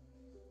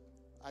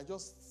 I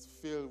just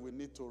feel we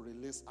need to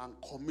release and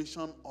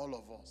commission all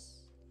of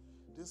us.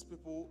 These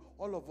people,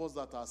 all of us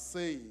that are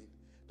saying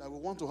that we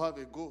want to have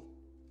a go.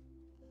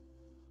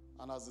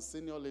 And as a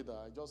senior leader,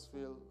 I just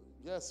feel,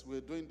 yes,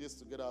 we're doing this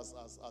together as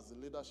a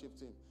leadership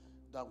team.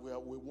 that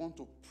we want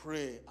to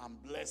pray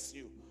and bless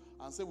you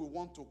and say we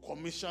want to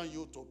commission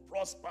you to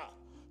prosper,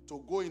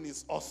 to go in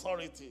his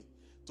authority,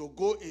 to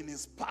go in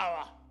his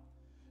power,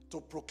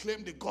 to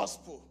proclaim the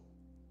gospel,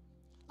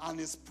 and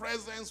his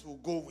presence will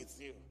go with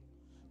you.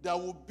 There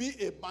will be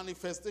a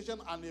manifestation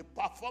and a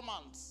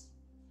performance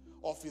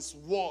of his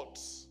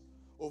words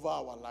over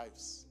our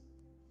lives.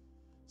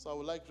 So I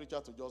would like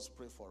Richard to just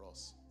pray for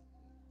us.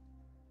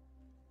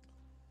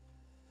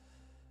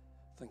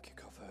 Thank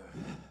you, Kofo.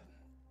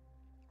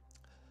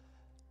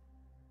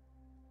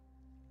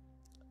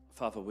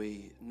 Father,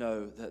 we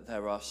know that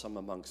there are some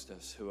amongst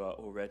us who are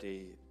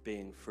already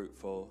being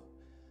fruitful,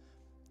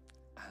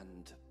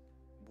 and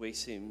we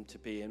seem to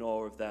be in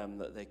awe of them,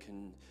 that they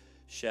can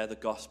share the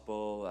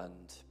gospel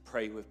and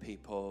pray with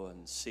people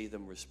and see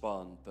them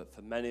respond. But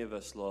for many of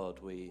us,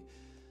 Lord, we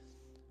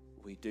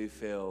do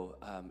feel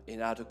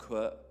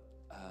inadequate.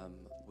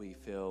 We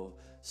feel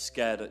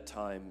scared at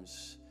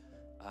times.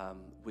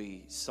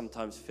 We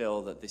sometimes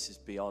feel that this is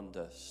beyond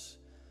us.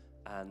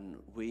 And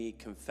we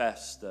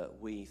confess that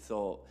we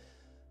thought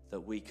that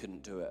we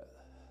couldn't do it.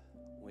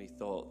 We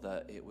thought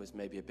that it was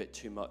maybe a bit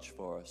too much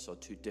for us or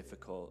too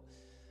difficult.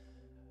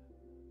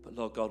 But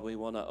Lord God, we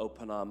want to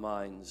open our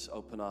minds,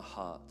 open our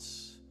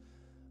hearts,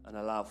 and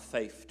allow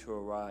faith to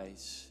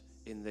arise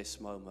in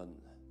this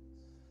moment,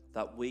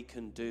 that we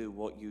can do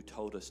what you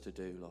told us to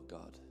do, Lord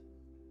God.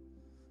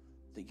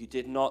 That you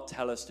did not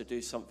tell us to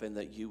do something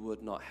that you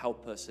would not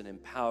help us and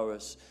empower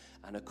us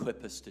and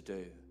equip us to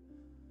do.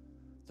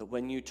 That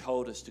when you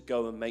told us to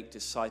go and make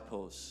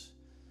disciples,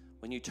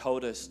 when you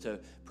told us to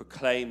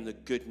proclaim the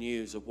good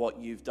news of what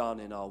you've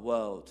done in our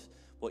world,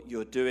 what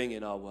you're doing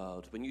in our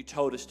world, when you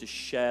told us to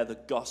share the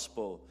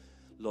gospel,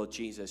 Lord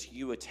Jesus,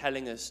 you were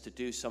telling us to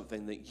do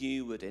something that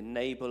you would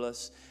enable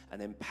us and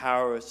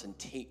empower us and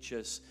teach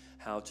us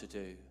how to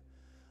do.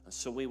 And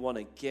so we want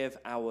to give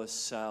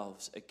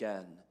ourselves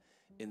again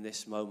in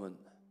this moment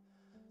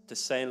to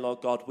say,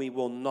 Lord God, we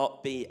will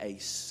not be a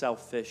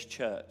selfish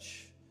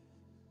church.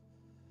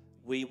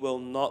 We will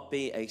not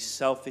be a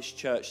selfish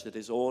church that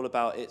is all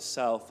about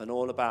itself and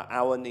all about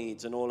our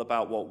needs and all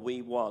about what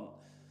we want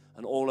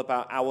and all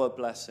about our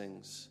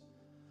blessings.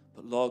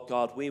 But Lord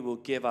God, we will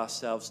give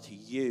ourselves to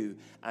you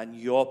and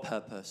your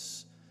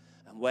purpose.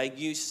 And where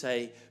you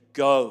say,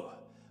 go,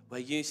 where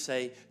you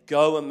say,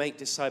 go and make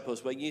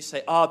disciples, where you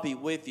say, I'll be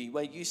with you,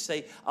 where you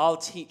say, I'll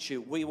teach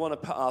you, we want to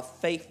put our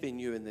faith in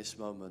you in this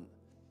moment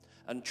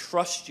and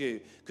trust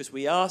you, because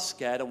we are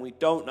scared and we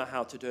don't know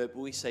how to do it.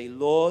 But we say,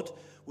 Lord,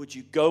 would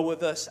you go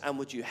with us and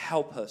would you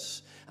help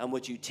us and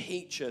would you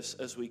teach us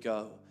as we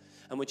go?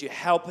 And would you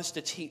help us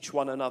to teach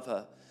one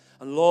another?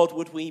 And Lord,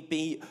 would we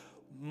be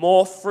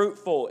more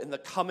fruitful in the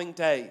coming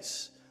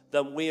days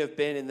than we have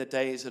been in the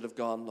days that have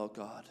gone, Lord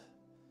God.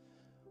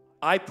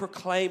 I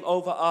proclaim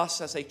over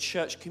us as a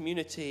church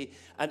community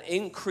an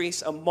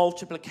increase and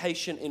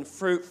multiplication in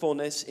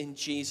fruitfulness in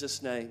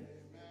Jesus' name.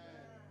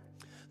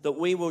 That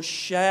we will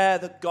share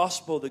the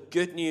gospel, the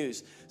good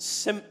news,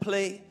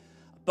 simply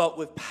but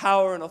with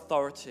power and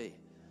authority.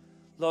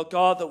 Lord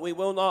God, that we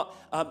will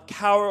not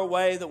cower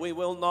away, that we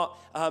will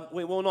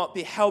not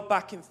be held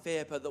back in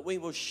fear, but that we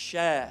will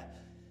share.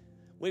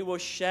 We will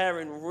share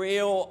in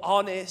real,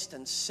 honest,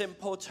 and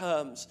simple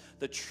terms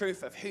the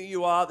truth of who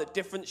you are, the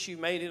difference you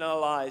made in our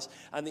lives,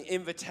 and the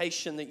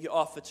invitation that you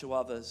offer to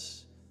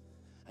others.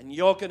 And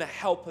you're going to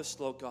help us,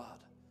 Lord God.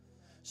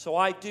 So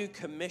I do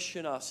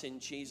commission us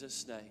in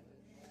Jesus' name.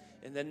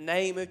 In the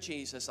name of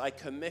Jesus, I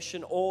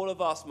commission all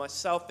of us,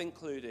 myself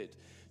included,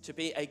 to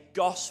be a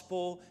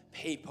gospel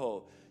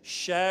people,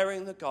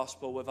 sharing the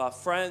gospel with our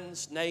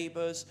friends,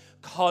 neighbors,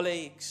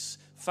 colleagues,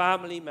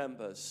 family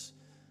members,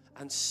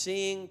 and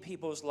seeing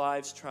people's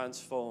lives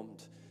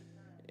transformed.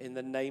 In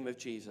the name of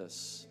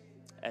Jesus,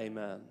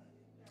 amen.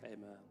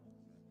 Amen.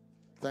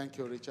 Thank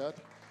you, Richard.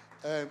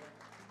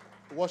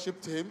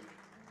 Worship team,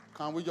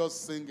 can we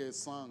just sing a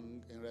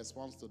song in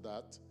response to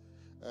that?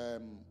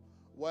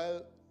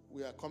 While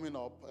we are coming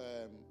up,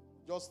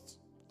 just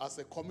as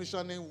a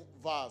commissioning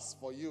verse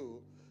for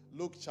you,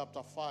 Luke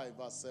chapter 5,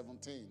 verse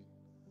 17.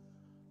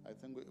 I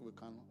think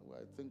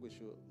we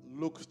should.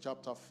 Luke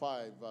chapter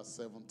 5, verse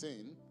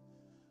 17.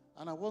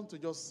 And I want to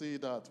just see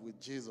that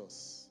with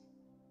Jesus.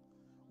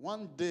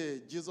 One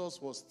day, Jesus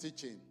was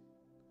teaching,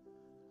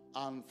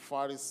 and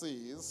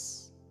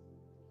Pharisees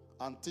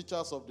and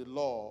teachers of the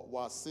law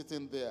were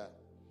sitting there.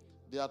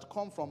 They had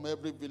come from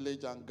every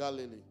village and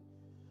Galilee,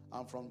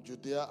 and from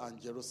Judea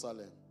and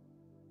Jerusalem.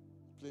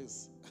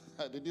 Please,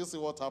 did you see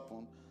what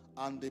happened?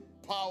 And the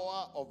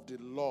power of the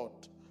Lord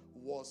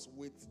was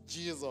with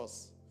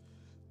Jesus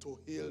to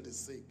heal the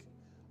sick.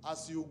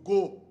 As you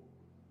go,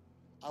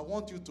 I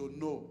want you to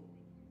know,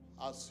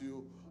 as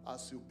you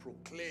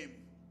proclaim,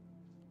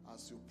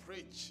 as you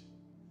preach,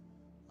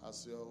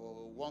 as you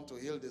want to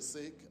heal the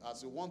sick,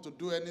 as you want to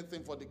do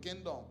anything for the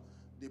kingdom,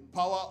 the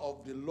power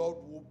of the Lord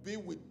will be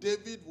with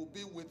David, will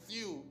be with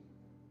you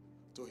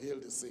to heal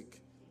the sick.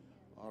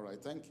 All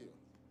right, thank you.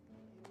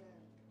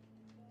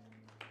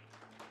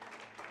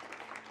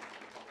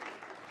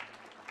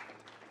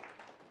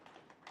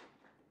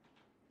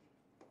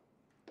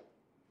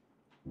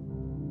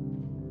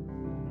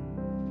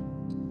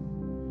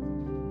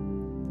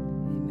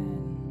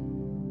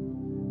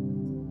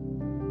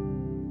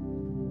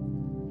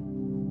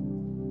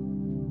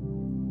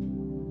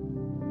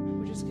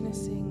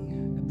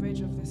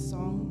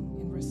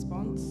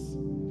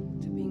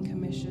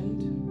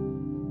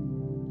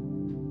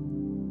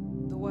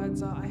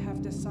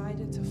 have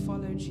decided to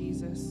follow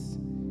Jesus.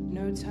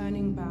 No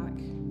turning back,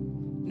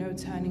 no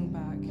turning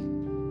back.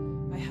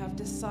 I have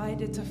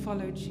decided to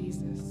follow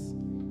Jesus.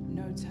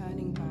 No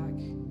turning back,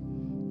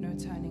 no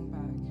turning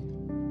back.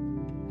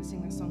 Let's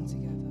sing that song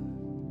together.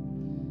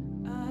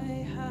 I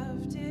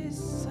have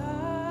decided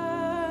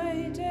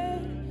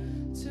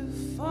to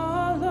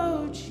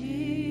follow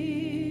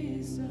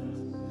Jesus.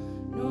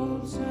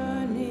 No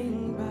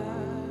turning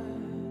back,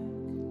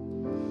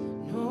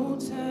 no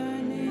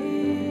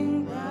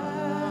turning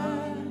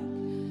back.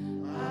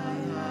 I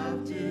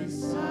have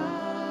decided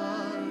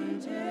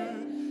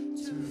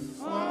to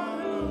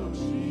follow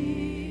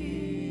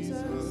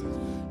Jesus.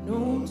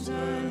 No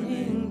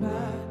turning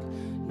back,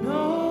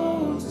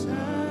 no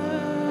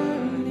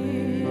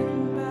turning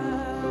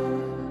back.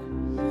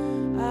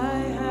 I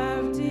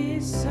have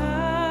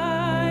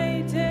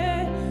decided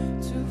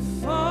to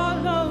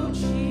follow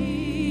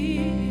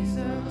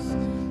Jesus.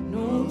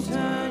 No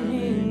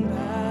turning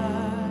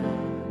back,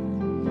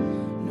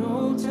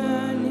 no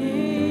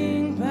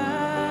turning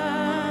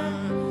back.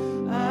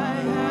 I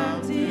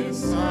have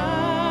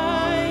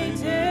decided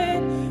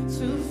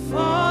to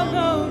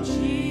follow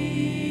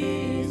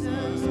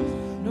Jesus.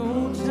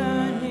 No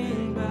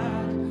turning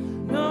back,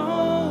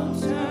 no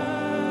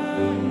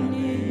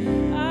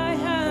turning. I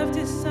have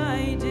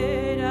decided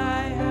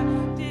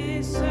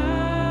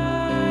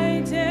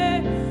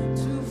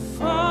to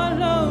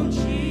follow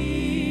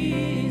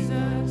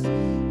Jesus.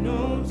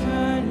 No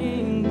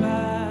turning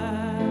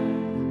back,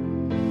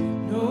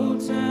 no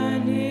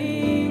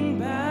turning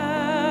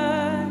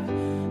back.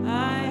 I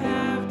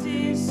have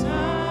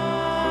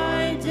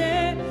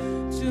decided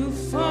to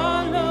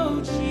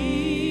follow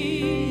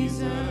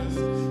Jesus.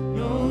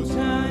 No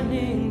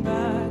turning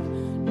back,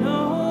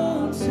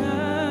 no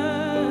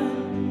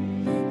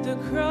turn. The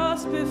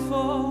cross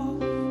before,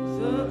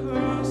 the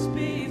cross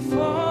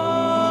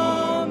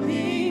before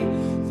me,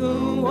 the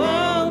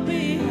world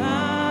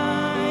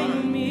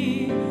behind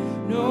me.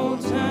 No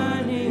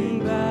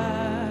turning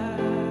back,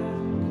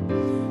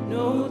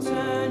 no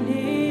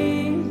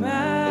turning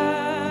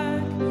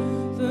back.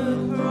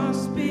 The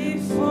cross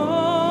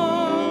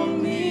before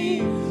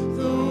me,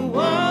 the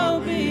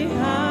world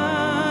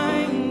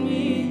behind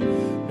me.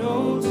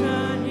 No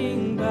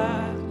turning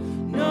back,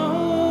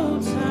 no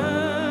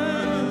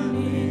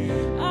turning.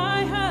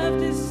 I have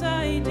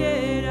decided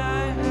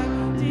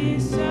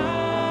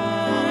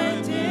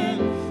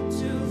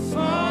to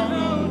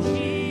follow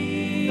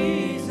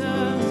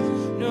Jesus.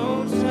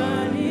 No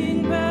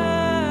turning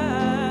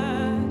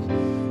back,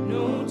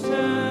 no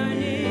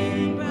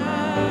turning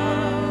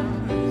back.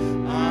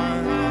 I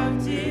have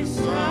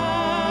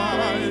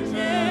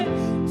decided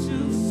to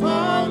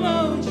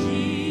follow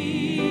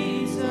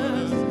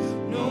Jesus.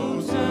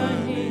 No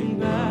turning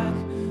back,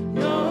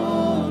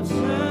 no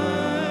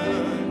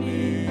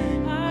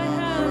turning. I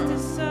have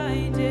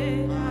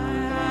decided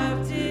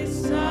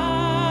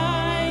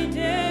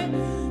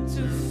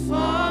to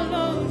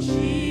follow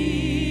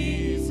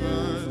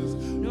Jesus.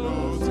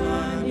 No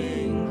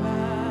turning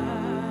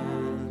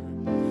back,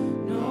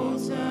 no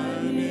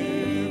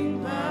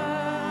turning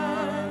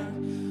back.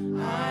 I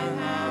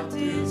have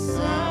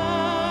decided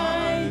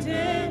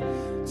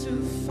to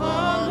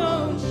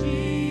follow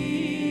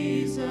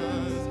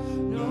Jesus.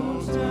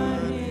 No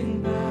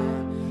turning back,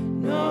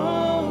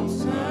 no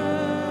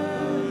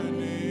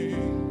turning.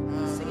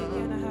 Sing it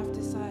again. I have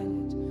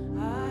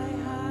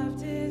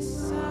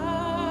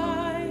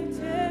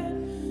decided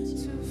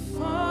to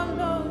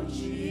follow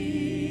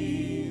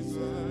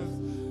Jesus.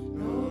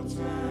 No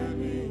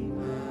turning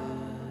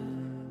back,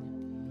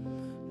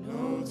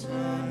 no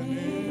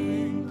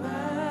turning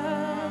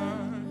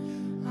back.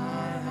 I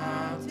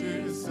have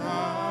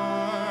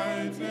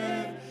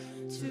decided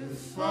to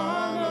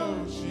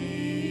follow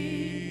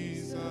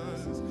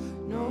Jesus.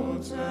 No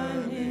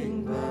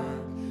turning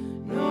back,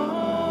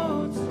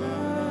 no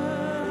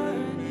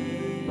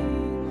turning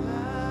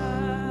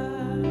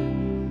back.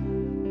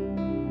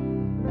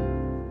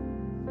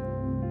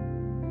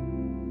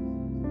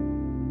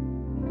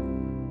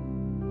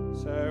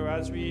 So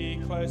as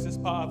we close this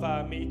part of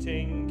our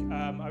meeting,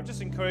 I would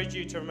just encourage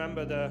you to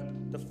remember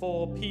the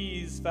 4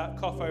 P's that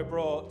Kofo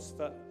brought,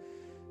 that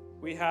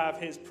we have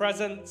his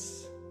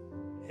presence,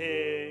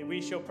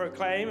 we shall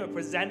proclaim and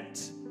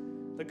present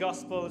the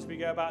gospel as we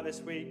go about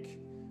this week,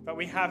 that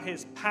we have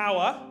his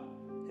power,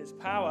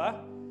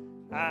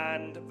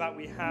 and that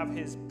we have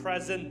his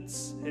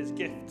presence, his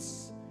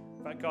gifts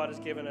that God has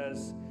given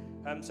us.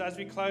 So as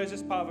we close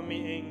this part of the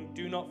meeting,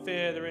 do not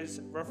fear, there is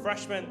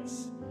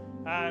refreshments.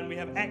 And we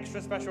have extra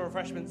special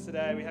refreshments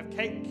today. We have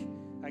cake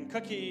and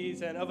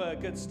cookies and other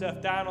good stuff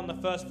down on the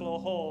first floor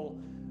hall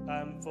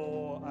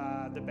for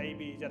the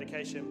baby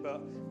dedication.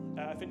 But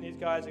I think these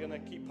guys are going to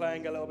keep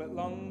playing a little bit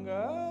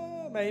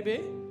longer,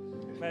 maybe.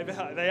 Maybe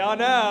they are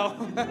now.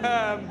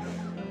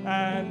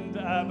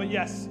 But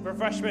yes,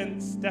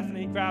 refreshments,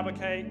 definitely grab a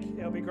cake.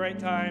 It'll be a great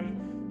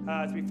time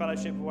to be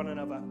fellowship with one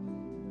another.